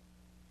Baylor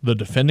the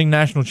defending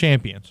national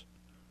champions,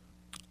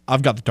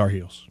 I've got the Tar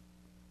Heels.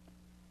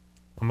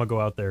 I'm going to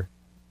go out there.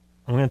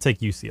 I'm going to take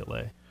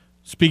UCLA.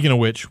 Speaking of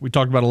which, we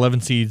talked about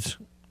 11 seeds.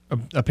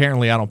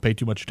 Apparently, I don't pay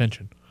too much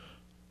attention.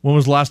 When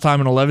was the last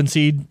time an 11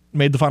 seed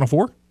made the Final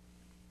Four?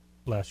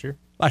 Last year.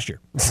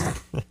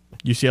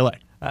 UCLA.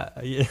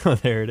 Yeah,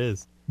 there it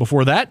is.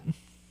 Before that,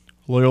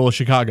 Loyola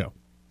Chicago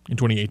in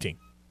 2018.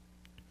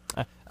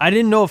 I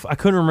didn't know I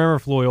couldn't remember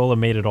if Loyola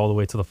made it all the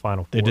way to the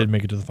Final Four. They did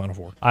make it to the Final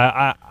Four.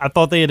 I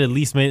thought they had at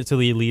least made it to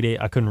the Elite Eight.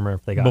 I couldn't remember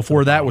if they got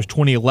Before that was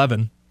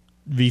 2011,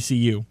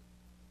 VCU.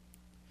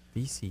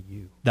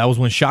 VCU. That was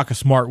when Shaka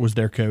Smart was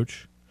their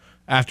coach.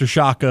 After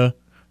Shaka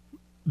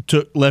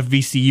left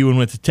VCU and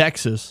went to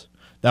Texas,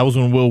 that was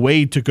when Will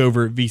Wade took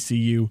over at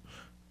VCU,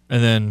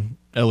 and then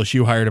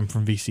LSU hired him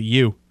from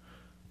VCU.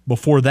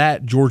 Before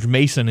that, George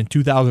Mason in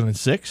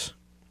 2006.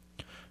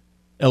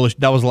 That was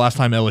the last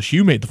time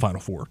LSU made the Final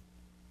Four.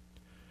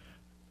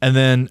 And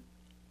then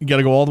you got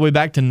to go all the way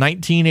back to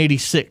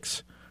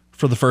 1986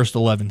 for the first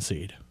 11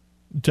 seed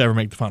to ever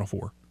make the Final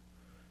Four.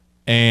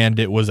 And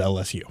it was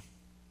LSU.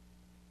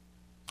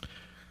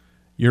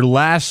 Your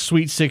last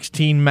Sweet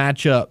 16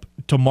 matchup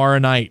tomorrow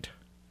night,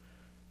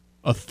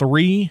 a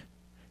 3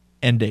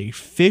 and a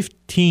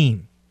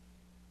 15.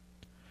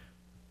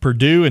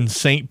 Purdue and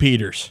St.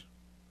 Peter's.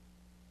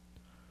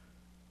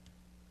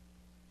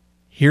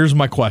 Here's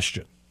my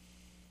question.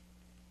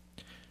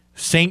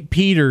 St.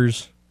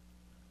 Peter's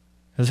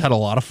has had a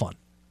lot of fun.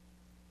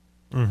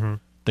 Mm-hmm.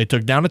 They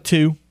took down a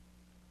 2.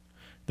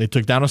 They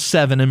took down a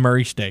 7 in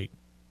Murray State.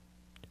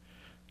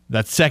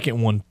 That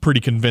second one pretty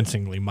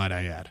convincingly, might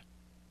I add.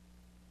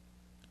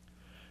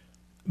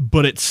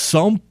 But at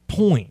some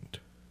point,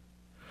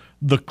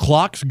 the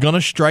clock's going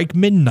to strike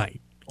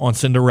midnight on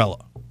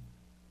Cinderella.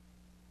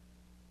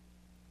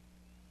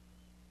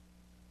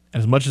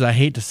 As much as I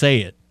hate to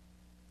say it,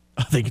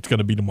 I think it's going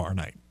to be tomorrow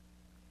night.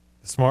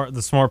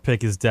 The smart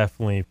pick is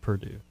definitely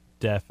Purdue.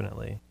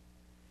 Definitely.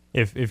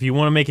 If you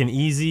want to make an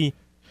easy,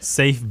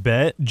 safe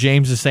bet.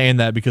 James is saying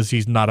that because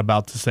he's not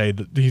about to say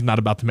that he's not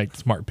about to make the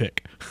smart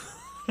pick.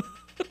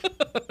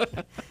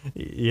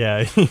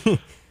 Yeah.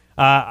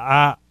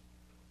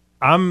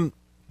 I'm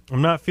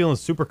not feeling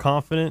super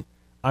confident.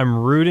 I'm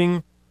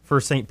rooting for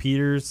St.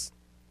 Peter's.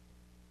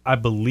 I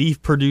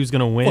believe Purdue's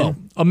going to win. Well,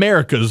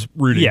 America's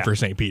rooting for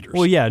St. Peter's.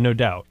 Well, yeah, no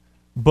doubt.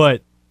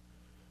 But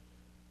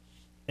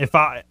if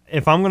I'm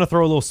going to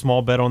throw a little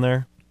small bet on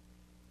there,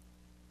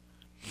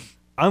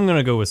 I'm going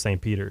to go with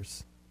St.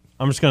 Peter's.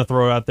 I'm just going to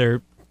throw it out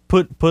there.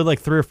 Put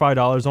like $3 or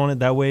 $5 on it.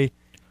 That way,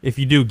 if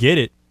you do get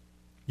it,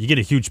 you get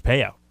a huge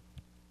payout.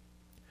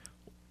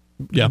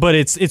 Yeah, but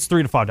it's $3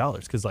 to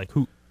 $5 because like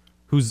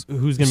who's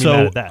going to be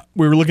mad at that?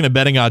 We were looking at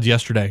betting odds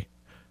yesterday,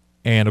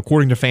 and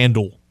according to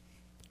FanDuel,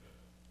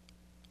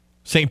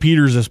 St.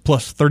 Peter's is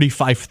plus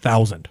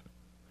 35,000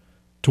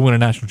 to win a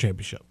national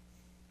championship.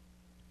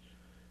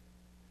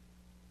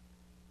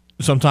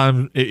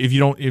 Sometimes if you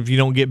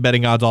don't get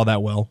betting odds all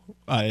that well,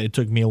 it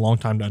took me a long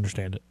time to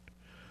understand it.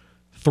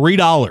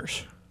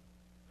 $3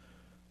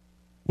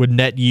 would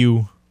net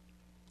you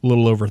a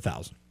little over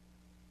 1,000.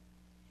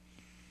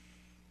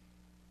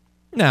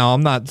 Now,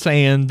 I'm not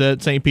saying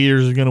that St.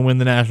 Peter's is going to win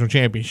the national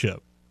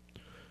championship,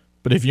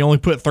 but if you only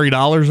put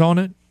 $3 on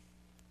it,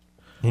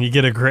 and you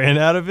get $1,000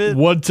 out of it,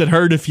 what's it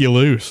hurt if you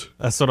lose?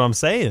 That's what I'm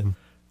saying.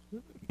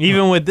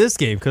 Even with this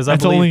game, because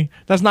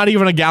that's not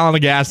even a gallon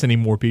of gas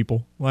anymore,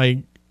 people. Like,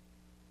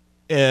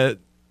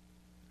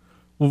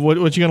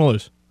 what you gonna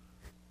lose?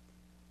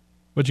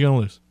 What you gonna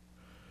lose?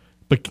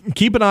 But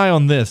keep an eye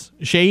on this.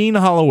 Shaheen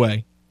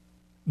Holloway,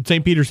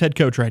 St. Peter's head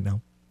coach right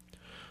now,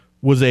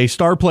 was a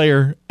star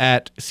player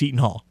at Seton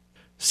Hall.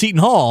 Seton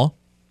Hall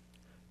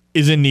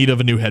is in need of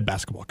a new head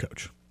basketball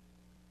coach.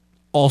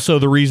 Also,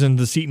 the reason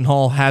the Seton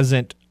Hall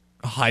hasn't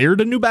hired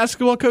a new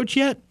basketball coach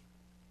yet,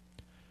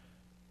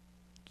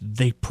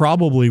 they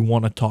probably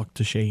want to talk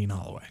to Shaheen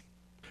Holloway.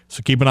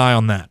 So keep an eye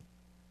on that.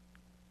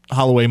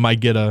 Holloway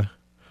might get a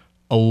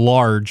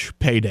large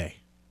payday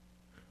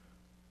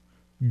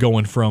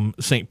going from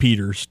St.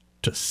 Peter's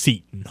to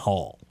Seton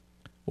Hall.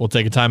 We'll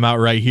take a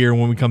timeout right here.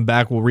 When we come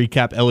back, we'll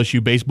recap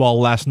LSU baseball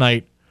last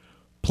night,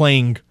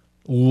 playing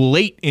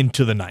late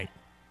into the night,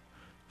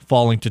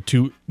 falling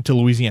to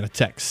Louisiana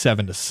Tech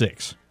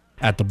 7-6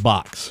 at the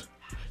box.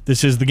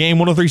 This is the game.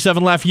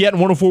 103.7 Lafayette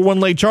and 104.1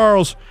 Lake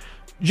Charles.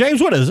 James,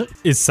 what is it?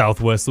 It's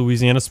Southwest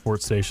Louisiana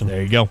Sports Station.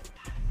 There you go.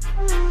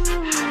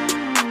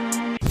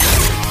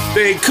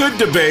 They could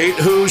debate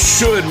who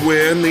should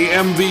win the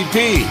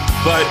MVP,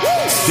 but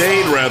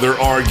they'd rather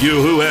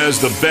argue who has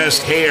the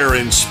best hair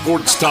in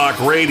sports talk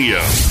radio.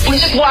 We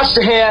just wash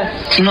the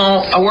hair. You know,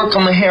 I work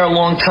on my hair a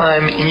long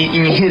time, and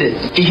you hit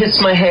it. It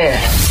hits my hair.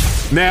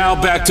 Now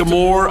back to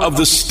more of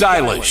the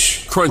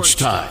stylish Crunch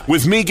Time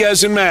with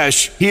Miguez and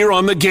Mash here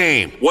on The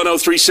Game.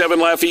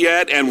 103.7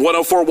 Lafayette and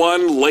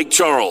 104.1 Lake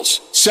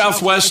Charles,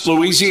 Southwest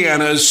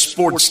Louisiana's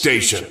sports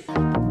station.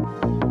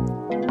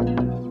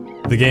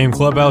 The Game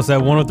Clubhouse at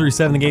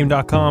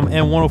 1037thegame.com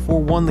and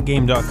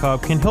 1041thegame.com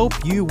can help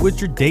you with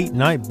your date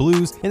night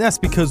blues, and that's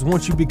because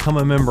once you become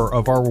a member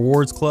of our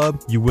rewards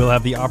club, you will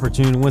have the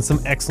opportunity to win some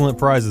excellent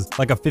prizes,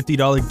 like a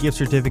 $50 gift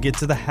certificate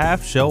to the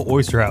Half Shell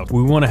Oyster House.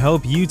 We want to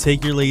help you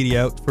take your lady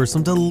out for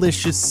some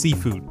delicious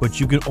seafood,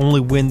 but you can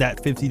only win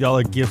that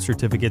 $50 gift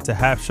certificate to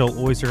Half Shell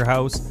Oyster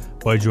House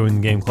by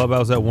joining the Game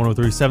Clubhouse at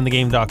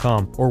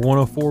 1037thegame.com or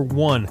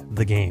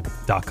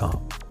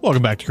 1041thegame.com.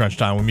 Welcome back to Crunch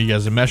Time with me,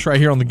 guys, and Mesh right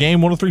here on the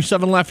Game.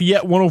 103.7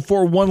 Lafayette,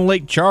 104.1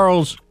 Lake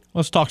Charles.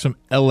 Let's talk some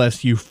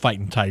LSU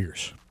Fighting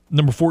Tigers.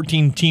 Number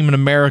 14 team in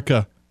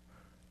America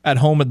at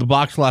home at the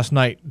box last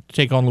night to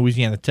take on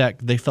Louisiana Tech.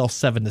 They fell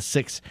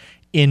 7-6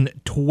 in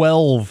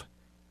 12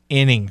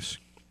 innings.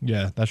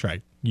 Yeah, that's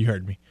right. You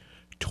heard me.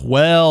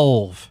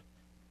 12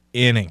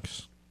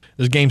 innings.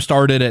 This game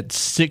started at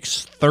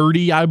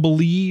 6:30, I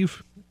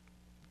believe.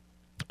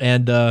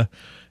 And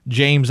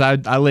James, I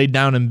laid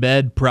down in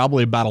bed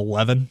probably about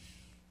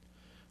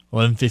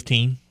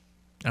 11:15.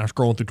 I was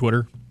scrolling through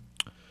Twitter.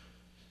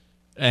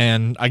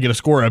 And I get a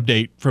score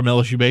update from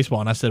LSU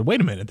baseball, and I said, wait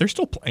a minute, they're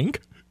still playing?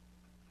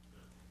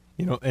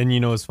 You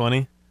know what's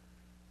funny?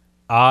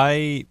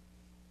 I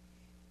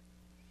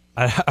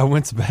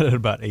went to bed at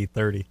about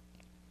 8:30.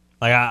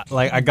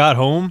 I got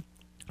home.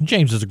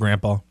 James is a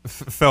grandpa.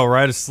 Fell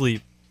right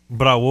asleep,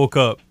 but I woke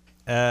up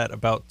at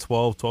about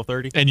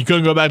 12:30. And you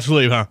couldn't go back to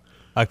sleep, huh?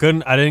 I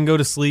couldn't. I didn't go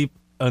to sleep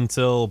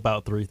until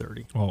about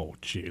 3:30. Oh,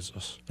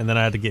 Jesus. And then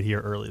I had to get here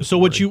early. So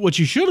what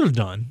you should have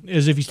done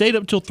is if you stayed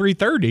up till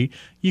 3:30,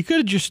 you could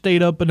have just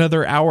stayed up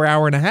another hour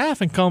and a half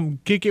and come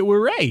kick it with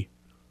Ray.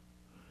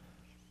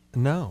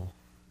 No.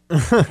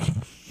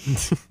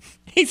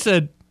 He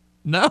said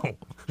no.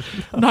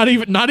 Not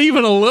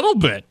even a little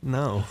bit.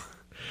 No.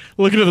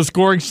 Looking at the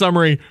scoring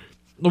summary,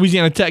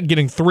 Louisiana Tech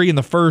getting 3 in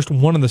the first,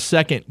 1 in the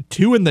second,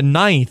 2 in the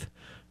ninth,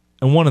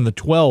 and 1 in the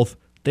 12th.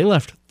 They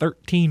left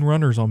 13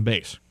 runners on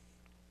base.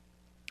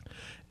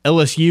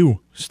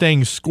 LSU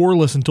staying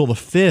scoreless until the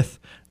 5th.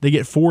 They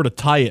get 4 to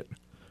tie it.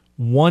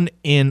 1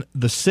 in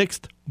the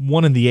 6th,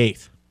 1 in the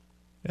 8th.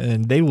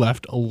 And they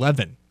left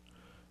 11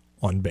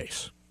 on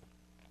base.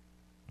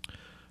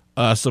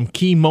 Some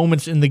key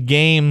moments in the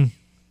game.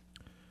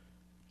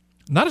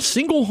 Not a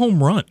single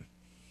home run,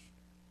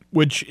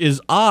 which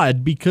is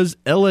odd because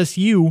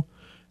LSU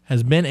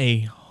has been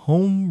a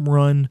home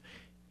run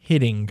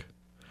hitting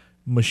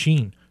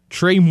machine.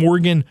 Trey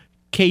Morgan,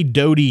 K.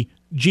 Doty,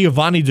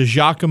 Giovanni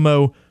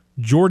DiGiacomo,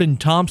 Jordan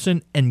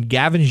Thompson, and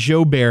Gavin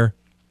Jobert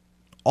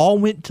all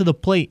went to the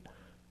plate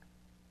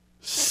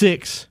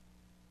 6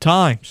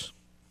 times.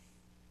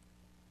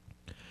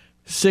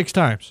 6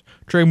 times.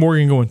 Trey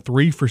Morgan going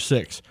 3 for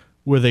 6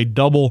 with a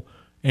double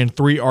and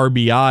 3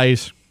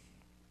 RBIs.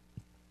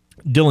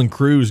 Dylan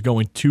Cruz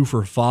going 2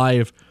 for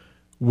 5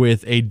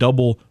 with a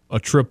double, a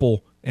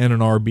triple, and an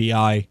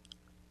RBI.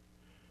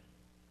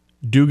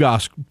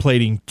 Dugas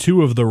plating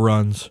 2 of the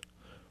runs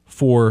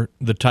for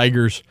the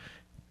Tigers.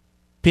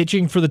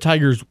 Pitching for the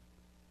Tigers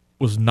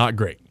was not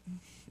great.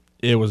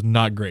 It was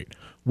not great.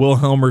 Will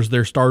Helmers,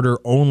 their starter,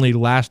 only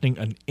lasting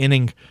an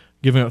inning,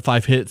 giving up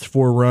 5 hits,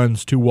 4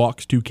 runs, 2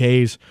 walks, 2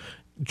 Ks.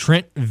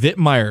 Trent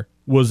Vittmeyer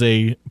was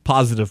a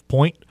positive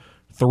point.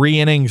 3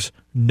 innings,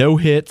 no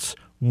hits,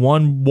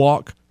 1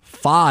 walk,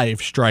 5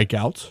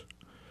 strikeouts.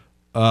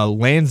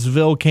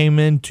 Lansville came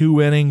in 2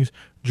 innings.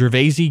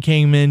 Gervaisi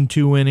came in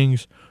 2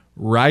 innings.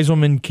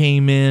 Reiselman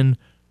came in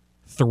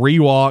 3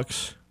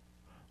 walks,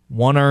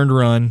 1 earned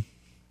run.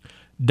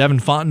 Devin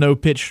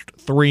Fontenot pitched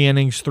 3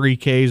 innings, 3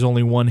 Ks,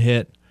 only 1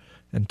 hit.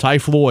 And Ty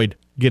Floyd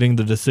getting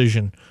the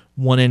decision.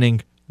 1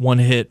 inning, 1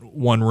 hit,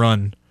 1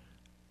 run.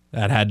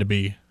 That had to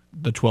be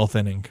the 12th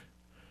inning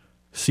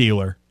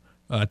sealer.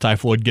 Ty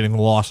Floyd getting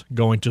the loss,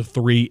 going to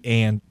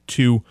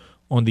 3-2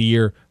 on the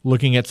year.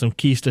 Looking at some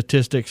key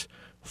statistics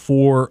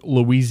for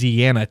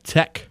Louisiana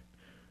Tech.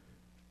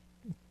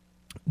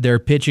 Their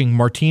pitching,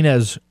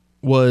 Martinez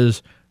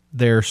was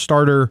their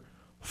starter,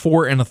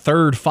 4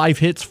 1/3, 5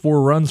 hits,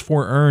 4 runs,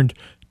 4 earned,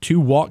 2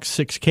 walks,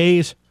 6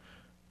 Ks.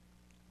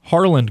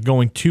 Harland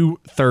going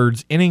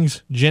 2/3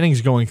 innings.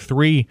 Jennings going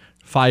 3,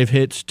 5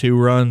 hits, 2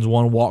 runs,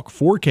 1 walk,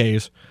 4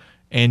 Ks.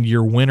 And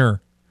your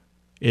winner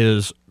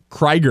is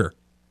Krieger,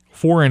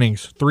 4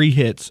 innings, 3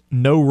 hits,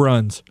 no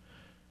runs,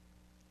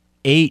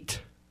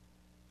 8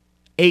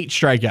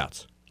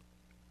 strikeouts.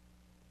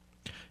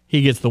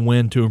 He gets the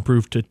win to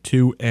improve to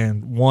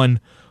 2-1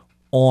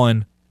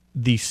 on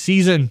the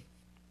season.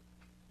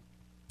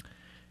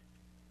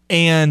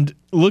 And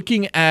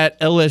looking at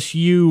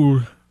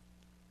LSU,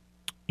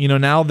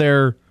 now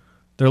they're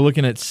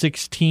looking at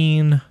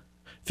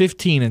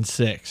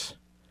 15-6.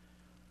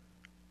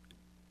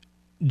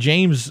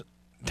 James,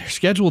 their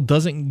schedule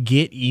doesn't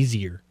get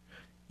easier.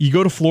 You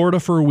go to Florida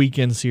for a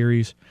weekend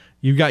series.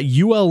 You've got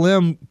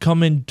ULM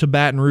coming to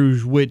Baton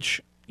Rouge,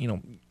 which,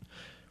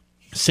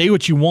 say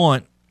what you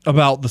want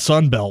about the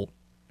Sun Belt.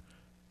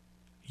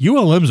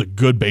 ULM's a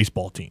good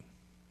baseball team.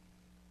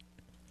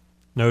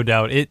 No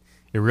doubt. It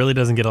really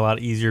doesn't get a lot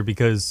easier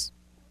because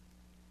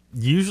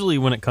usually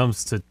when it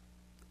comes to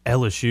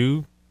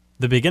LSU,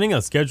 the beginning of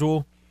the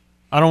schedule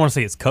I don't want to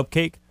say it's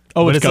cupcake.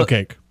 Oh, but it's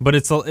cupcake. But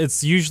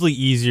it's usually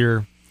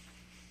easier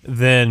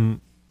than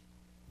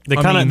they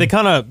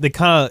kind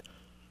of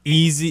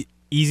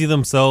easy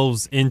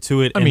themselves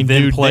into it and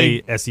then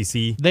play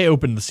SEC. They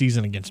opened the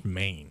season against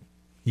Maine.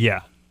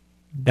 Yeah,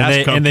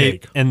 that's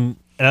cupcake. And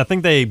I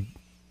think they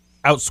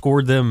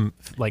outscored them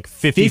like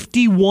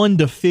 51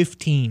 to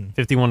 15.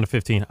 51 to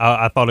 15.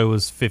 I thought it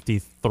was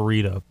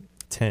 53 to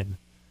 10.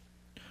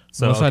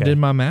 So unless I did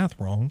my math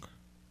wrong.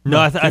 No,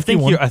 I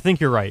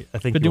think you're right. I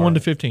think 51 to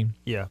 15.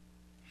 Yeah.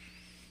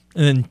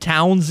 And then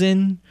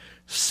Townsend,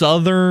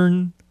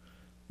 Southern,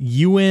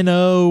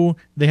 UNO.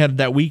 They had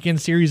that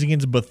weekend series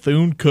against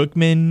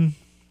Bethune-Cookman.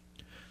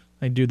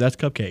 Like, dude, that's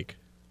cupcake.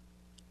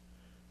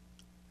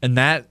 And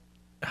that,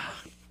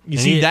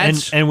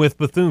 and with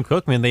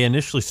Bethune-Cookman, they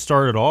initially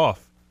started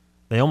off.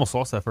 They almost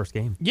lost that first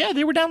game. Yeah,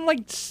 they were down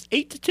like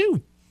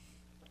 8-2.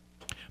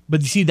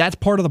 But you see, that's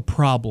part of the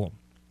problem.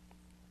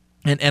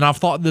 And I've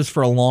thought this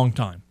for a long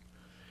time.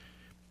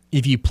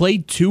 If you play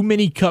too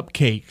many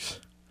cupcakes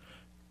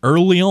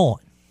early on,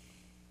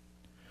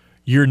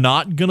 you're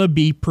not going to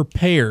be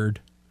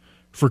prepared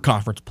for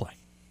conference play.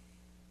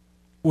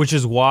 Which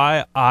is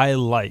why I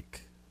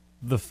like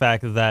the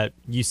fact that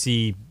you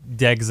see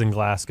Deggs in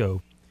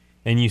Glasgow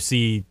and you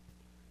see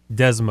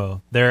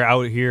Desmo. They're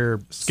out here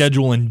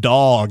scheduling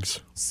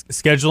dogs.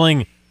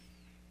 Scheduling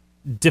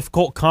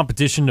difficult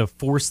competition to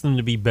force them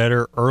to be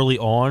better early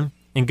on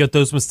and get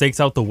those mistakes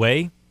out the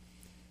way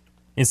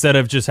instead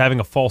of just having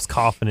a false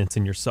confidence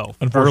in yourself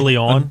early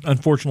on.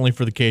 Unfortunately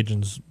for the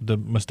Cajuns, the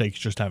mistakes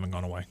just haven't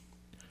gone away.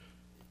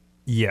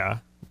 Yeah,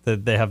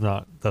 they have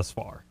not thus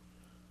far.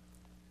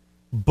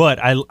 But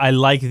I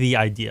like the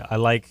idea. I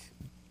like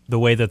the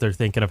way that they're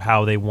thinking of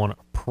how they want to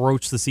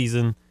approach the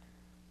season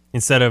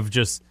instead of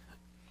just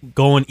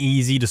going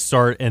easy to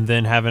start and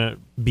then having it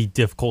be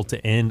difficult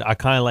to end. I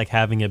kind of like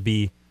having it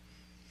be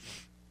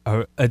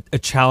a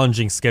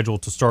challenging schedule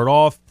to start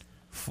off,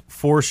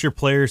 force your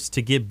players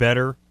to get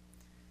better,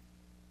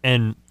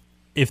 and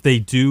if they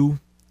do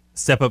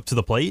step up to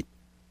the plate,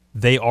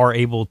 they are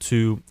able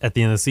to, at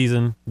the end of the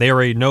season, they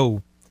already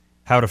know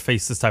how to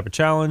face this type of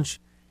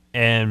challenge,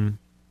 and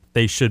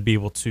they should be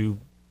able to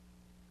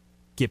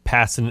get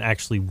past it and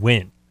actually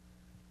win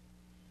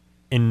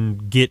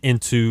and get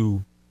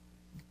into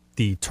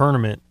the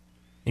tournament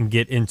and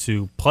get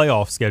into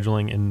playoff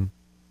scheduling and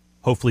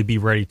hopefully be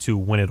ready to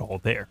win it all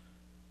there.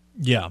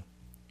 Yeah.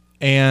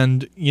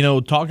 And,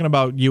 talking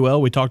about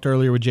UL, we talked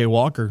earlier with Jay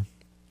Walker.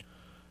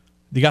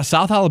 They got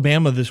South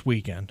Alabama this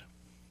weekend.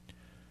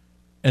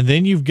 And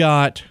then you've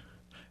got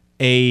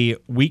a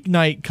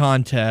weeknight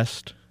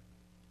contest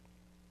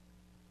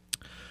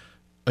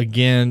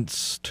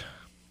against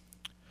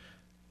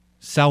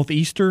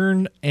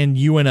Southeastern and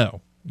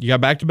UNO. You got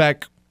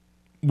back-to-back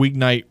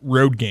weeknight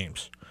road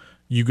games.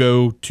 You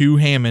go to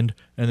Hammond,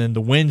 and then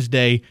the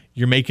Wednesday,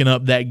 you're making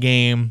up that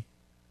game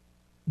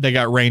that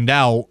got rained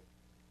out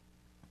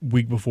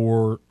week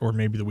before or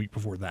maybe the week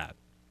before that.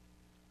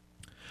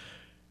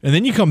 And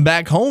then you come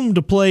back home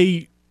to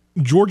play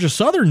Georgia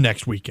Southern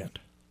next weekend.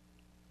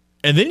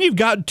 And then you've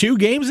got 2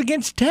 games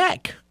against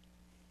Tech.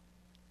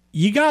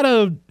 You got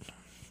to,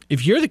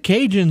 if you're the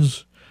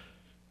Cajuns,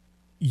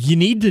 you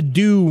need to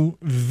do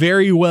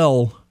very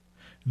well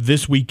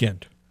this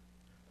weekend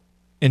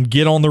and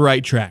get on the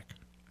right track.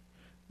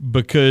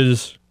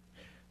 Because,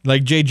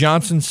 like Jay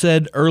Johnson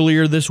said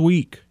earlier this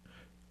week,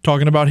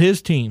 talking about his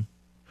team,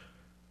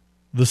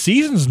 the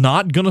season's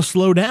not going to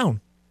slow down.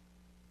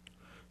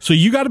 So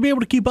you got to be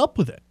able to keep up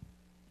with it.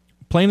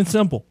 Plain and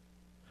simple.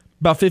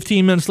 About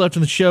 15 minutes left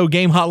in the show.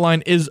 Game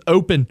hotline is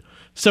open.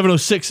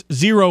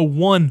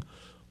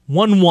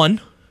 706-0111.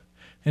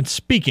 And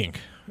speaking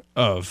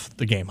of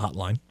the game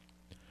hotline,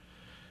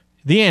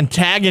 the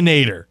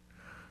Antagonator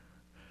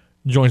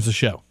joins the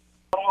show.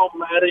 What's going on,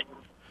 Matty?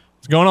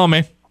 What's going on,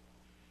 man?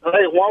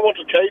 Hey, why won't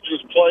the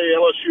Cajuns play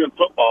LSU in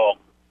football?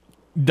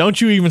 Don't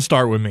you even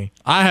start with me.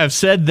 I have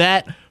said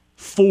that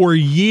for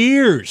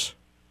years,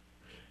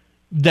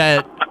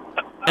 that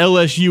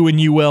LSU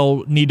and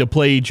UL need to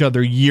play each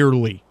other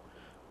yearly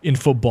in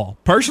football.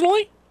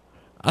 Personally,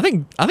 I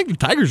think the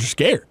Tigers are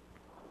scared.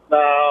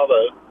 No,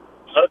 the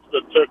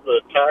Hudson took the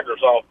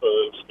Tigers off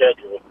the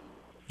schedule.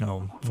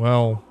 Oh,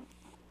 well,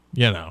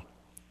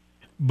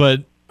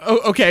 But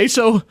okay,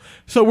 so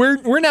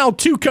we're now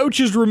 2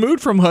 coaches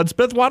removed from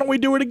Hudspeth. Why don't we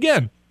do it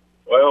again?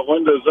 Well,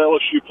 when does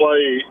LSU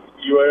play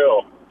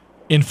UL?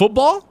 In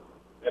football?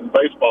 In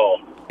baseball.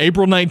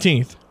 April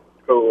 19th.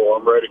 Cool,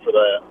 I'm ready for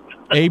that.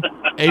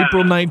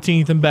 April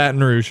 19th in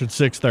Baton Rouge at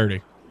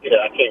 6:30. Yeah,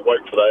 I can't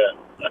wait for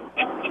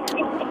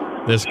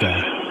that. This guy.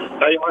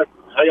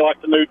 How you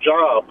like the new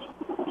job?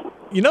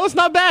 It's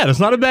not bad. It's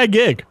not a bad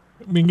gig.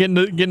 I mean,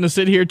 getting to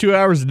sit here 2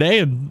 hours a day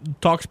and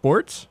talk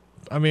sports.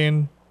 I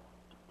mean,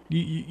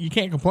 you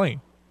can't complain.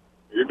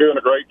 You're doing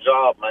a great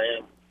job,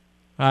 man.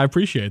 I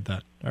appreciate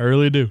that. I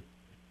really do.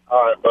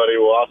 All right, buddy.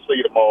 Well, I'll see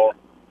you tomorrow.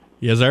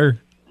 Yes, sir.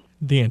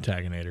 The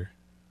Antagonator.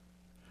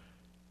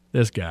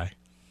 This guy.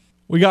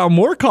 We got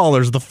more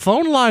callers. The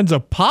phone lines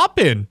are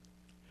popping.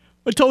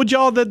 I told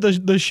y'all that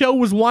the show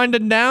was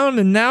winding down,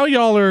 and now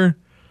y'all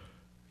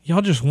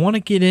just want to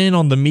get in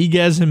on the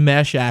Miguez and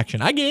Mesh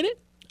action. I get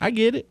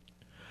it.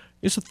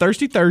 It's a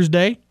thirsty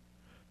Thursday.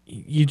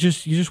 You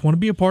just want to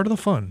be a part of the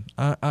fun.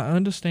 I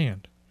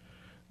understand.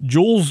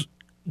 Jules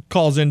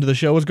calls into the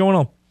show. What's going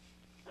on?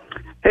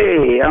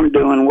 Hey, I'm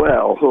doing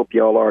well. Hope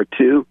y'all are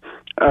too.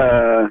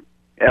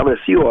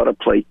 LSU ought to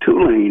play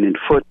Tulane in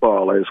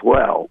football as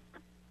well.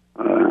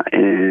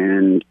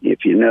 And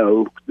if you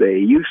know, they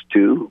used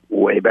to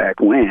way back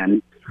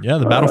when. Yeah,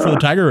 the battle for the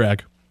Tiger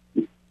Rag.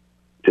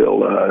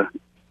 Till,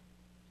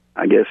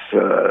 I guess,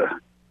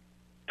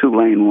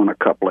 Tulane won a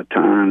couple of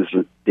times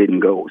and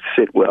didn't go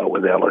sit well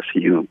with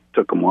LSU.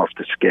 Took them off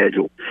the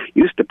schedule.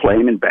 Used to play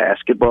them in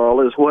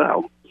basketball as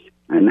well.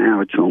 And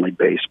now it's only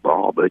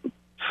baseball, but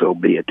so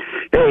be it.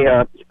 Hey,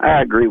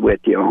 I agree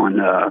with you on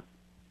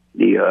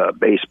the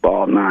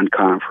baseball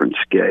non-conference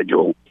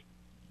schedule.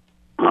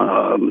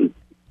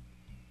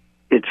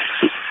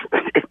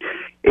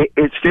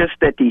 It's just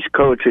that these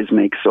coaches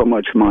make so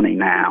much money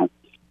now,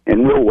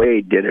 and Will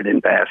Wade did it in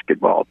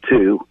basketball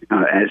too,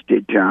 as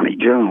did Johnny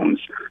Jones.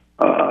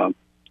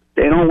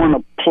 They don't want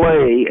to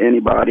play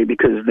anybody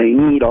because they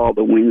need all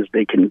the wins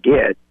they can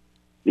get,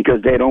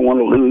 because they don't want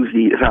to lose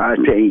these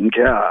high-paying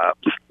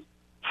jobs.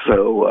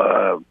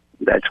 So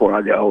that's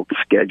why they'll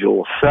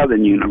schedule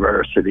Southern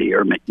University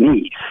or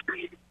McNeese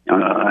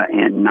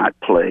and not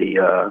play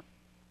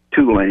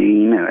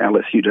Tulane.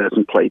 LSU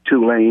doesn't play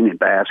Tulane in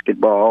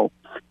basketball.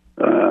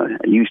 I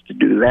used to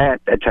do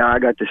that. That's how I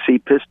got to see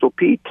Pistol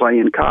Pete play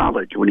in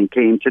college when he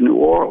came to New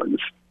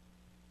Orleans.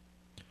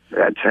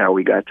 That's how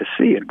we got to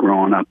see it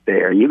growing up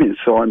there. You even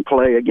saw him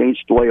play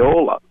against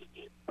Loyola,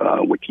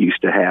 which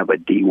used to have a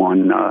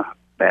D1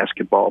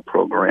 basketball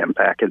program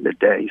back in the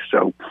day.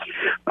 So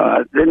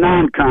the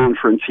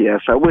non-conference,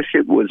 yes, I wish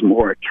it was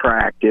more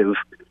attractive.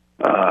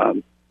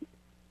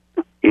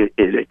 It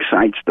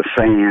excites the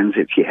fans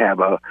if you have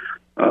a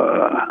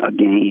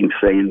game,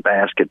 say in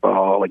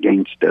basketball,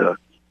 against a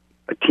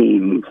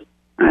team,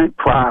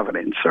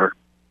 Providence or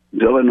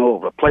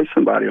Villanova, play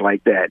somebody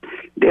like that.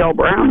 Dale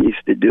Brown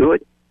used to do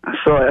it. I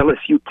saw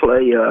LSU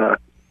play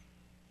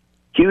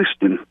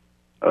Houston,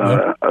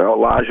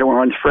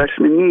 Olajuwon's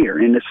freshman year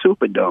in the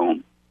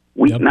Superdome,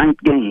 week 9th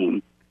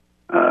game.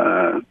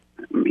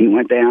 He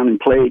went down and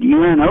played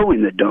UNO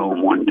in the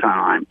Dome one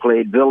time,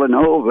 played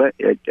Villanova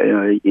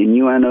in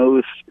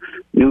UNO's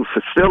new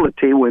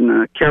facility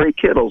when Kerry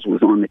Kittles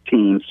was on the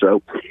team.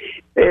 So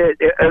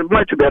a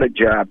much better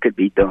job could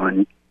be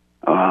done.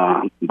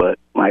 But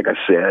like I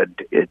said,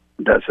 it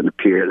doesn't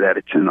appear that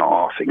it's in the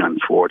offing,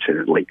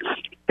 unfortunately.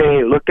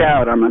 Hey, look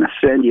out, I'm going to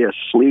send you a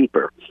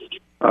sleeper.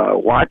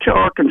 Watch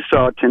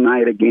Arkansas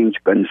tonight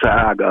against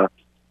Gonzaga.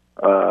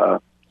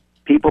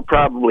 People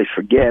probably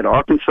forget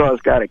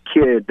Arkansas's got a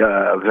kid,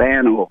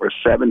 Vanover,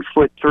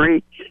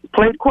 7'3",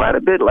 played quite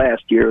a bit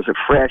last year as a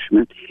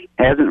freshman.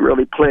 Hasn't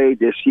really played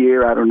this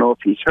year. I don't know if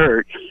he's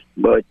hurt,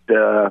 but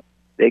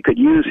they could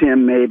use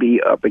him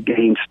maybe up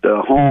against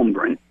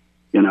Holmgren.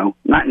 You know,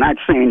 not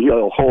saying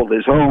he'll hold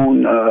his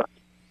own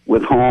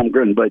with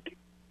Holmgren, but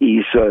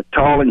he's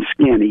tall and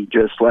skinny,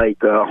 just like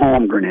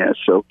Holmgren is.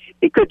 So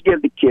he could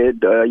give the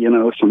kid,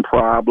 some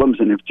problems.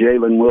 And if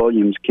Jalen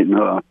Williams can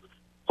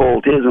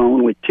hold his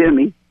own with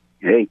Timmy,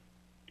 hey,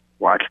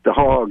 watch the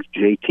Hogs,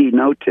 JT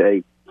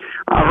Notte.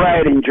 All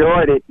right,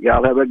 enjoyed it.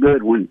 Y'all have a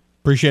good one.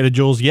 Appreciate it,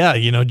 Jules. Yeah,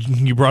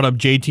 you brought up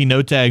JT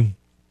Notte.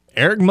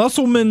 Eric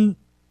Musselman,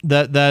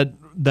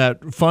 that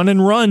fun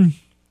and run.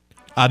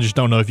 I just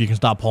don't know if you can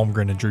stop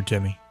Holmgren and Drew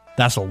Timme.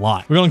 That's a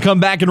lot. We're going to come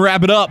back and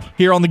wrap it up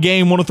here on the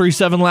game.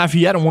 103.7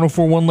 Lafayette and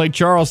 104.1 Lake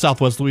Charles,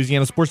 Southwest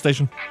Louisiana Sports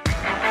Station.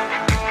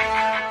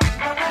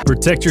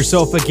 Protect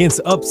yourself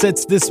against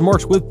upsets this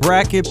March with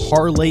Bracket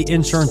Parlay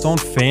Insurance on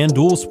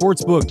FanDuel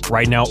Sportsbook.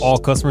 Right now, all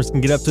customers can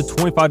get up to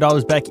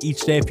 $25 back each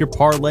day if your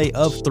parlay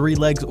of 3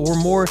 legs or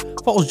more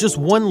falls just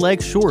 1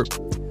 leg short.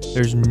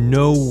 There's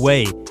no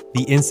way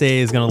the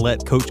NCAA is going to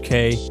let Coach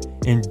K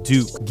and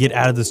Duke get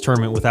out of this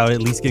tournament without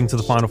at least getting to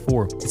the Final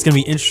Four. It's going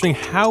to be interesting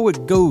how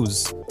it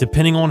goes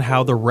depending on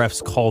how the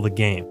refs call the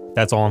game.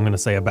 That's all I'm going to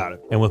say about it.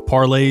 And with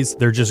parlays,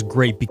 they're just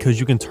great because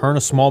you can turn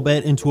a small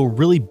bet into a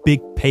really big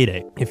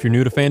payday. If you're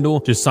new to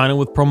FanDuel, just sign in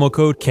with promo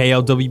code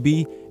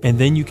KLWB and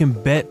then you can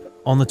bet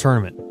on the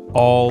tournament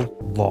all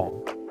long.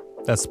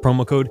 That's the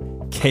promo code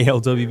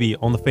KLWB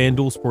on the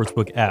FanDuel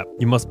Sportsbook app.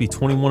 You must be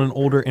 21 and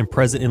older and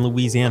present in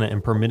Louisiana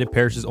and permitted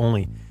parishes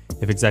only.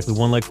 If exactly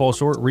 1 leg falls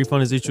short,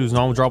 refund is issued as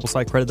non-withdrawable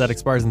site credit that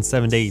expires in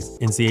 7 days.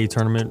 NCAA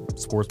tournament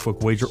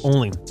sportsbook wager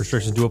only.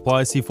 Restrictions do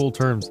apply. See full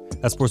terms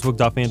at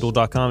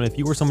sportsbook.fanduel.com. And if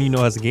you or someone you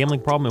know has a gambling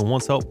problem and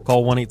wants help,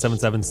 call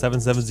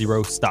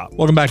 1-877-770-STOP.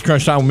 Welcome back to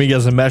Crunch Time with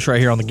Miguez and Mesh right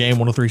here on the game.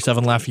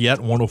 103.7 Lafayette,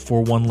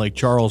 104.1 Lake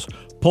Charles.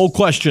 Poll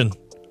question.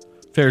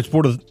 Favorite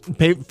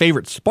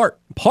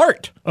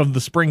part of the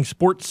spring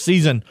sports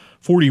season.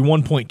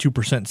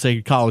 41.2%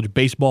 say college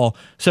baseball,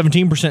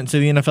 17% say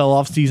the NFL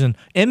offseason,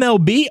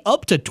 MLB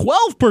up to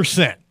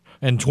 12%,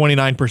 and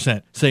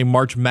 29% say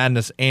March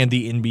Madness and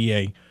the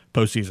NBA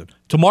postseason.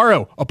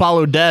 Tomorrow,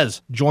 Apollo Dez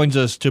joins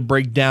us to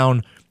break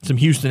down some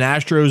Houston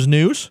Astros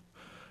news.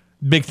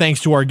 Big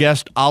thanks to our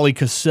guest, Ollie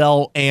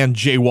Cassell and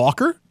Jay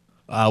Walker.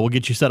 We'll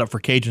get you set up for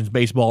Cajuns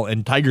baseball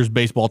and Tigers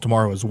baseball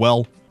tomorrow as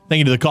well. Thank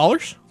you to the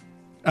callers,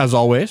 as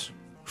always.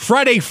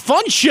 Friday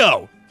Fun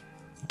Show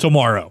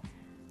tomorrow.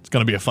 It's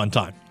going to be a fun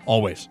time,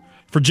 always.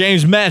 For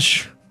James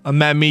Mesh, I'm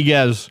Matt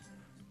Miguez.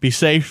 Be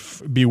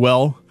safe, be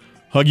well.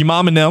 Hug your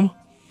mom and them.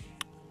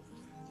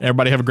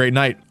 Everybody have a great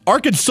night.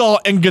 Arkansas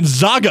and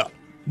Gonzaga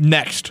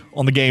next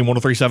on the Game.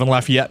 103.7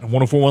 Lafayette and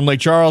 104.1 Lake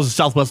Charles,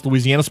 Southwest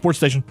Louisiana Sports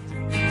Station.